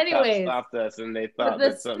club, So and the cops anyways, stopped us, and they But thought the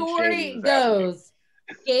that something shady story was happening. goes,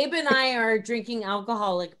 Gabe and I are drinking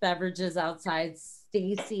alcoholic beverages outside.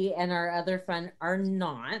 Stacy and our other friend are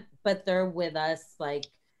not, but they're with us, like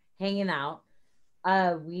hanging out.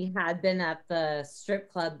 We had been at the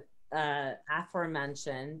strip club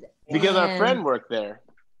aforementioned. Because our friend worked there.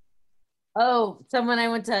 Oh, someone I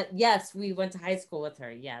went to, yes, we went to high school with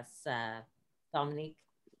her. Yes, Dominique.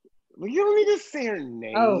 Well, you don't need to say her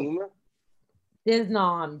name. Oh,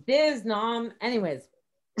 Disnom. Anyways,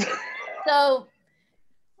 so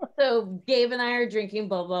Gabe and I are drinking,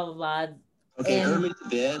 blah, blah, blah. Okay, early to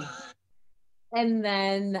bed. And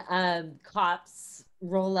then cops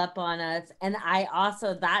roll up on us. And I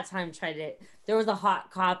also that time there was a hot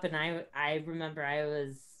cop, and I remember I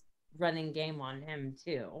was running game on him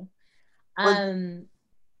too. Kind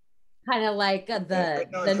of like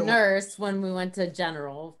the nurse when we went to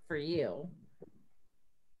General for you.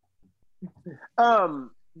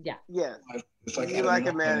 Yeah. Yes. You like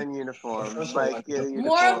a man in uniform. Like,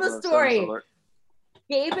 More of the story.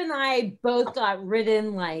 Gabe and I both got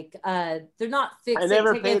ridden like they're not fixed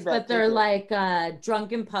tickets, but they're like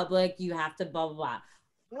drunk in public. You have to blah blah blah.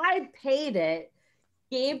 I paid it.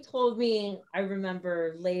 Gabe told me, I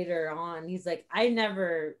remember later on, he's like, I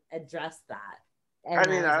never addressed that. And I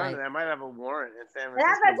mean, I don't know. I might have a warrant in San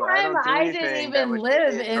Francisco. At the time, I didn't even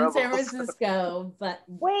live in San Francisco. But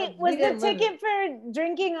wait, was the ticket for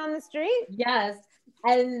drinking on the street? Yes,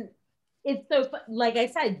 and it's so like I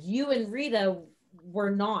said, you and Rita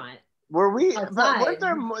were not. Were we? Outside. But weren't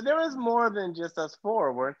there? There was more than just us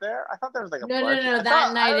four, weren't there? I thought there was like a bunch. No.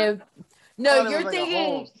 That night You're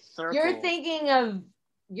thinking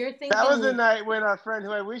that was the night when our friend,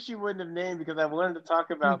 who I wish you wouldn't have named because I wanted to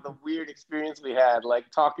talk about the weird experience we had, like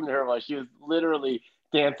talking to her while she was literally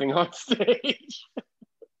dancing on stage.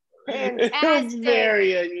 Fantastic. It was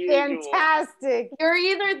very unusual. Fantastic. You're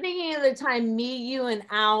either thinking of the time me, you, and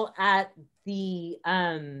Al at the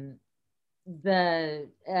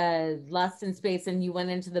Lust in Space, and you went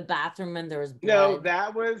into the bathroom and there was blood? No,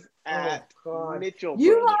 that was at Mitchell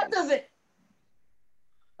You Brothers. must have.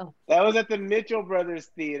 Oh. That was at the Mitchell Brothers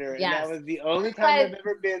Theater, and that was the only time I've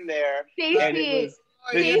ever been there. And it was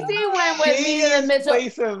Stacey went with me to the Mitchell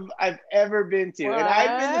place I've ever been to, and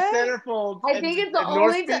I've been to Centerfold. I think it's the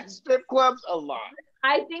North only Beach strip clubs a lot.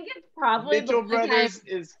 I think it's probably Mitchell the one Brothers time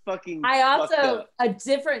is fucking. I also fucked up. a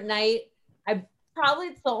different night. Probably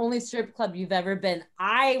it's the only strip club you've ever been.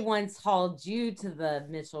 I once hauled you to the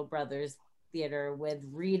Mitchell Brothers Theater with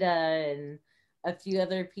Rita and a few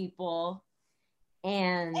other people.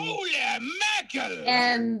 And oh yeah, Mecca!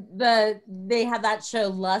 And they had that show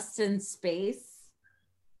Lust in Space.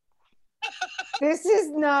 This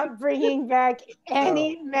is not bringing back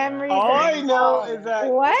any memories. All I know is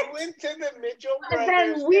that what? we went to the Mitchell And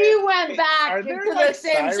Brothers. then we went back Are to there, the like,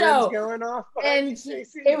 same sirens show. going off And you,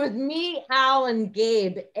 Stacey? it was me, Al, and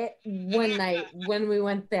Gabe one night when we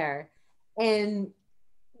went there. And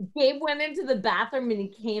Gabe went into the bathroom and he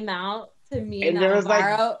came out to me and there was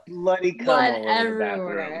Alvaro, like bloody cum blood all over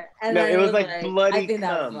everywhere. the bathroom. And No, then it was like bloody I think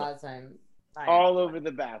that was cum the last time. all over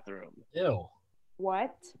the bathroom. Ew.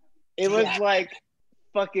 What? It was like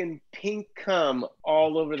fucking pink cum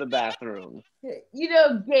all over the bathroom. You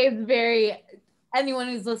know, Gabe's very. Anyone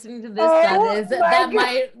who's listening to this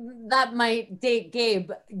that might date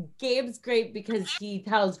Gabe. Gabe's great because he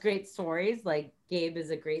tells great stories. Like Gabe is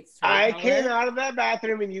a great storyteller. I came out of that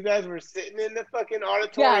bathroom and you guys were sitting in the fucking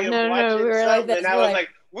auditorium watching we were something, like and I was like,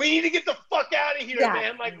 "We need to get the fuck out of here,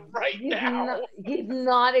 man! Like now." He's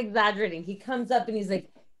not exaggerating. He comes up and he's like,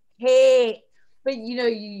 "Hey." But you know,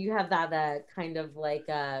 you have that kind of like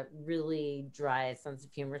a really dry sense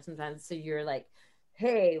of humor sometimes. So you're like,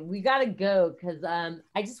 hey, we gotta go because I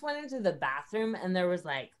just went into the bathroom and there was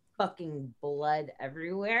like fucking blood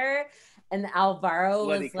everywhere. And Alvaro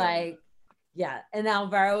was like, and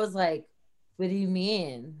Alvaro was like, what do you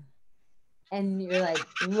mean? And you're like,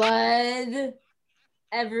 blood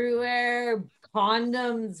everywhere,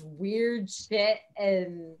 condoms, weird shit.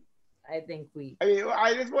 And I think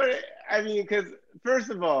I just want to, because first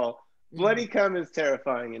of all, bloody cum is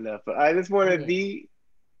terrifying enough, but I just want to be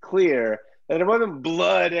clear that there wasn't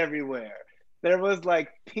blood everywhere. There was like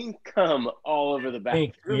pink cum all over the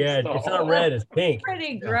bathroom. Pink. Yeah, it's not red, it's pink.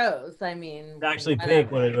 Pretty gross. I mean, it's actually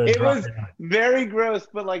pink when it was very gross,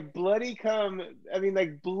 but like bloody cum,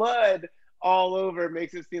 like blood all over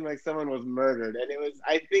makes it seem like someone was murdered. And it was,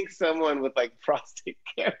 I think, someone with like prostate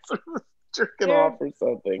cancer was jerking off or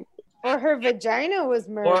something. Or her vagina was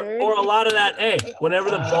murdered. Or a lot of that, hey, whenever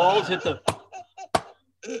the balls hit the...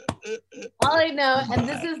 All I know, and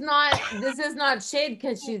this is not shade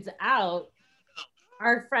because she's out,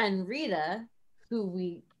 our friend Rita, who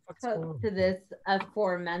we took to this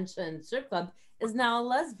aforementioned strip club, is now a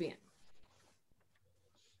lesbian.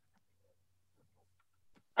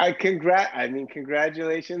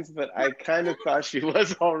 Congratulations, but I kind of thought she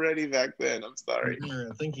was already back then. I'm sorry.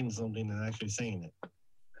 You're thinking something and actually saying it.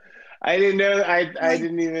 I didn't know. I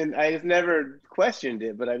just never questioned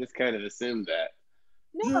it, but I just kind of assumed that.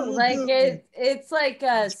 No, like it's like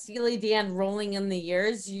Steely Dan rolling in the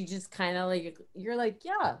years. You just kind of like, you're like,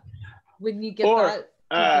 yeah. When you get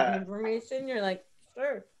that information, you're like,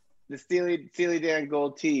 sure. The Steely Dan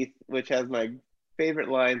gold teeth, which has my favorite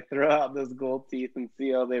line: "Throw out those gold teeth and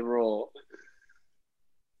see how they roll."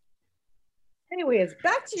 Anyways,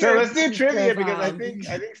 back to so let's do trivia because I think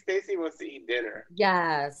Stacey wants to eat dinner.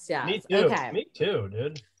 Yes. Me too. Okay. Me too,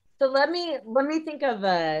 dude. So let me think of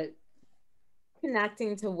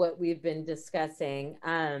connecting to what we've been discussing.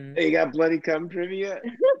 Hey, you got bloody cum trivia?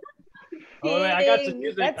 Oh, wait, I got some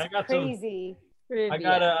music. That's I got crazy. I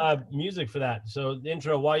got music for that. So the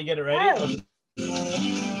intro, while you get it ready.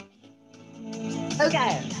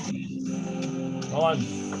 Okay. Hold on.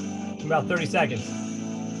 About 30 seconds.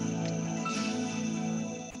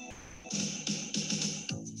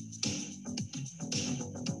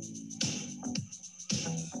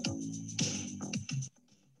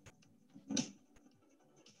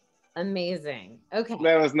 Amazing. Okay.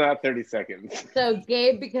 That was not 30 seconds. So,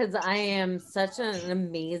 Gabe, because I am such an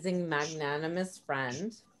amazing, magnanimous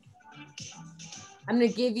friend, I'm going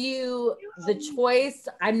to give you the choice.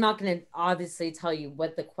 I'm not going to obviously tell you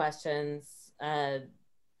what the questions are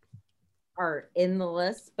in the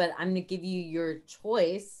list, but I'm going to give you your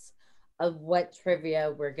choice of what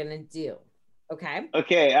trivia we're going to do. Okay.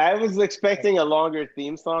 Okay, I was expecting a longer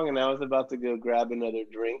theme song, and I was about to go grab another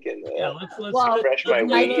drink and let's refresh my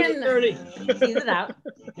Mike weed. can tease it out.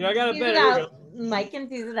 Yeah, I got a better. Mike can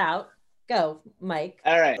tease it out. Go, Mike.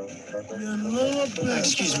 All right.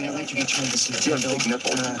 Excuse me, I'd like to return this Nintendo.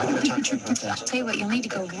 I'm going to talk to you about that. Tell you what, you'll need to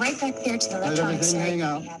go right back there to the Let electronic everything side. hang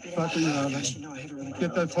out. Fucking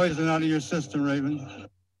get that poison out of your system, Raven.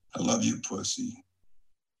 I love you, pussy.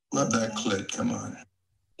 Love that clit. Come on.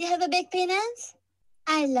 You have a big penis?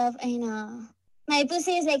 I love anal. My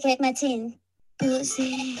pussy is like my chin.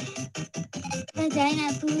 Pussy.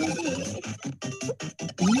 Vagina pussy.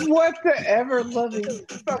 What the ever-loving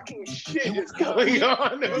fucking shit is going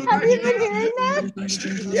on over Have you been here? hearing that?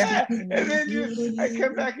 Yeah, and then I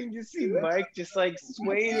come back and just see Mike just like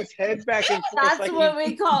swaying his head back and forth. That's like what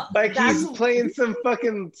we call. Like he's playing some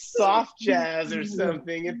fucking soft jazz or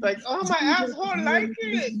something. It's like, oh, my asshole like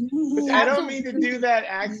it. Which I don't mean to do that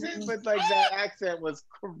accent, but like that accent was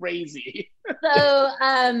crazy. So,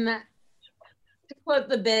 to quote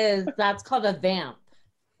the biz, that's called a vamp.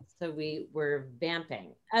 So we're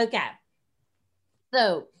vamping. Okay.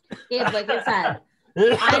 So, Gabe, like I said,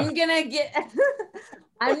 I'm gonna give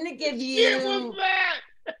Shit was you. that?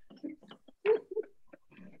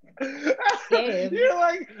 Gabe. You're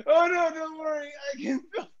like, oh no, don't worry, I can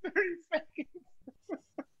fill 30 seconds.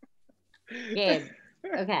 Gabe.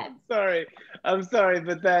 Okay. I'm sorry,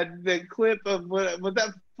 but the clip of what was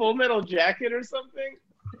that, Full Metal Jacket or something?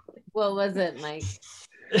 What was it, Mike?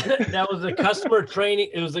 That was a customer training.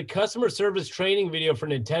 It was a customer service training video for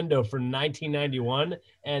Nintendo for 1991.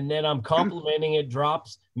 And then I'm complimenting it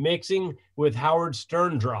drops, mixing with Howard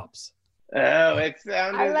Stern drops. Oh, it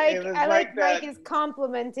sounded. I like that. Mike is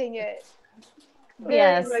complimenting it.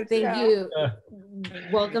 Yes, Very much thank so. you.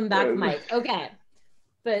 Welcome back, Mike. Okay.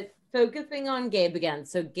 But focusing on Gabe again.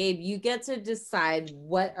 So, Gabe, you get to decide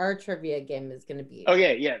what our trivia game is going to be.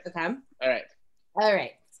 Okay, yes. Okay. All right. All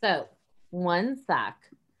right. So, one sec.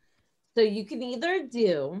 So, you can either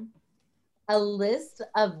do a list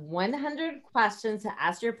of 100 questions to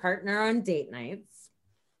ask your partner on date nights,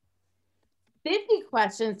 50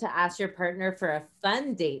 questions to ask your partner for a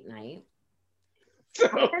fun date night. So,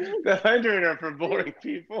 the 100 are for boring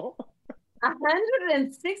people.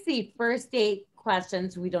 160 first date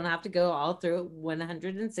questions. We don't have to go all through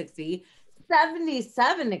 160.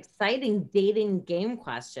 77 exciting dating game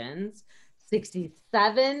questions.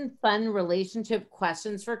 67 fun relationship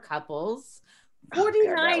questions for couples.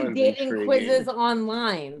 49 dating quizzes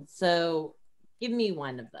online. So give me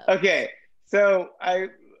one of those. Okay, so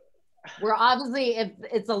we're obviously, if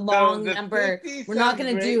it's a long number, we're not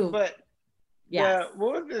going to do. But yeah,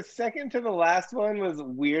 what was the second to the last one was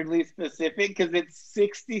weirdly specific because it's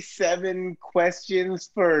 67 questions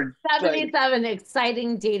for 77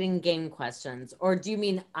 exciting dating game questions. Or do you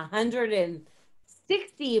mean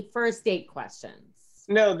 160 first date questions?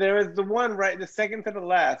 No, there was the one right, the second to the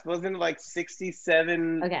last. Wasn't it like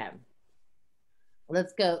 67? Okay.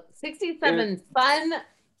 Let's go. 67 fun.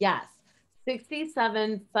 Yes.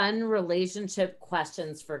 67 fun relationship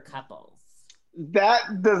questions for couples.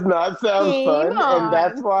 That does not sound fun, and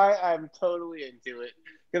that's why I'm totally into it.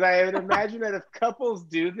 Because I would imagine that if couples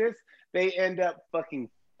do this, they end up fucking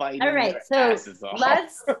fighting. All right, their so asses off.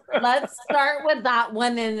 let's start with that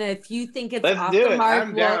one, and if you think it's let's off do the it. mark,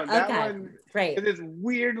 I'm down. That okay, one, great. It is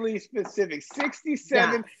weirdly specific.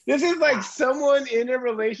 67. Yeah. This is like someone in a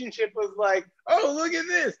relationship was like, "Oh, look at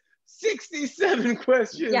this." 67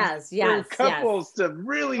 questions for couples to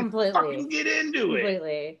really fucking get into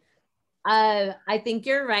it. I think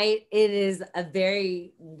you're right. It is a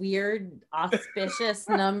very weird, auspicious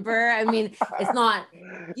number. I mean, it's not,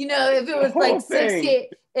 if it was like 60,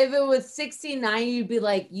 if it was 69, you'd be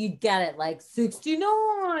like, you'd get it like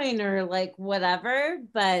 69 or like whatever.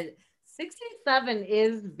 But 67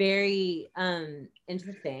 is very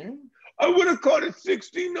interesting. I would have called it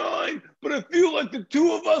 69, but I feel like the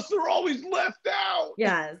two of us are always left out.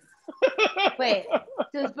 Yes. Wait,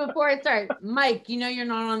 just before I start, Mike, you're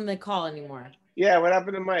not on the call anymore. Yeah, what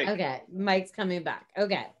happened to Mike? Okay, Mike's coming back.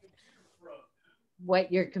 Okay.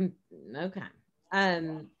 Okay.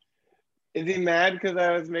 Is he mad because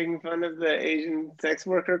I was making fun of the Asian sex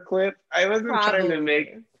worker clip? I wasn't trying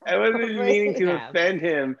to I wasn't meaning to offend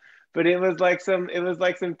him, but it was like some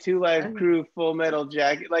 2 Live Crew Full Metal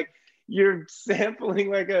Jacket. Like, you're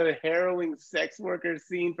sampling like a harrowing sex worker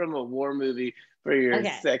scene from a war movie for your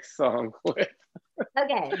sex song clip.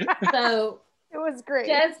 Okay, so it was great.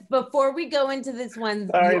 Just before we go into this one,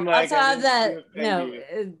 sorry, you Mike, also have that. No,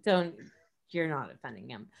 don't. You're not offending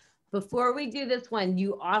him. Before we do this one,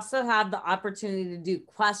 you also have the opportunity to do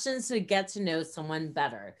questions to get to know someone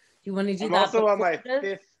better. Do you want to do that? I'm also on my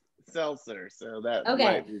 5th seltzer, so that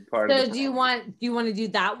might be part of it. So do you want to do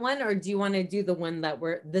that one, or do you want to do the one that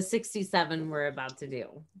the 67 we're about to do?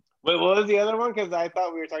 Wait, what was the other one? Because I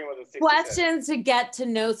thought we were talking about the 67. Questions to get to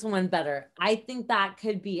know someone better. I think that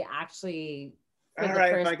could be actually all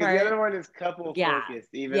right, because the other one is couple focused,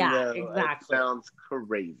 even though exactly. It sounds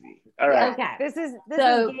crazy. All right. Okay. This is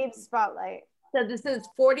Gabe's spotlight. So this is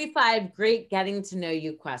 45 great getting to know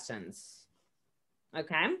you questions.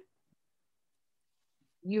 Okay.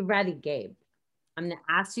 You ready, Gabe? I'm gonna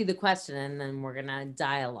ask you the question and then we're gonna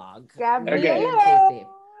dialogue. Okay. Stacey.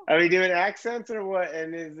 Are we doing accents or what?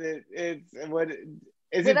 And is it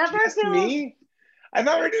Whatever just me? I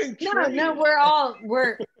thought we were doing trivia. No,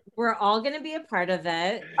 we're all gonna be a part of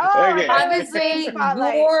it. Oh, okay. Obviously,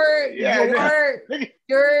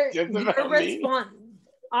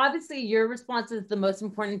 obviously your response is the most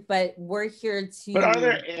important, but we're here to But are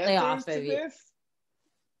there play off answers of to you. this?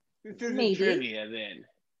 This isn't trivia then.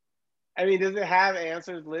 I mean, does it have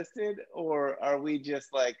answers listed, or are we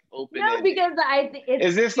just like open? No, because I think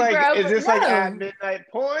is this like at midnight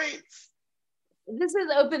points? This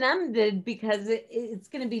is open-ended because it's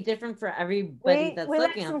going to be different for everybody that's looking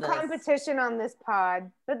at this. We like some competition on this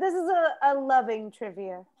pod, but this is a loving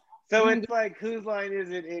trivia. So it's like, whose line is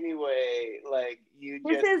it anyway? Like you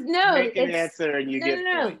just make an answer and you get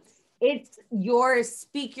points. It's your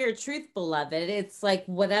speak your truth, beloved. It's like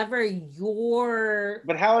whatever your.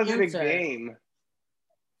 But how is it a game?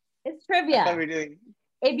 It's trivia. I thought we were doing.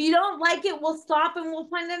 If you don't like it, we'll stop and we'll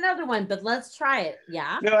find another one. But let's try it.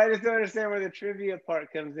 Yeah. No, I just don't understand where the trivia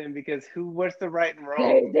part comes in because what's the right and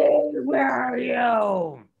wrong? David, where are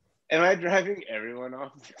you? Am I driving everyone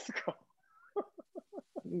off this call?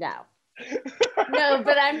 No. No,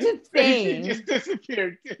 but I'm just saying. She just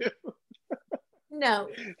disappeared too. No.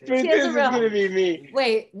 This is going to be me.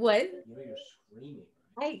 Wait, what? You're screaming.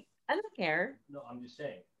 I don't care. No, I'm just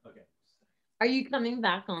saying. Okay. Are you coming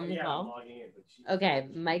back on the call? I'm logging in, okay,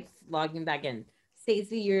 Mike's logging back in.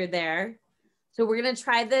 Stacey, you're there. So we're going to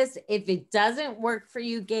try this. If it doesn't work for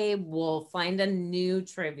you, Gabe, we'll find a new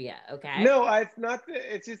trivia, okay? No, it's not.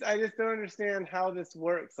 It's just, I just don't understand how this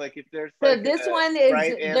works. Like if there's so like this one is,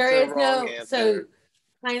 right answer, there is no, answer. So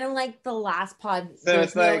kind of like the last pod. So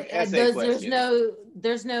it's like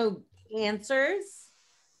there's no answers,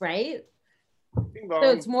 right?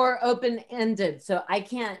 So it's more open-ended. So I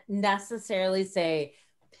can't necessarily say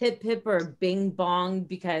pip pip or bing bong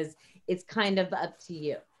because it's kind of up to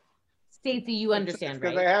you. Stacey, you understand,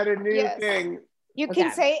 right? Because I had a new thing. You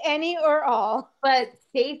can say any or all. But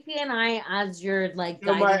Stacey and I, as your like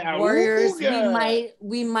guiding warriors,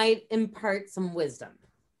 we might impart some wisdom,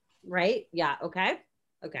 right? Yeah. Okay.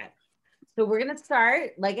 Okay. So we're gonna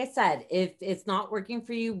start. Like I said, if it's not working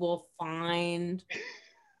for you, we'll find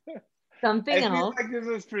something else. I feel like this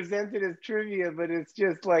was presented as trivia, but it's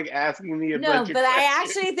just like asking me a bunch of questions. No, but I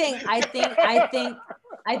actually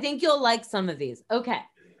I think you'll like some of these. Okay.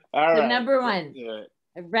 All so right. Number one.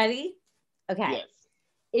 Ready? Okay. Yes.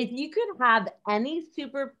 If you could have any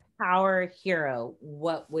superpower hero,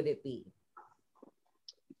 what would it be?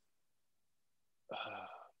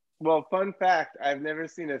 Well, fun fact, I've never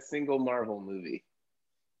seen a single Marvel movie.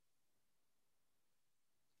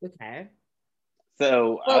 Okay.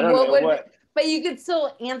 So I don't know what. But you could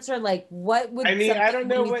still answer like, what would I mean? I don't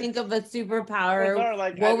know when you think of a superpower.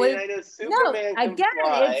 Like, I know Superman can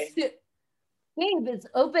fly. Gabe, it's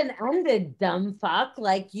open-ended, dumb fuck.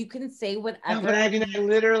 Like you can say whatever. No, but I mean, I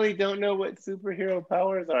literally don't know what superhero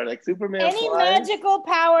powers are. Like Superman. Any magical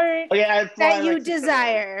power that you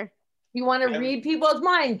desire. You want to read people's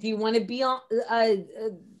minds. You want to be on,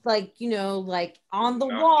 like, you know, like on the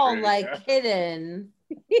wall, like hidden.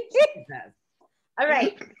 All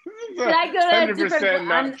right. Should I go to a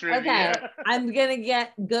different? Okay, I'm gonna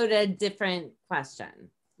go to a different question.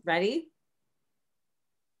 Ready?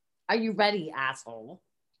 Are you ready, asshole?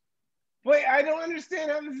 Wait, I don't understand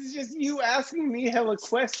how this is just you asking me hella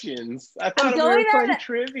questions. I thought we were playing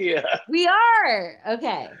trivia. We are.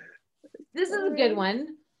 Okay. This is a good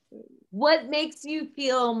one. What makes you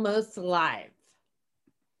feel most alive?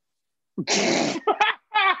 I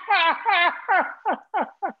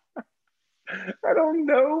don't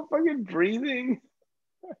know. Fucking breathing.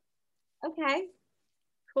 Okay.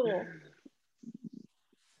 Cool.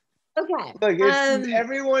 Okay. Look,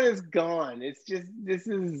 everyone is gone. It's just this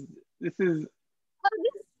is. Oh, this is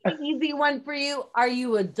an easy one for you. Are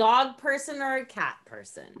you a dog person or a cat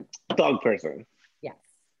person? Dog person. Yes.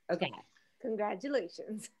 Okay.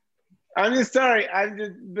 Congratulations. I'm just sorry.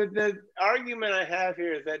 But the argument I have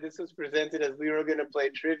here is that this was presented as we were going to play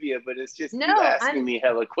trivia, but it's just you asking me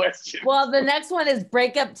hella questions. Well, the next one is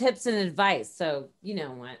breakup tips and advice. So you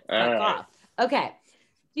know what? Fuck off. Okay.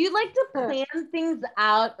 Do you like to plan things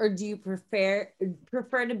out, or do you prefer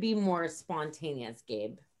to be more spontaneous,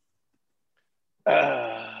 Gabe?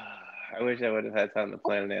 I wish I would have had time to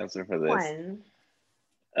plan an answer for this.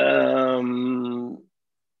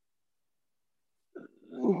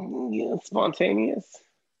 Yeah, spontaneous.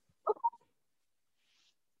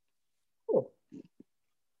 Cool.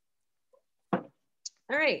 All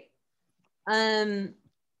right.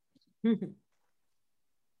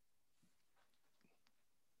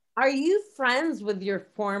 Are you friends with your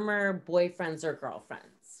former boyfriends or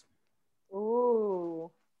girlfriends?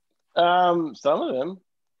 Ooh. Some of them.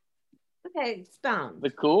 Okay, expound.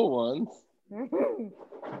 The cool ones.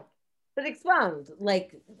 But expound.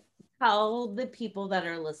 Like, tell the people that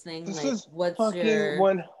are listening, This like, is what's fucking your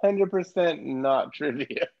 100% not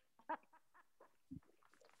trivia.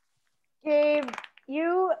 Gabe,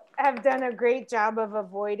 you have done a great job of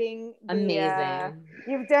avoiding the, amazing.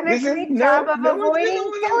 You've done a great job of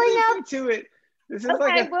avoiding filling up to it. This is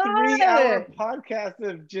like a 3-hour podcast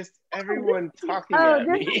of just everyone talking at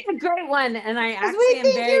me. This is a great one, and I actually we am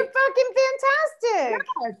think very you're fucking fantastic.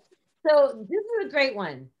 Yes. So this is a great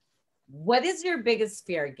one. What is your biggest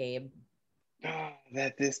fear, Gabe?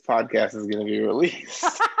 That this podcast is going to be released.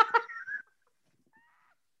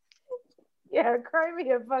 Yeah, cry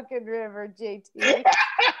me a fucking river, JT.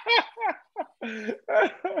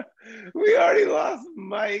 We already lost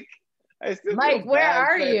Mike. I still Mike, feel where bad,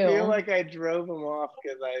 are you? I feel like I drove him off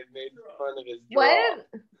because I made fun of his draw. What?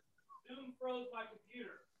 Zoom froze my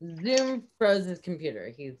computer. Zoom froze his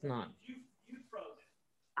computer. He's not. You froze it.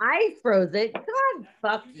 I froze it. God,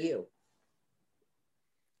 fuck you.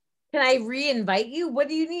 Can I re-invite you? What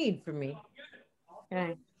do you need from me?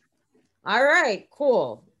 Okay. All right,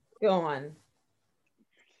 cool. Go on.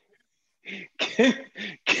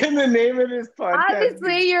 Can the name of this podcast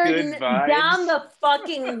Obviously, be you're Good Vibes? down the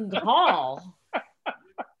fucking hall.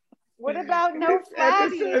 What about no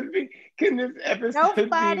fatties? Can this episode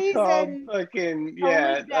be called fucking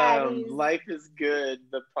Life is Good,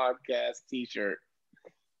 the podcast t-shirt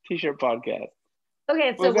podcast?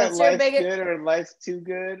 Okay, so what's your your biggest good or Life's Too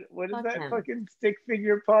Good? What is that fucking stick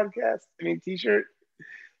figure podcast? I mean t-shirt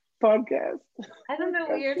podcast. I don't know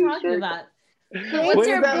what you're talking about. So What's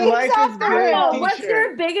your biggest off the rails? What's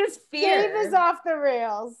your biggest fear? Gabe is off the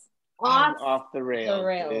rails. Off the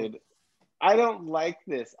rails, dude. I don't like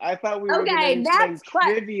this. I thought we were going to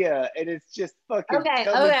explain trivia, and it's just fucking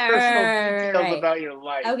tell me personal details about your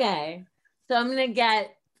life. Okay, so I'm gonna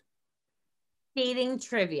get dating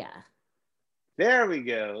trivia. There we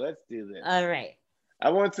go. Let's do this. All right.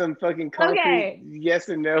 I want some fucking concrete yes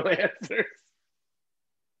and no answers.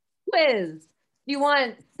 Quiz. Do you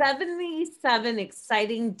want 77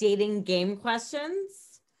 exciting dating game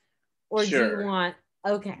questions? Or do you want,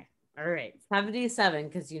 okay, all right, 77,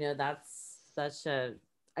 because, you know, that's such a,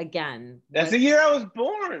 again. That's the year I was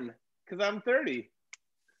born, because I'm 30.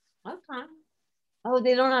 Okay. Oh,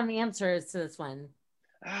 they don't have answers to this one.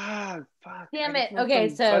 Ah, fuck. Damn it. Okay,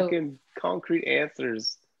 so. Fucking concrete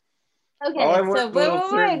answers. Okay, so wait.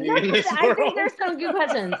 No, I think there's some good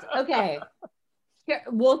questions. Okay. Here,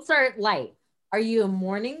 we'll start light. Are you a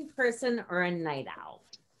morning person or a night owl?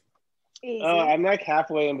 Easy. I'm like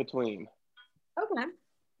halfway in between. Okay.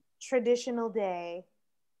 Traditional day.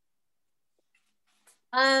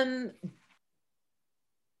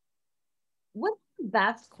 What's the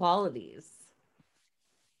best qualities?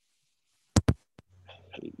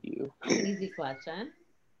 Hate you. Easy question.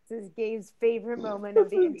 This is Gabe's favorite moment of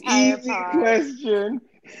the entire pod. Easy question.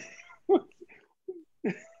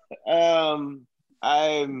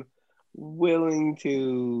 I'm willing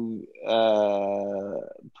to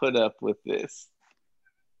put up with this.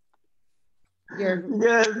 You're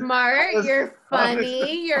smart, you're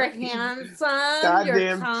funny, you're handsome,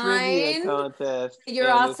 you're kind. Contest,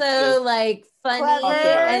 you're also like funny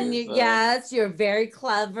and yes, you're very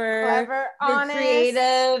clever, you're honest,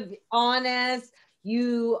 creative, honest.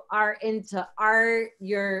 You are into art.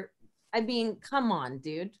 I mean, come on,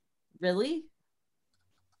 dude. Really?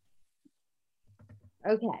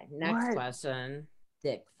 Okay, next question.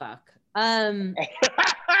 Dick fuck. I don't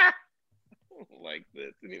like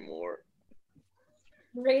this anymore.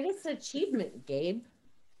 Greatest achievement, Gabe?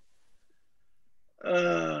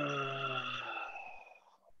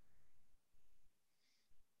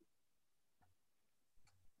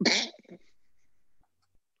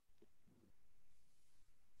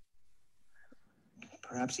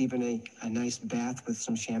 Perhaps even a nice bath with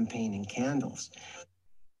some champagne and candles.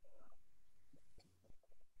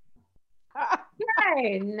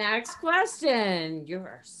 Okay, next question. You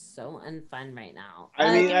are so unfun right now.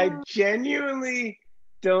 I mean, I genuinely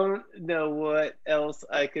don't know what else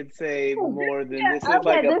I could say more than this is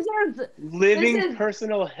like a living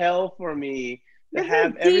personal hell for me to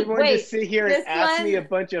have everyone just sit here and ask me a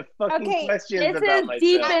bunch of fucking questions about myself.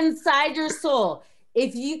 Deep inside your soul.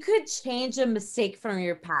 If you could change a mistake from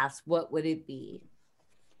your past, what would it be?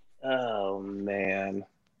 Oh man,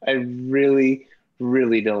 I really,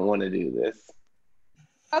 really don't want to do this.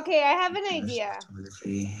 Okay, I have an idea.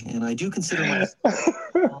 And I do consider myself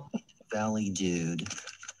a valley dude.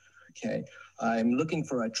 Okay, I'm looking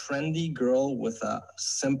for a trendy girl with a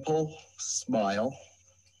simple smile.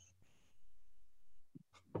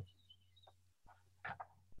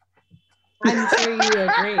 I'm sure you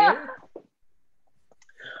agree.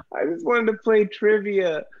 I just wanted to play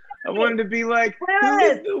trivia. I wanted to be like, who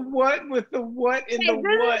is the what with the what and the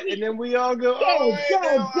what? And then we all go, oh,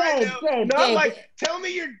 I know. Not like, tell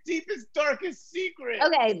me your deepest, darkest secret.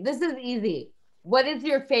 Okay, this is easy. What is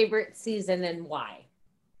your favorite season and why?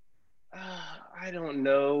 I don't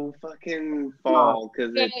know. Fucking fall,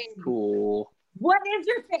 because it's cool. What is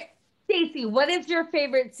your Stacey, what is your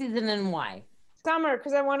favorite season and why? Summer,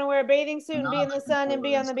 because I want to wear a bathing suit and be in the sun and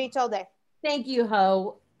be on the beach all day. Thank you,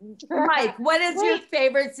 Ho. Mike, what is your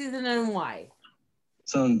favorite season and why?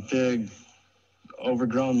 Some big,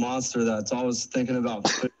 overgrown monster that's always thinking about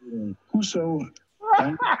food. Whoso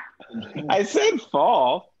I said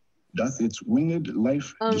fall. doth its winged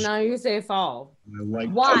life. Oh, no, you say fall. Like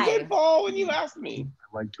Why? I said fall when you asked me.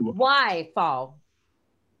 I like to. Why fall?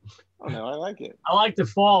 Oh no, I like it. I like to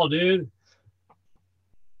fall, dude.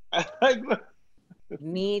 I like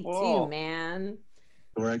Me fall. too, man.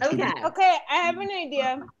 Okay, I have an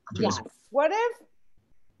idea. Yes. What if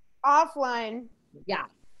offline, yeah,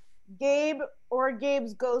 Gabe or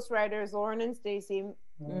Gabe's ghostwriters, Lauren and Stacey,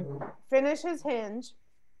 finish his Hinge?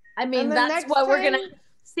 I mean, and the that's next what we're time- gonna.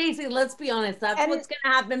 Stacey, let's be honest. That's what's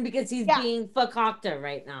gonna happen because he's being fakakta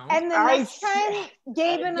right now. And the next time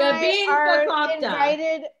Gabe and You're I being are fakakta.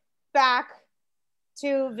 invited back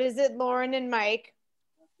to visit Lauren and Mike,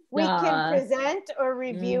 we can present or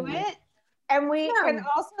review it. And we can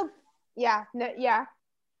also, yeah.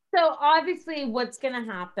 So obviously what's going to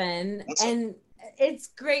happen, and it's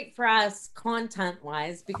great for us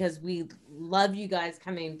content-wise because we love you guys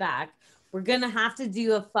coming back. We're going to have to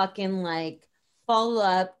do a fucking like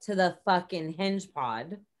follow-up to the fucking Hinge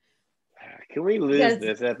pod. Can we lose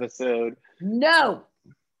this episode? No.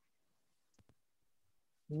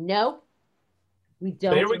 Nope. We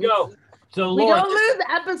don't. There we go. So we Lauren, don't lose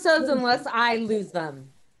episodes unless I lose them.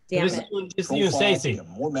 Damn this it. is you and Stacey. Get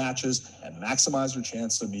more matches and maximize your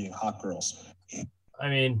chance of meeting hot girls. I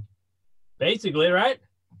mean, basically, right?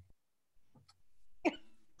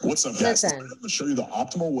 What's up, guys? Listen. I'm going to show you the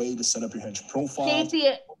optimal way to set up your Hinge profile. Stacey,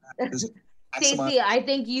 I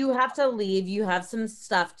think you have to leave. You have some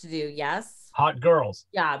stuff to do. Yes. Hot girls.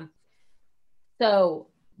 Yeah. So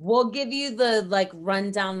we'll give you the like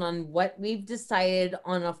rundown on what we've decided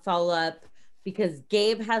on a follow-up because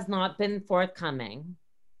Gabe has not been forthcoming.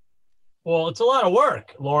 Well, it's a lot of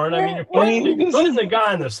work, Lauren. I mean, you're putting the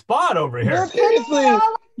guy on the spot over here. Seriously,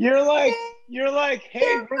 you're like,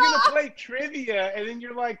 hey, we're gonna play trivia, and then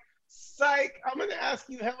you're like, psych, I'm gonna ask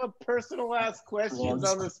you hella personal ass questions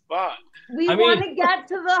on the spot. We want to get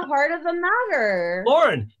to the heart of the matter.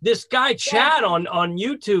 Lauren, this guy Chad on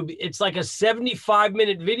YouTube, it's like a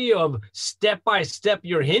 75-minute video of step-by-step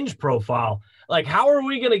your Hinge profile. Like, how are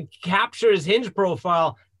we gonna capture his Hinge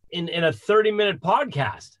profile in a 30-minute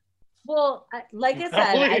podcast? Well, like I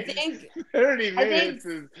said, I think 30 minutes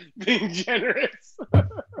is being generous.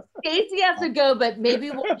 Stacey has to go, but maybe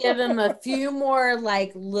we'll give him a few more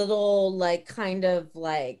like little like kind of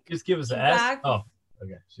like. Just give us an S. Oh,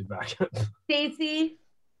 okay, she's back. Stacey,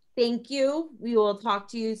 thank you. We will talk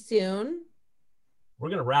to you soon. We're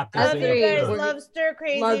gonna wrap this Love thing you up. guys. Love Stir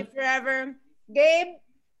Crazy forever. Gabe,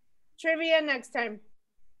 trivia next time.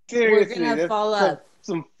 Seriously, We're gonna follow up.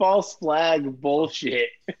 Some false flag bullshit.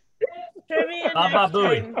 Trivia Baba next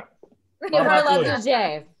Booey. time. Give her love to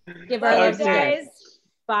Jay. Give her love to Jay. Guys.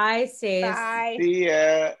 Bye, Stace. Bye. See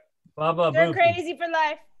ya. Baba Stir Booey. Crazy for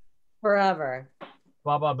life. Forever.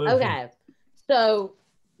 Baba Booey. Okay, so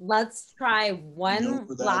let's try one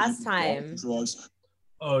last time.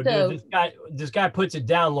 Oh, dude, this guy puts it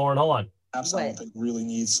down, Lauren. Hold on. Apps I don't think really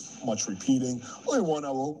needs much repeating. Only one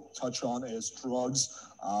I will touch on is drugs.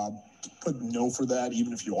 Put no for that,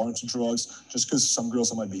 even if you are into drugs, just because some girls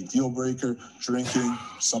that might be a deal breaker, drinking,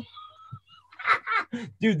 some.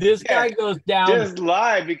 Dude, this guy goes down. Just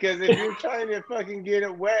lie, because if you're trying to fucking get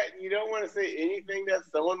it wet, you don't want to say anything that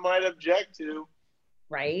someone might object to.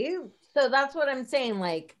 Right? So that's what I'm saying.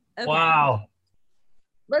 Like, okay. Wow.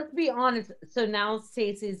 let's be honest. So now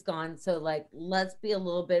Stacey's gone. So like, let's be a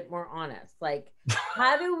little bit more honest. Like,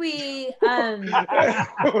 how do we?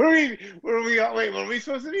 were we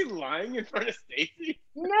supposed to be lying in front of Stacey?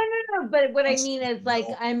 No. But what I mean is, like,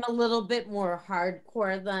 I'm a little bit more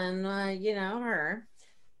hardcore than her.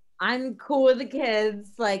 I'm cool with the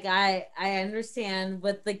kids. Like, I understand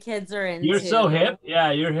what the kids are into. You're so hip.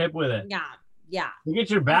 Yeah, you're hip with it. Yeah. You get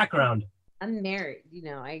your background. I'm married.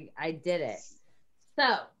 I did it.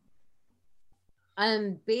 So,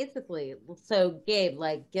 basically, so Gabe,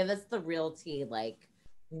 like, give us the real tea. Like,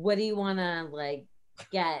 what do you want to like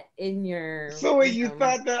get in your? So wait, you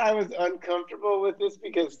thought that I was uncomfortable with this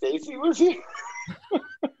because Stacey was here?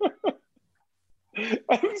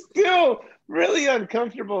 I'm still really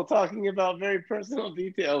uncomfortable talking about very personal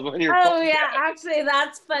details on your. Oh yeah, actually,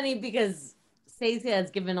 that's funny because Stacey has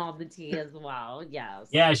given all the tea as well. Yes.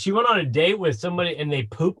 Yeah, she went on a date with somebody and they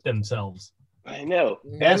pooped themselves. I know.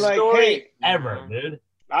 Best like, story ever, dude.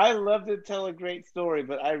 I love to tell a great story,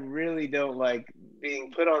 but I really don't like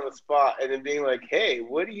being put on the spot and then being like, "Hey,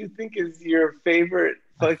 what do you think is your favorite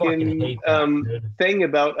fucking thing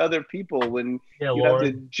about other people?" When you have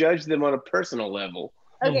to judge them on a personal level.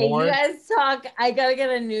 Okay, you guys talk. I gotta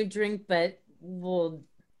get a new drink, but we'll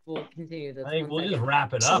continue this. I think we'll just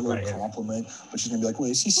wrap it up right here. Compliment, but she's gonna be like,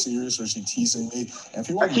 "Wait, is he serious or is he teasing me?" And if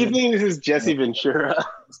you I keep thinking this is Jesse Ventura.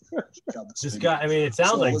 This guy, I mean, it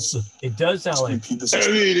sounds like it does sound like. I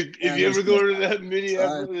mean, if you ever go to that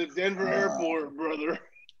Minneapolis, Denver airport, brother.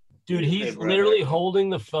 Dude, he's literally holding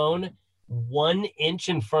the phone 1 inch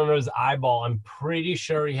in front of his eyeball. I'm pretty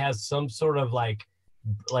sure he has some sort of like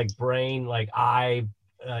brain, like eye,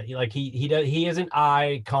 like he isn't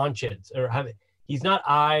eye conscious or he's not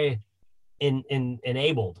eye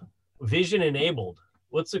enabled, vision enabled.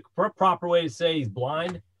 What's the proper way to say he's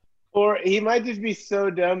blind? Or he might just be so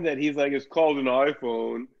dumb that he's like, it's called an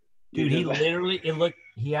iPhone. Dude, he literally,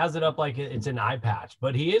 he has it up like it's an eye patch,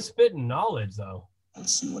 but he is spitting knowledge though.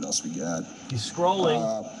 Let's see what else we got. He's scrolling.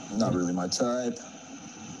 Not really my type.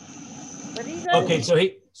 Okay,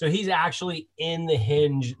 so he's actually in the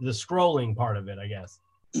Hinge, the scrolling part of it, I guess.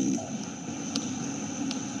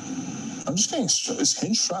 I'm just getting. Is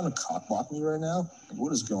Hinge trying to cockblock me right now? Like,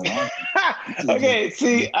 what is going on? Okay,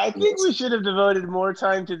 see, I think we should have devoted more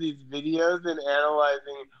time to these videos than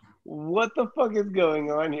analyzing what the fuck is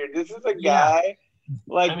going on here. This is a guy,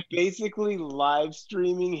 basically live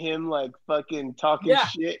streaming him, like, fucking talking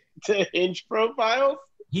shit to Hinge profiles.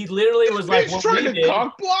 He literally was like, "What trying to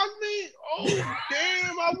cock block me? Oh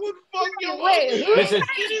damn! I would fuck your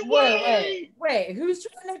Wait, who's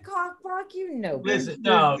trying to cock block you? No, this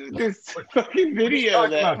fucking video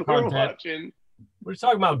that we're watching. We're just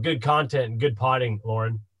talking about good content and good potting,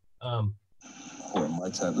 Lauren. My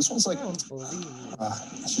type. This one's like,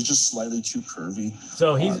 she's just slightly too curvy.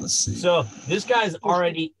 So let's see. So this guy's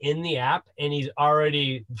already in the app and he's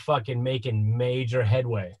already fucking making major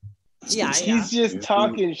headway. Yeah, he's just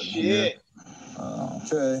talking shit.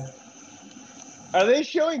 Okay. Are they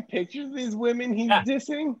showing pictures of these women he's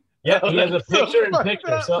dissing? Yeah, he has a picture in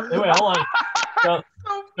picture. So wait, hold on.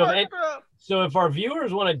 So if our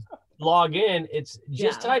viewers want to log in, it's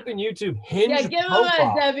just type in YouTube Hinge give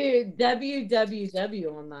profile. him a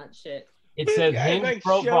www on that shit. It says Hinge like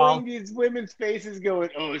profile. Showing these women's faces going,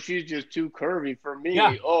 "Oh, she's just too curvy for me."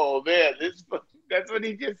 Yeah. Oh man, that's what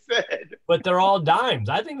he just said. But they're all dimes.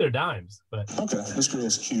 I think they're dimes. But okay, this girl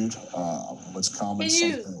is cute. Let's comment.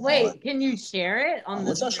 Can you share it on the?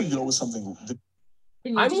 Let's actually go with something.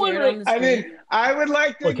 I'm wondering. I mean, I would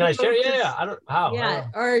like to. Can I share it? Yeah. I don't. How? Yeah,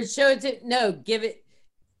 or show it to. No, give it.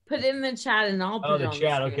 Put it in the chat and I'll put it on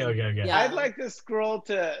chat. the screen. Okay. Yeah. I'd like to scroll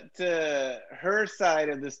to her side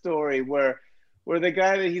of the story where the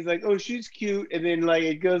guy that he's like, "Oh, she's cute," and then like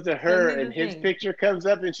it goes to her and his picture comes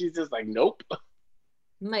up and she's just like, "Nope."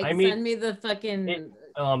 Mike, send me the fucking.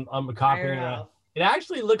 I'm copying it out. It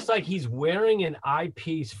actually looks like he's wearing an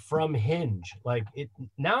eyepiece from Hinge. Like it.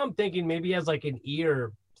 Now I'm thinking maybe he has like an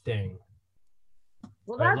ear thing.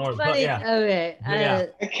 Well, that's funny. Okay.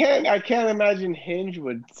 I can't imagine Hinge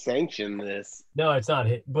would sanction this. No, it's not.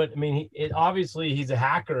 But I mean, obviously he's a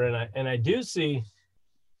hacker, and I do see.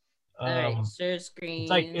 All right, share screen. It's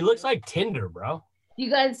like it looks like Tinder, bro. Do you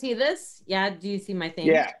guys see this? Yeah. Do you see my thing?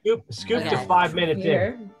 Yeah. Scoop to 5 minutes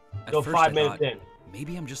in. Go 5 minutes in.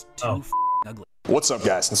 Maybe I'm just too ugly. What's up,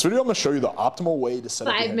 guys? In this video, I'm going to show you the optimal way to set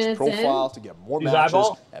up your Hinge profile to get more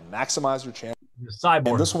matches and maximize your chance.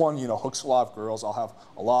 And this one, hooks a lot of girls. I'll have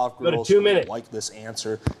a lot of girls who like this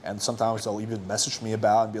answer, and sometimes they'll even message me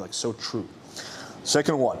about it and be like, so true.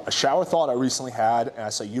 Second one, a shower thought I recently had, and I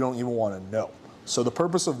say, you don't even want to know. So the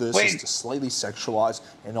purpose of this is to slightly sexualize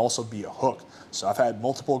and also be a hook. So I've had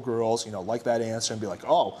multiple girls, like that answer and be like,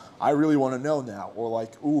 oh, I really want to know now. Or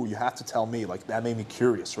like, ooh, you have to tell me. Like, that made me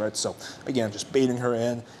curious, right? So again, just baiting her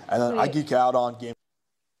in. And then I geek out on game.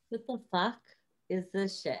 What the fuck is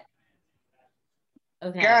this shit?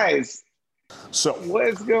 Okay. Guys, so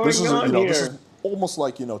what's going on here? This is almost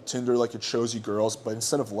like, Tinder, like it shows you girls, but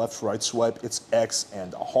instead of left-right swipe, it's X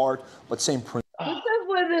and a heart, but same principle. What's up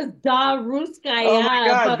with this Daruska? Oh my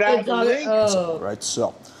God, that link. Right,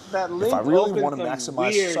 so that link if I really opens want to some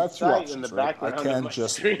maximize, weird so I have two site in options, the right? I background of can my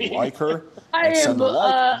just screen. like her I and send am her a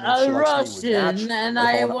like, and then she likes me, we Russian, match. and If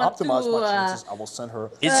I want want to optimize to. my chances, I will send her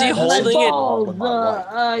Is he a holding message it? along with my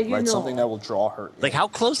like, you right? know. Something that will draw her in. Like, how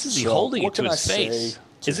close is he holding it to his face?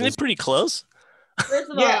 Isn't it pretty close?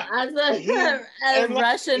 First of all, as a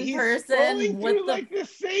Russian person, scrolling what through the like the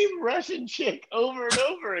same Russian chick over and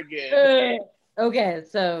over again. Okay,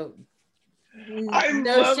 so I'm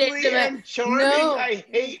lovely and charming. I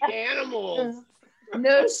hate animals.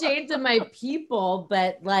 No shade to my people,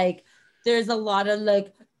 but like, there's a lot of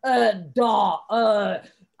like, I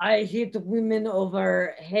hate women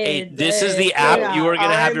over head. Hey, this is the app you are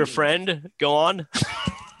gonna have your friend go on.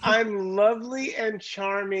 I'm lovely and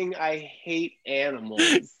charming. I hate animals.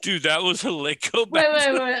 Dude, that was hilarious. Go back. Wait.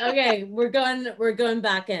 Okay, we're going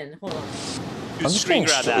back in. Hold on. I'm just screen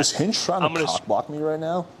grab that. Is Hinge trying to cock block me right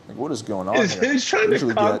now? Like, what is going on Is here? Hinge trying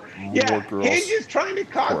to cock? Yeah, Hinge is trying to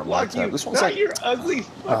cock block you. This one's not like, your ugly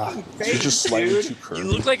fucking face, just slightly too curvy. You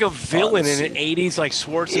look like a villain in an '80s like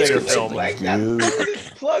Schwarzenegger film. Like that bird is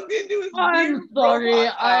plugged into his I'm sorry.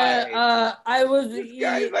 I was. This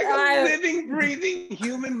guy's like a living, breathing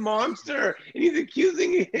human monster, and he's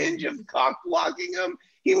accusing Hinge of cock blocking him.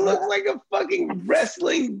 He looks like a fucking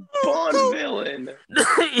wrestling Bond villain.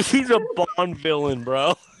 He's a Bond villain,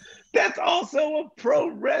 bro. That's also a pro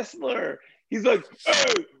wrestler. He's like,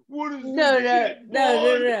 hey, what is No.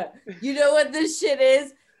 You know what this shit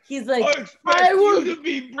is? He's like,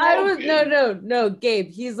 No,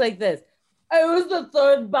 Gabe. He's like this. I was the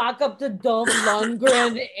third backup to Dolph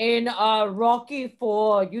Lundgren in Rocky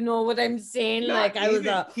 4. You know what I'm saying? I was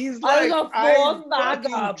a fourth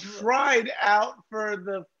backup. Tried out for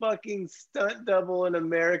the fucking stunt double in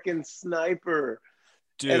American Sniper.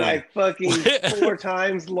 Dude. And I fucking 4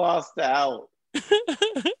 times lost out.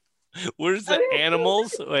 Where's the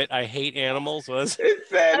animals? Wait, I hate animals. Was it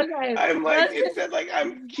said? Okay, it said like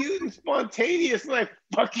I'm cute and spontaneous, and I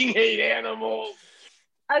fucking hate animals.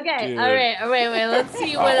 Okay, dude. All right, wait. Let's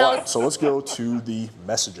see what else. Right, so let's go to the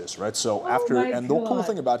messages, right? So and the cool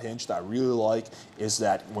thing about Hinge that I really like is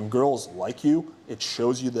that when girls like you, it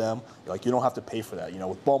shows you them. Like, you don't have to pay for that.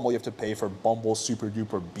 With Bumble, you have to pay for Bumble Super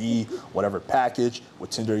Duper B, whatever package. With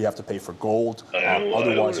Tinder, you have to pay for gold.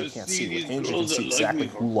 Otherwise, you can't see. With Hinge, you can see exactly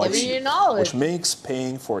who likes you, which makes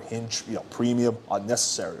paying for Hinge, premium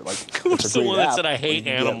unnecessary. Like, it's a great app. Said I hate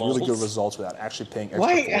animals. Get really good results without actually paying extra.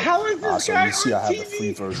 Wait, how is this guy you see, on I have TV? the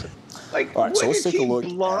free version. Like, all right, so let's take a look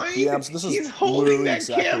blind? at PMs. This is holding that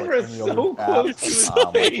exactly camera like any so other close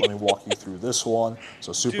app. to Let me walk you through this one.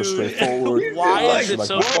 So super straightforward. Why is it like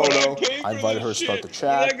so photo. I invited her to start the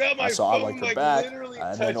chat. So I like her back.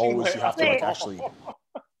 And then always you have to actually.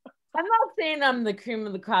 I'm not saying I'm the cream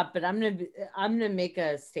of the crop, but I'm gonna make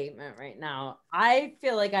a statement right now. I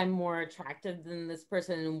feel like I'm more attractive than this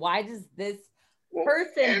person, and why does this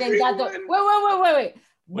person think that? Wait.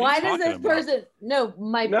 Why does this person? No,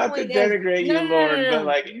 my not point to denigrate you, Lauren, but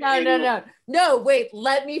like no. Wait,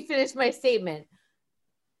 let me finish my statement.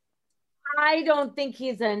 I don't think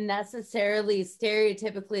he's a necessarily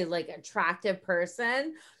stereotypically like attractive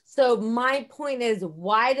person. So my point is,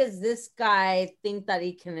 why does this guy think that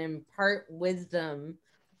he can impart wisdom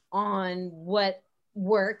on what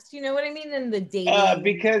works? You know what I mean? In the dating,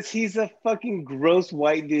 because he's a fucking gross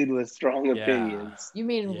white dude with strong opinions. You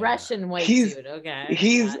mean Russian white dude? Okay.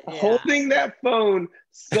 He's holding that phone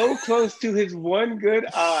so close to his one good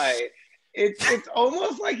eye. It's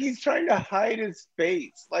almost like he's trying to hide his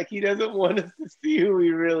face, like he doesn't want us to see who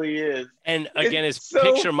he really is. And again, it's his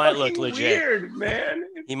picture might look legit. Weird, man.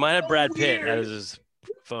 He might have Brad Pitt as his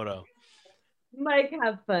photo. Mike,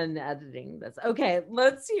 have fun editing this. Okay,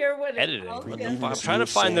 let's hear what editing. I'm trying to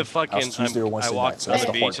find the fucking. I walked on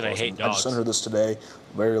the beach and I hate dogs. I sent her this today.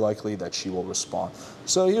 Very likely that she will respond.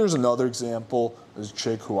 So here's another example. This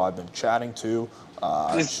chick who I've been chatting to.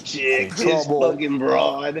 This chick, this fucking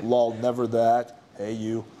broad. Lol, never that. Hey,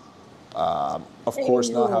 you. Of course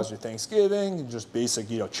not. How's your Thanksgiving? Just basic,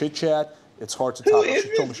 chit chat. It's hard to talk. Who is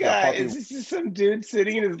this guy? Is this just some dude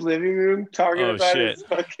sitting in his living room talking about his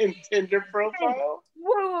fucking Tinder profile?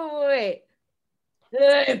 Wait.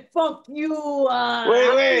 Hey, fuck you.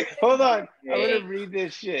 Wait, hold on. I'm gonna read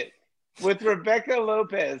this shit. With Rebecca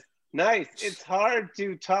Lopez. Nice. It's hard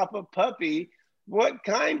to top a puppy. What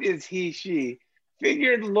kind is he, she?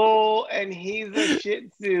 Figured lol, and he's a Shih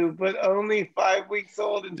Tzu, but only 5 weeks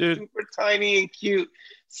old and super tiny and cute.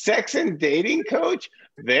 Sex and dating coach?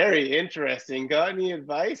 Very interesting. Got any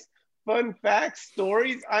advice? Fun facts,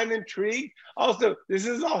 stories? I'm intrigued. Also, this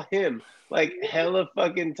is all him, like hella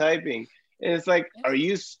fucking typing. And it's like, are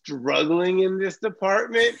you struggling in this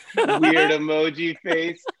department? Weird emoji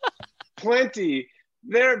face. Plenty.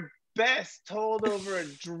 They're best told over a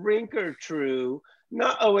drink or true.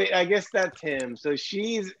 No, oh wait, I guess that's him. So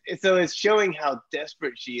it's showing how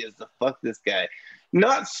desperate she is to fuck this guy.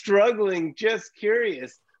 Not struggling, just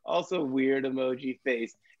curious. Also weird emoji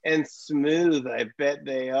face. And smooth, I bet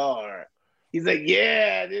they are. He's like,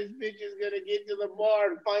 yeah, this bitch is gonna get to the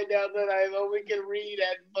bar and find out that I only can read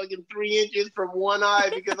at fucking 3 inches from one eye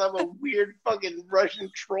because I'm a weird fucking Russian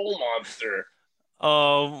troll monster.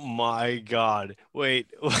 Oh my God. Wait.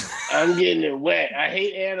 I'm getting it wet. I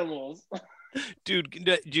hate animals. Dude,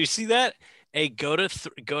 do you see that? Hey, go to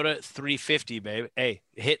 350, babe. Hey,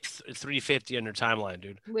 hit 350 on your timeline,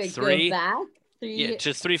 dude. Wait, go back? Yeah,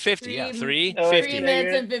 just 350. Yeah, 350. 3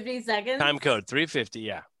 minutes and 50 seconds. Time code 350.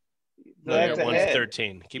 Yeah. So that's you're at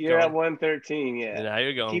 113. Keep you're going. at 113. Yeah. Now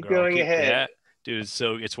you're going. Keep girl. going ahead. Yeah. Dude,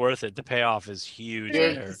 so it's worth it. The payoff is huge.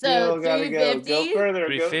 So gotta go further.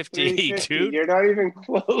 350, dude. You're not even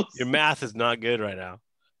close. Your math is not good right now.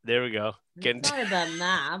 There we go. It's not about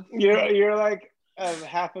math. You're like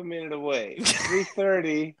half a minute away.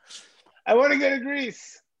 3:30. I want to go to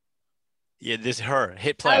Greece. Yeah, this is her.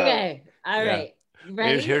 Hit play. Okay. All right.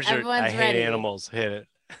 Ready? Here's her. Everyone's I hate ready. animals. Hit it.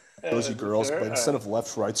 Cozy girls, but instead of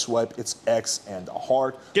left-right swipe, it's X and a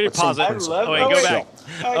heart. Get it positive. Oh, wait, go back.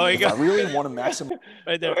 Oh, wait, if I really want to maximize.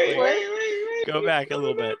 Right there. Wait. Go back a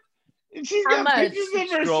little bit. She's got pictures of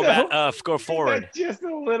herself. Scroll back. Go forward. Just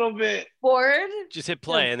a little bit. Forward. Just hit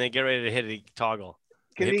play and then get ready to hit a toggle.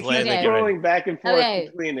 Because Hit play and then keeps get ready. scrolling back and forth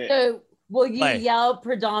between it. So will you Play. yell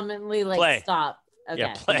predominantly like Play. stop? Okay.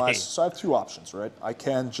 Yeah, play. So I have two options, right? I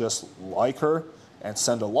can just like her and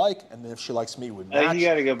send a like, and then if she likes me, we match. You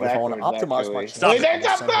gotta go But if I want to backwards, optimize my actually.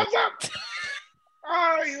 chances, Stop. I will send her-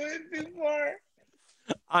 Oh, you went too far.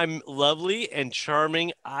 I'm lovely and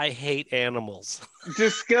charming. I hate animals.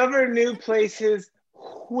 Discover new places.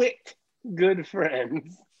 Quit good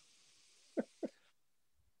friends.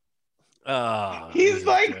 He's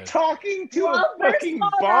like good. talking to a Well, first fucking of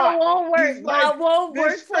all, bot. that won't work. He's That like, won't work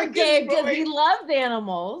this for fucking Gabe because boy- he loves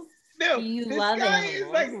animals. No, You this love guy animals. is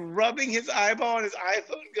like rubbing his eyeball on his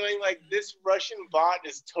iPhone, going like, "This Russian bot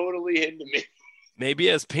is totally into me." Maybe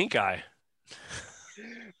as pink eye.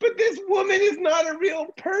 But this woman is not a real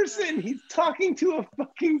person. He's talking to a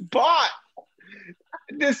fucking bot.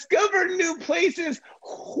 Discover new places.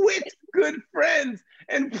 Quit good friends.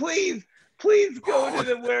 And please go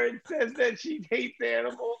to where it says that she hates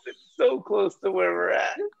animals. It's so close to where we're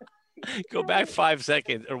at. Go back 5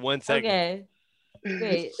 seconds or 1 second. Okay.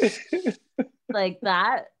 Wait. Like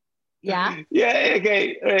that? Yeah. Yeah.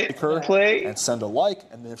 Okay. Right. Like her Play and send a like,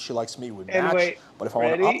 and then if she likes me, we And match. wait, But if I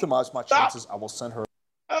want to ready? optimize my Stop. chances, I will send her.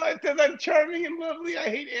 Oh, it says I'm charming and lovely. I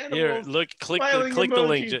hate animals. Here, look, click Smiling the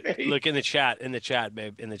link. emoji face. Look in the chat,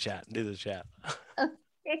 babe, in the chat. Do the chat.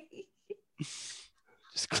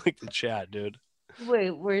 Just click the chat, dude.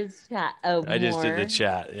 Wait, where's chat? Oh, I just did more? the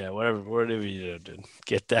chat. Yeah, whatever you do, dude.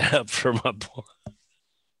 Get that up for my boy.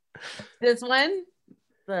 This one?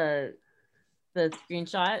 The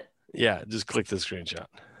screenshot? Yeah, just click the screenshot.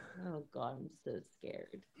 Oh God, I'm so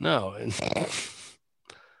scared. No.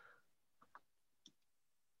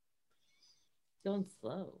 Going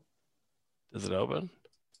slow. Does it open?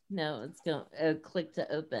 No, it's going click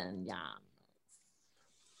to open. Yeah.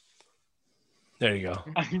 There you go.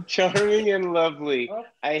 I'm charming and lovely.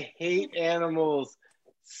 I hate animals.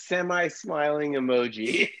 Semi-smiling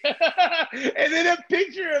emoji. And then a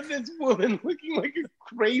picture of this woman looking like a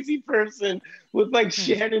crazy person with like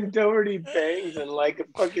Shannon Doherty bangs and like a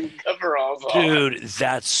fucking coveralls on. Dude,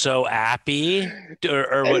 that's so appy.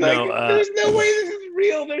 Or And, what? like, No. there's no way this is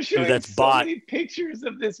real. They're showing that's so bot. many pictures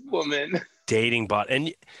of this woman. Dating bot.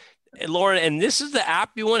 And Lauren, and this is the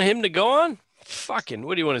app you want him to go on? Fucking,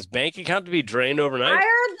 what do you want his bank account to be drained I overnight?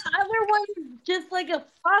 heard the other one is just like a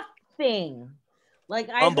fuck thing. Like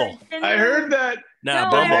Bumble. I heard that. Nah,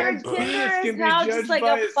 No, Bumble. I heard Tinder is now just like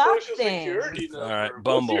a fuck thing. All right,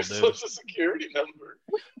 Bumble, What's dude. your social security number?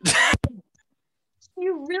 She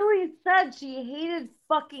really said she hated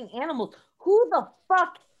fucking animals. Who the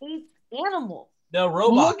fuck hates animals? No,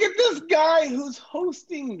 robot. Look at this guy who's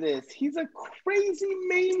hosting this. He's a crazy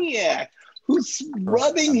maniac who's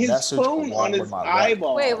rubbing his phone on his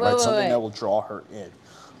eyeball. Wait, something that will draw her in.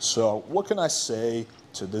 So what can I say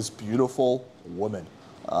to this beautiful woman?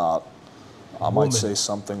 I might say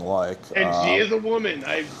something like, and she is a woman.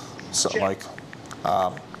 I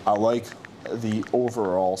like the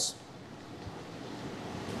overalls,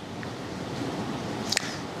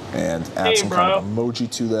 and add some kind of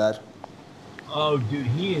emoji to that. Oh, dude,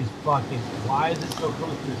 he is fucking. Why is it so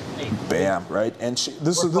close to his face? Bam, right? And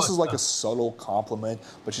this is like a subtle compliment,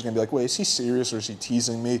 but she's gonna be like, "Wait, is he serious or is he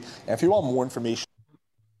teasing me?" And if you want more information,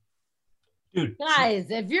 dude, guys,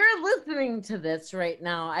 if you're listening to this right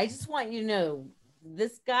now, I just want you to know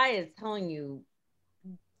this guy is telling you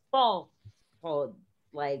false.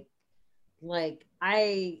 Like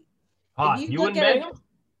Hot. If You wouldn't bang him?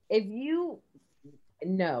 If you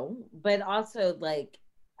no, but also like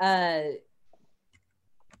if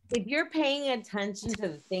you're paying attention to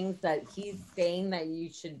the things that he's saying that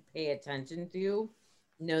you should pay attention to,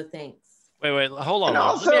 no thanks. Wait, hold on.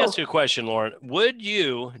 Let me ask you a question, Lauren. Would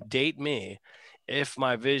you date me if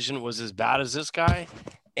my vision was as bad as this guy?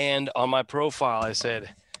 And on my profile, I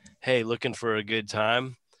said, "Hey, looking for a good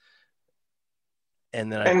time,"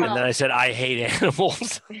 and then I said, "I hate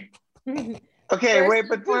animals." Okay, wait,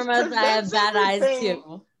 but foremost, I have bad eyes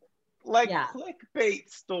too. Like clickbait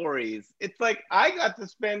stories. It's like I got to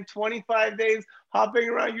spend 25 days hopping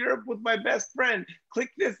around Europe with my best friend. Click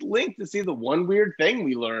this link to see the one weird thing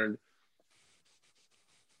we learned.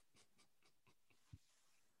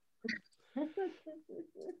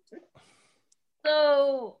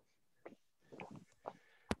 So,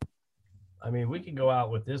 I mean, we can go out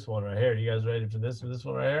with this one right here. You guys ready for this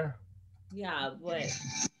one right here? Yeah, what?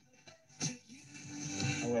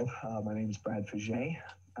 Hello, my name is Brad Faget.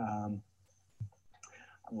 I'm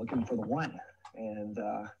looking for the one, and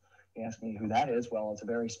he asked me who that is. Well, it's a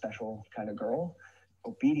very special kind of girl,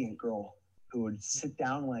 obedient girl who would sit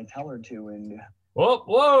down when I tell her to, and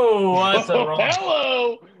whoa, that's a wrong.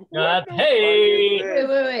 Hello. Hey,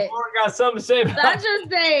 wait. We got something to say about that. Just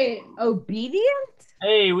say obedient.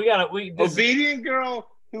 Hey, obedient girl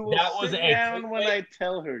who will sit down when I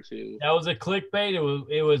tell her to. That was a clickbait.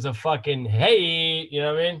 It was a fucking hey. You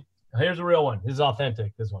know what I mean? Here's a real one. This is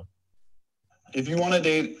authentic. This one. If you want to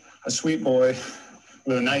date a sweet boy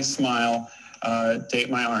with a nice smile, date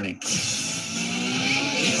my Arnie.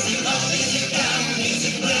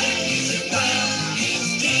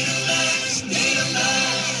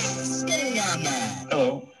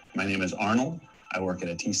 Hello, my name is Arnold. I work at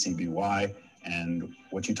a TCBY. And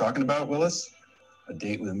what you talking about, Willis? A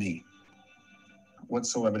date with me. What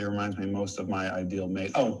celebrity reminds me most of my ideal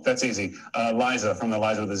mate? Oh, that's easy. Liza from the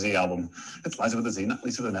Liza with a Z album. It's Liza with a Z, not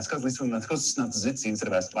Lisa with an S, because Lisa with an S goes not Zitzy instead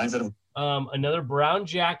of S. Liza of... Another brown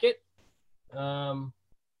jacket. Yeah.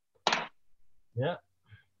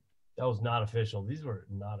 That was not official. These were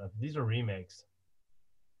remakes.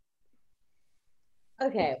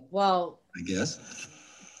 Okay, well. I guess.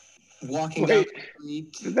 Walking down the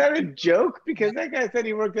street. Is that a joke? Because that guy said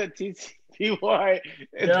he worked at TCBY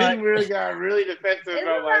and then really got really defensive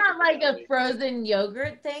about that like a frozen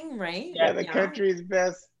yogurt thing, right? Yeah, the country's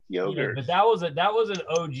best yogurt. Yeah, but that was an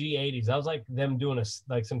OG 80s. That was like them doing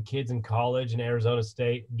some kids in college in Arizona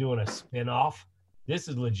State doing a spin-off. This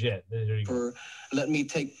is legit. For letting me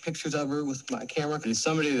take pictures of her with my camera. He's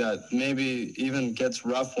somebody that maybe even gets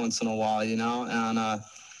rough once in a while, you know, and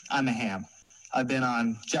I'm a ham. I've been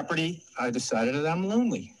on Jeopardy. I decided that I'm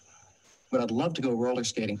lonely, but I'd love to go roller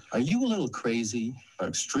skating. Are you a little crazy?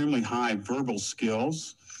 Extremely high verbal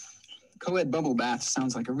skills. Co-ed bubble bath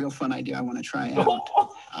sounds like a real fun idea. I want to try out.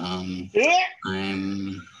 I'm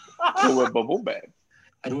co-ed bubble bath.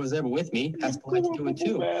 And whoever's ever with me has to like to do it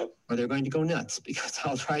too, or they're going to go nuts because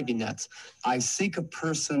I'll drive you nuts. I seek a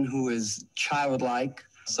person who is childlike,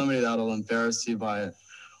 somebody that'll embarrass you by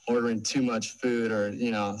ordering too much food, or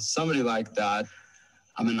somebody like that.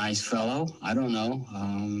 I'm a nice fellow. I don't know.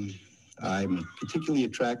 I'm particularly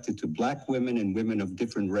attracted to black women and women of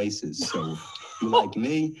different races. So if you like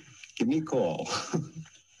me, give me a call.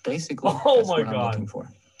 Basically, that's what God. I'm looking for.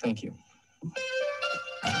 Thank you.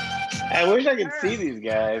 I wish I could see these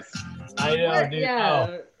guys. I know, dude. Yeah.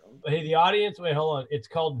 Oh. Hey, the audience, wait, hold on. It's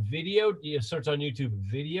called video. You search on YouTube,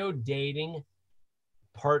 Video Dating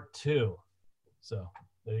Part 2. So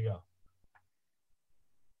there you go.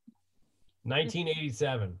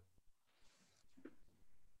 1987.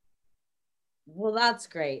 Well, that's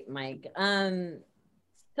great, Mike.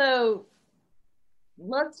 So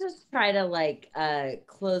let's just try to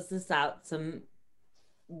close this out some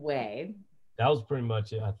way. That was pretty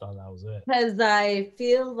much it. I thought that was it. Because I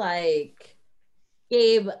feel like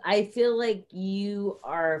Gabe, I feel like you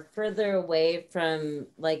are further away from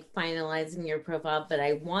like finalizing your profile, but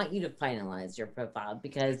I want you to finalize your profile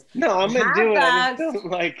because no, I'm gonna do it. I docs. just don't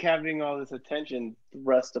like having all this attention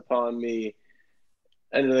thrust upon me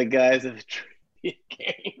under the guise of a trivia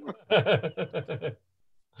game.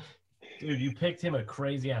 Dude, you picked him a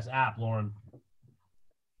crazy ass app, Lauren.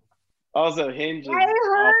 Also, Hinge is I heard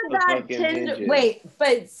off the that fucking Tinder. hinges. Wait,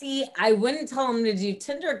 but see, I wouldn't tell him to do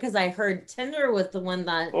Tinder because I heard Tinder was the one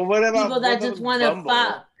that Well, what about people that what just about want to Bumble?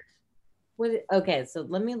 fuck. What? Okay, so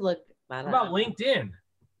let me look that What about up. LinkedIn?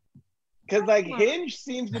 Because like Hinge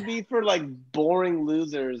seems to be for like boring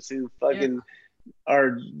losers who fucking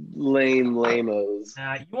are lame-os.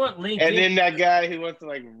 You want LinkedIn? And then that guy who wants to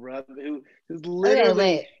like rub, who's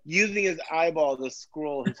literally using his eyeball to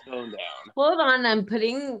scroll his phone down. Hold on, I'm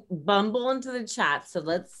putting Bumble into the chat, so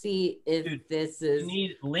let's see if this is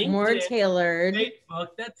LinkedIn, more tailored. Facebook,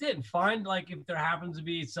 that's it. And find like if there happens to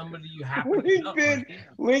be somebody you happen to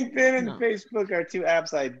LinkedIn and Facebook are two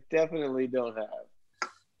apps I definitely don't have.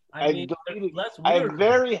 I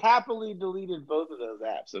very happily deleted both of those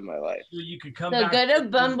apps in my life. So you could come So back. go to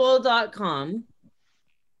bumble.com.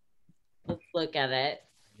 Let's look at it.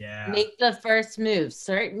 Yeah. Make the first move.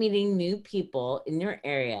 Start meeting new people in your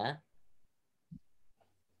area.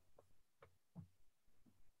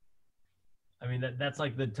 I mean that's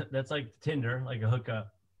like that's like Tinder, like a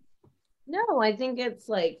hookup. No, I think it's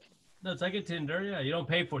like. No, it's like a Tinder. Yeah, you don't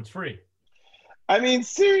pay for it. It's free. I mean,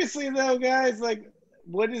 seriously though, guys, like,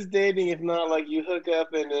 what is dating if not like you hook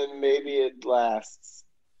up and then maybe it lasts?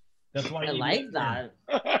 That's why I like that.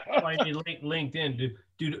 That's why you need LinkedIn, dude.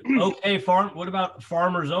 Okay, What about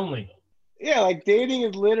farmers only? Yeah, like dating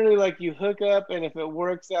is literally like you hook up and if it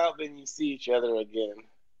works out, then you see each other again.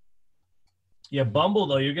 Yeah, Bumble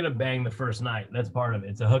though, you're gonna bang the first night. That's part of it.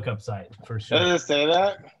 It's a hookup site for sure. Does it say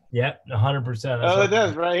that? Yep, 100%. Oh, it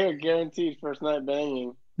does right here. Guaranteed first night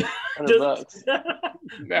banging. $100.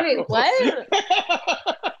 Wait, what?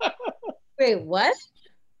 Wait, what?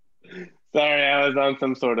 Sorry, I was on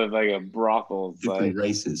some sort of like a brothel site. Different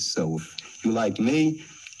races. So if you like me,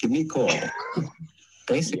 give me a call.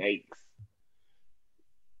 Yikes.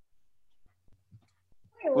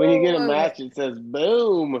 When you get a match, it says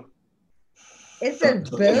boom. It says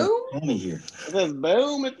boom? Call me here. It says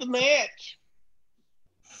boom, it's a match.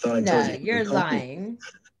 No, you're lying.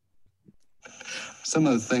 Some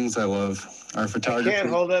of the things I love are photography. I can't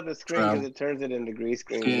hold up the screen because it turns it into green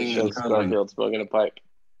screen and it shows Scarfield smoking a pipe.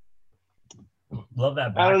 Love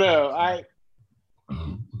that. I don't know.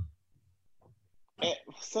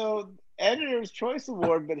 So Editor's Choice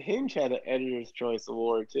Award, but Hinge had an Editor's Choice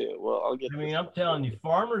Award too. Well, I'll get. I mean, I'm telling you,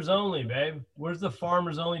 farmers only, babe. Where's the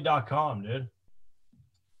farmersonly.com, dude?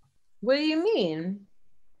 What do you mean?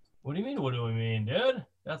 What do you mean? What do we mean, dude?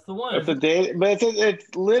 That's the one. It's a date, but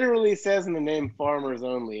it literally says in the name "farmers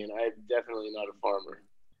only," and I'm definitely not a farmer.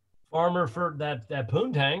 Farmer for that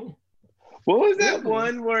poontang. What was that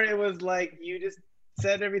one where it was like you just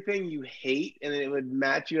said everything you hate, and then it would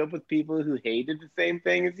match you up with people who hated the same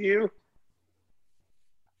thing as you?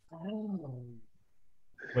 Oh.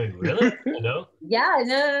 Wait, really? No.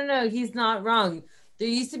 Yeah, no. He's not wrong. There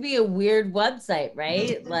used to be a weird website,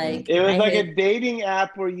 right? Like it was like a dating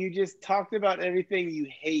app where you just talked about everything you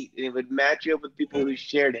hate, and it would match you up with people who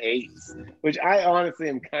shared hates, which I honestly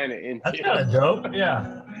am kind of into. That's kind of dope.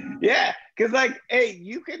 Yeah. Yeah, because like, hey,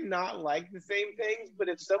 you could not like the same things, but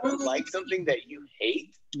if someone likes something that you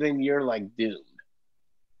hate, then you're like doomed.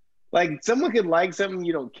 Like someone could like something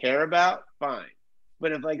you don't care about, fine.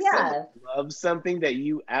 But if like someone loves something that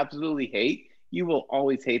you absolutely hate, you will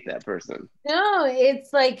always hate that person. No,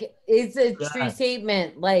 it's like it's a true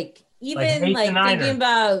statement. Like even like thinking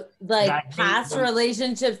about like past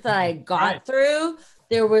relationships that I got through,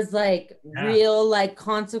 there was like real like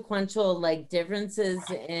consequential like differences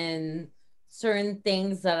in certain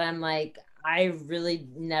things that I'm like, I really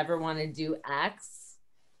never want to do X.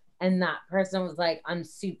 And that person was like, I'm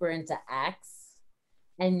super into X.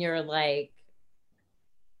 And you're like,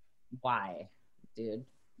 why, dude?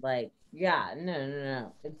 Like, yeah,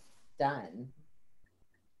 no. It's done.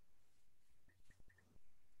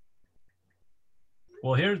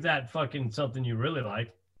 Well, here's that fucking something you really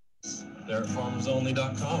like. They're at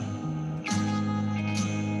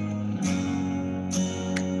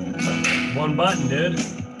farmersonly.com. One button, dude.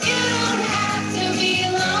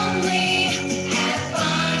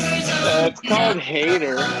 It's called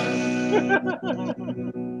Hater.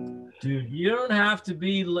 Dude, you don't have to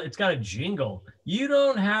be, it's got a jingle. You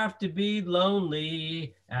don't have to be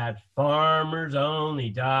lonely at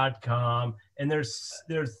farmersonly.com. And there's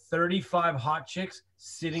 35 hot chicks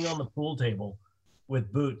sitting on the pool table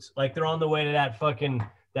with boots. Like they're on the way to that fucking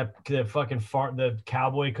the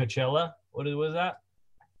cowboy Coachella. What was that?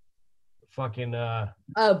 Fucking a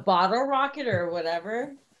Bottle Rocket or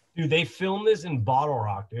whatever. Dude, they filmed this in Bottle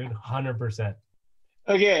Rock, dude. 100%.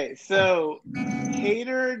 Okay, so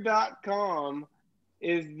hater.com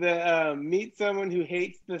is the meet someone who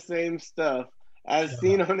hates the same stuff as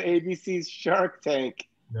seen on ABC's Shark Tank.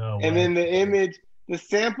 No way. And then the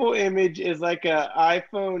sample image is like a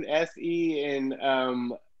iPhone SE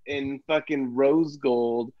in fucking rose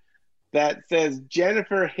gold that says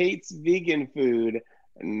Jennifer hates vegan food.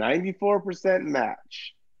 94%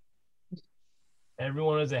 match.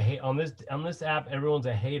 Everyone is a hate on this app. Everyone's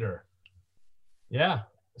a hater. Yeah,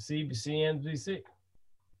 CBC, NBC.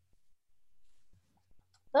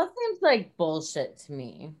 That seems like bullshit to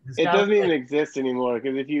me. It doesn't even exist anymore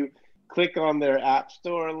because if you click on their app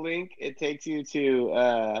store link, it takes you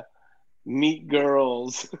to Meet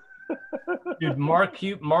Girls. Dude, Mark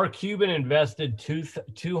Cuban invested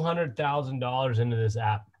 $200,000 into this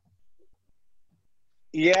app.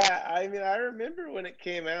 Yeah, I mean, I remember when it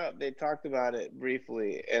came out, they talked about it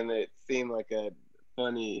briefly, and it seemed like a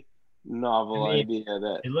funny novel idea.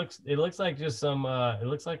 That it looks like just some. It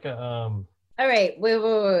looks like a. All right,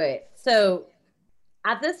 wait. So,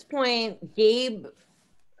 at this point, Gabe,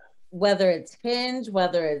 whether it's Hinge,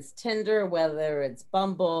 whether it's Tinder, whether it's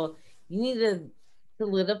Bumble, you need to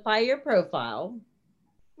solidify your profile.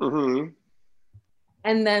 Mm-hmm.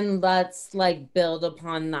 And then let's like build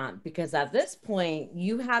upon that, because at this point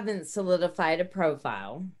you haven't solidified a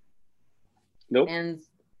profile. Nope. And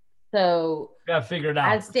so gotta figure it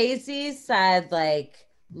out. As Stacey said, like,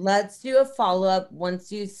 let's do a follow-up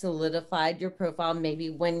once you solidified your profile, maybe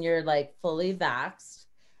when you're like fully vaxxed,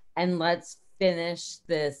 and let's finish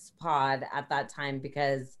this pod at that time,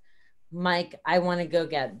 because Mike, I want to go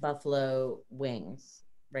get buffalo wings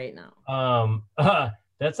right now.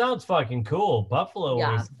 That sounds fucking cool. Buffalo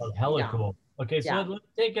wings sound hella cool. Okay, so let's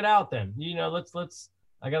take it out then. You know, let's.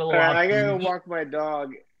 I got a little. I gotta go walk my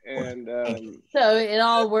dog, and so it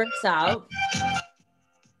all works out.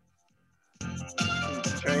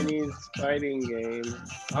 Chinese fighting game.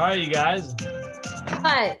 All right, you guys.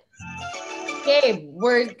 But Gabe,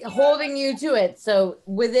 we're holding you to it. So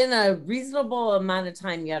within a reasonable amount of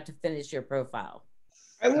time, you have to finish your profile,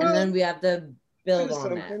 and then we have to build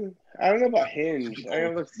on it. I don't know about Hinge. I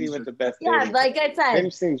gotta see what the best. Yeah, like I said,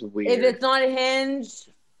 Hinge seems weird. If it's not a Hinge,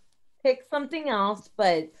 pick something else.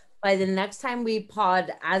 But by the next time we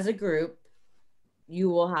pod as a group, you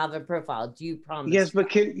will have a profile. Do you promise? Yes,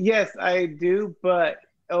 but yes, I do, but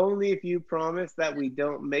only if you promise that we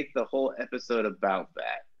don't make the whole episode about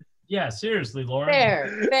that. Yeah, seriously, Lauren.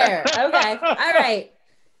 Fair. Okay. All right.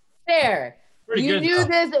 Fair. You knew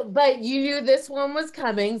this, but you knew this one was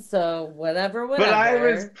coming, so whatever. But I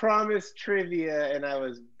was promised trivia, and I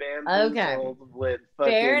was bamboozled with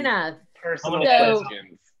fucking fair enough. Personal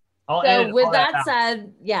questions. So with that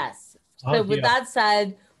said, yes. So with that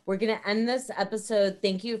said, we're gonna end this episode.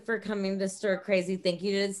 Thank you for coming to Stir Crazy. Thank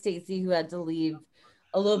you to Stacey, who had to leave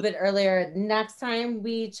a little bit earlier. Next time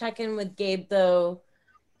we check in with Gabe, though,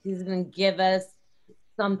 he's gonna give us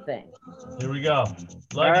something. Here we go.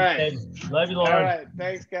 Love you, Gabe. Love you, Lauren. All right.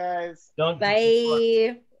 Thanks, guys.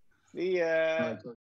 Bye. See ya.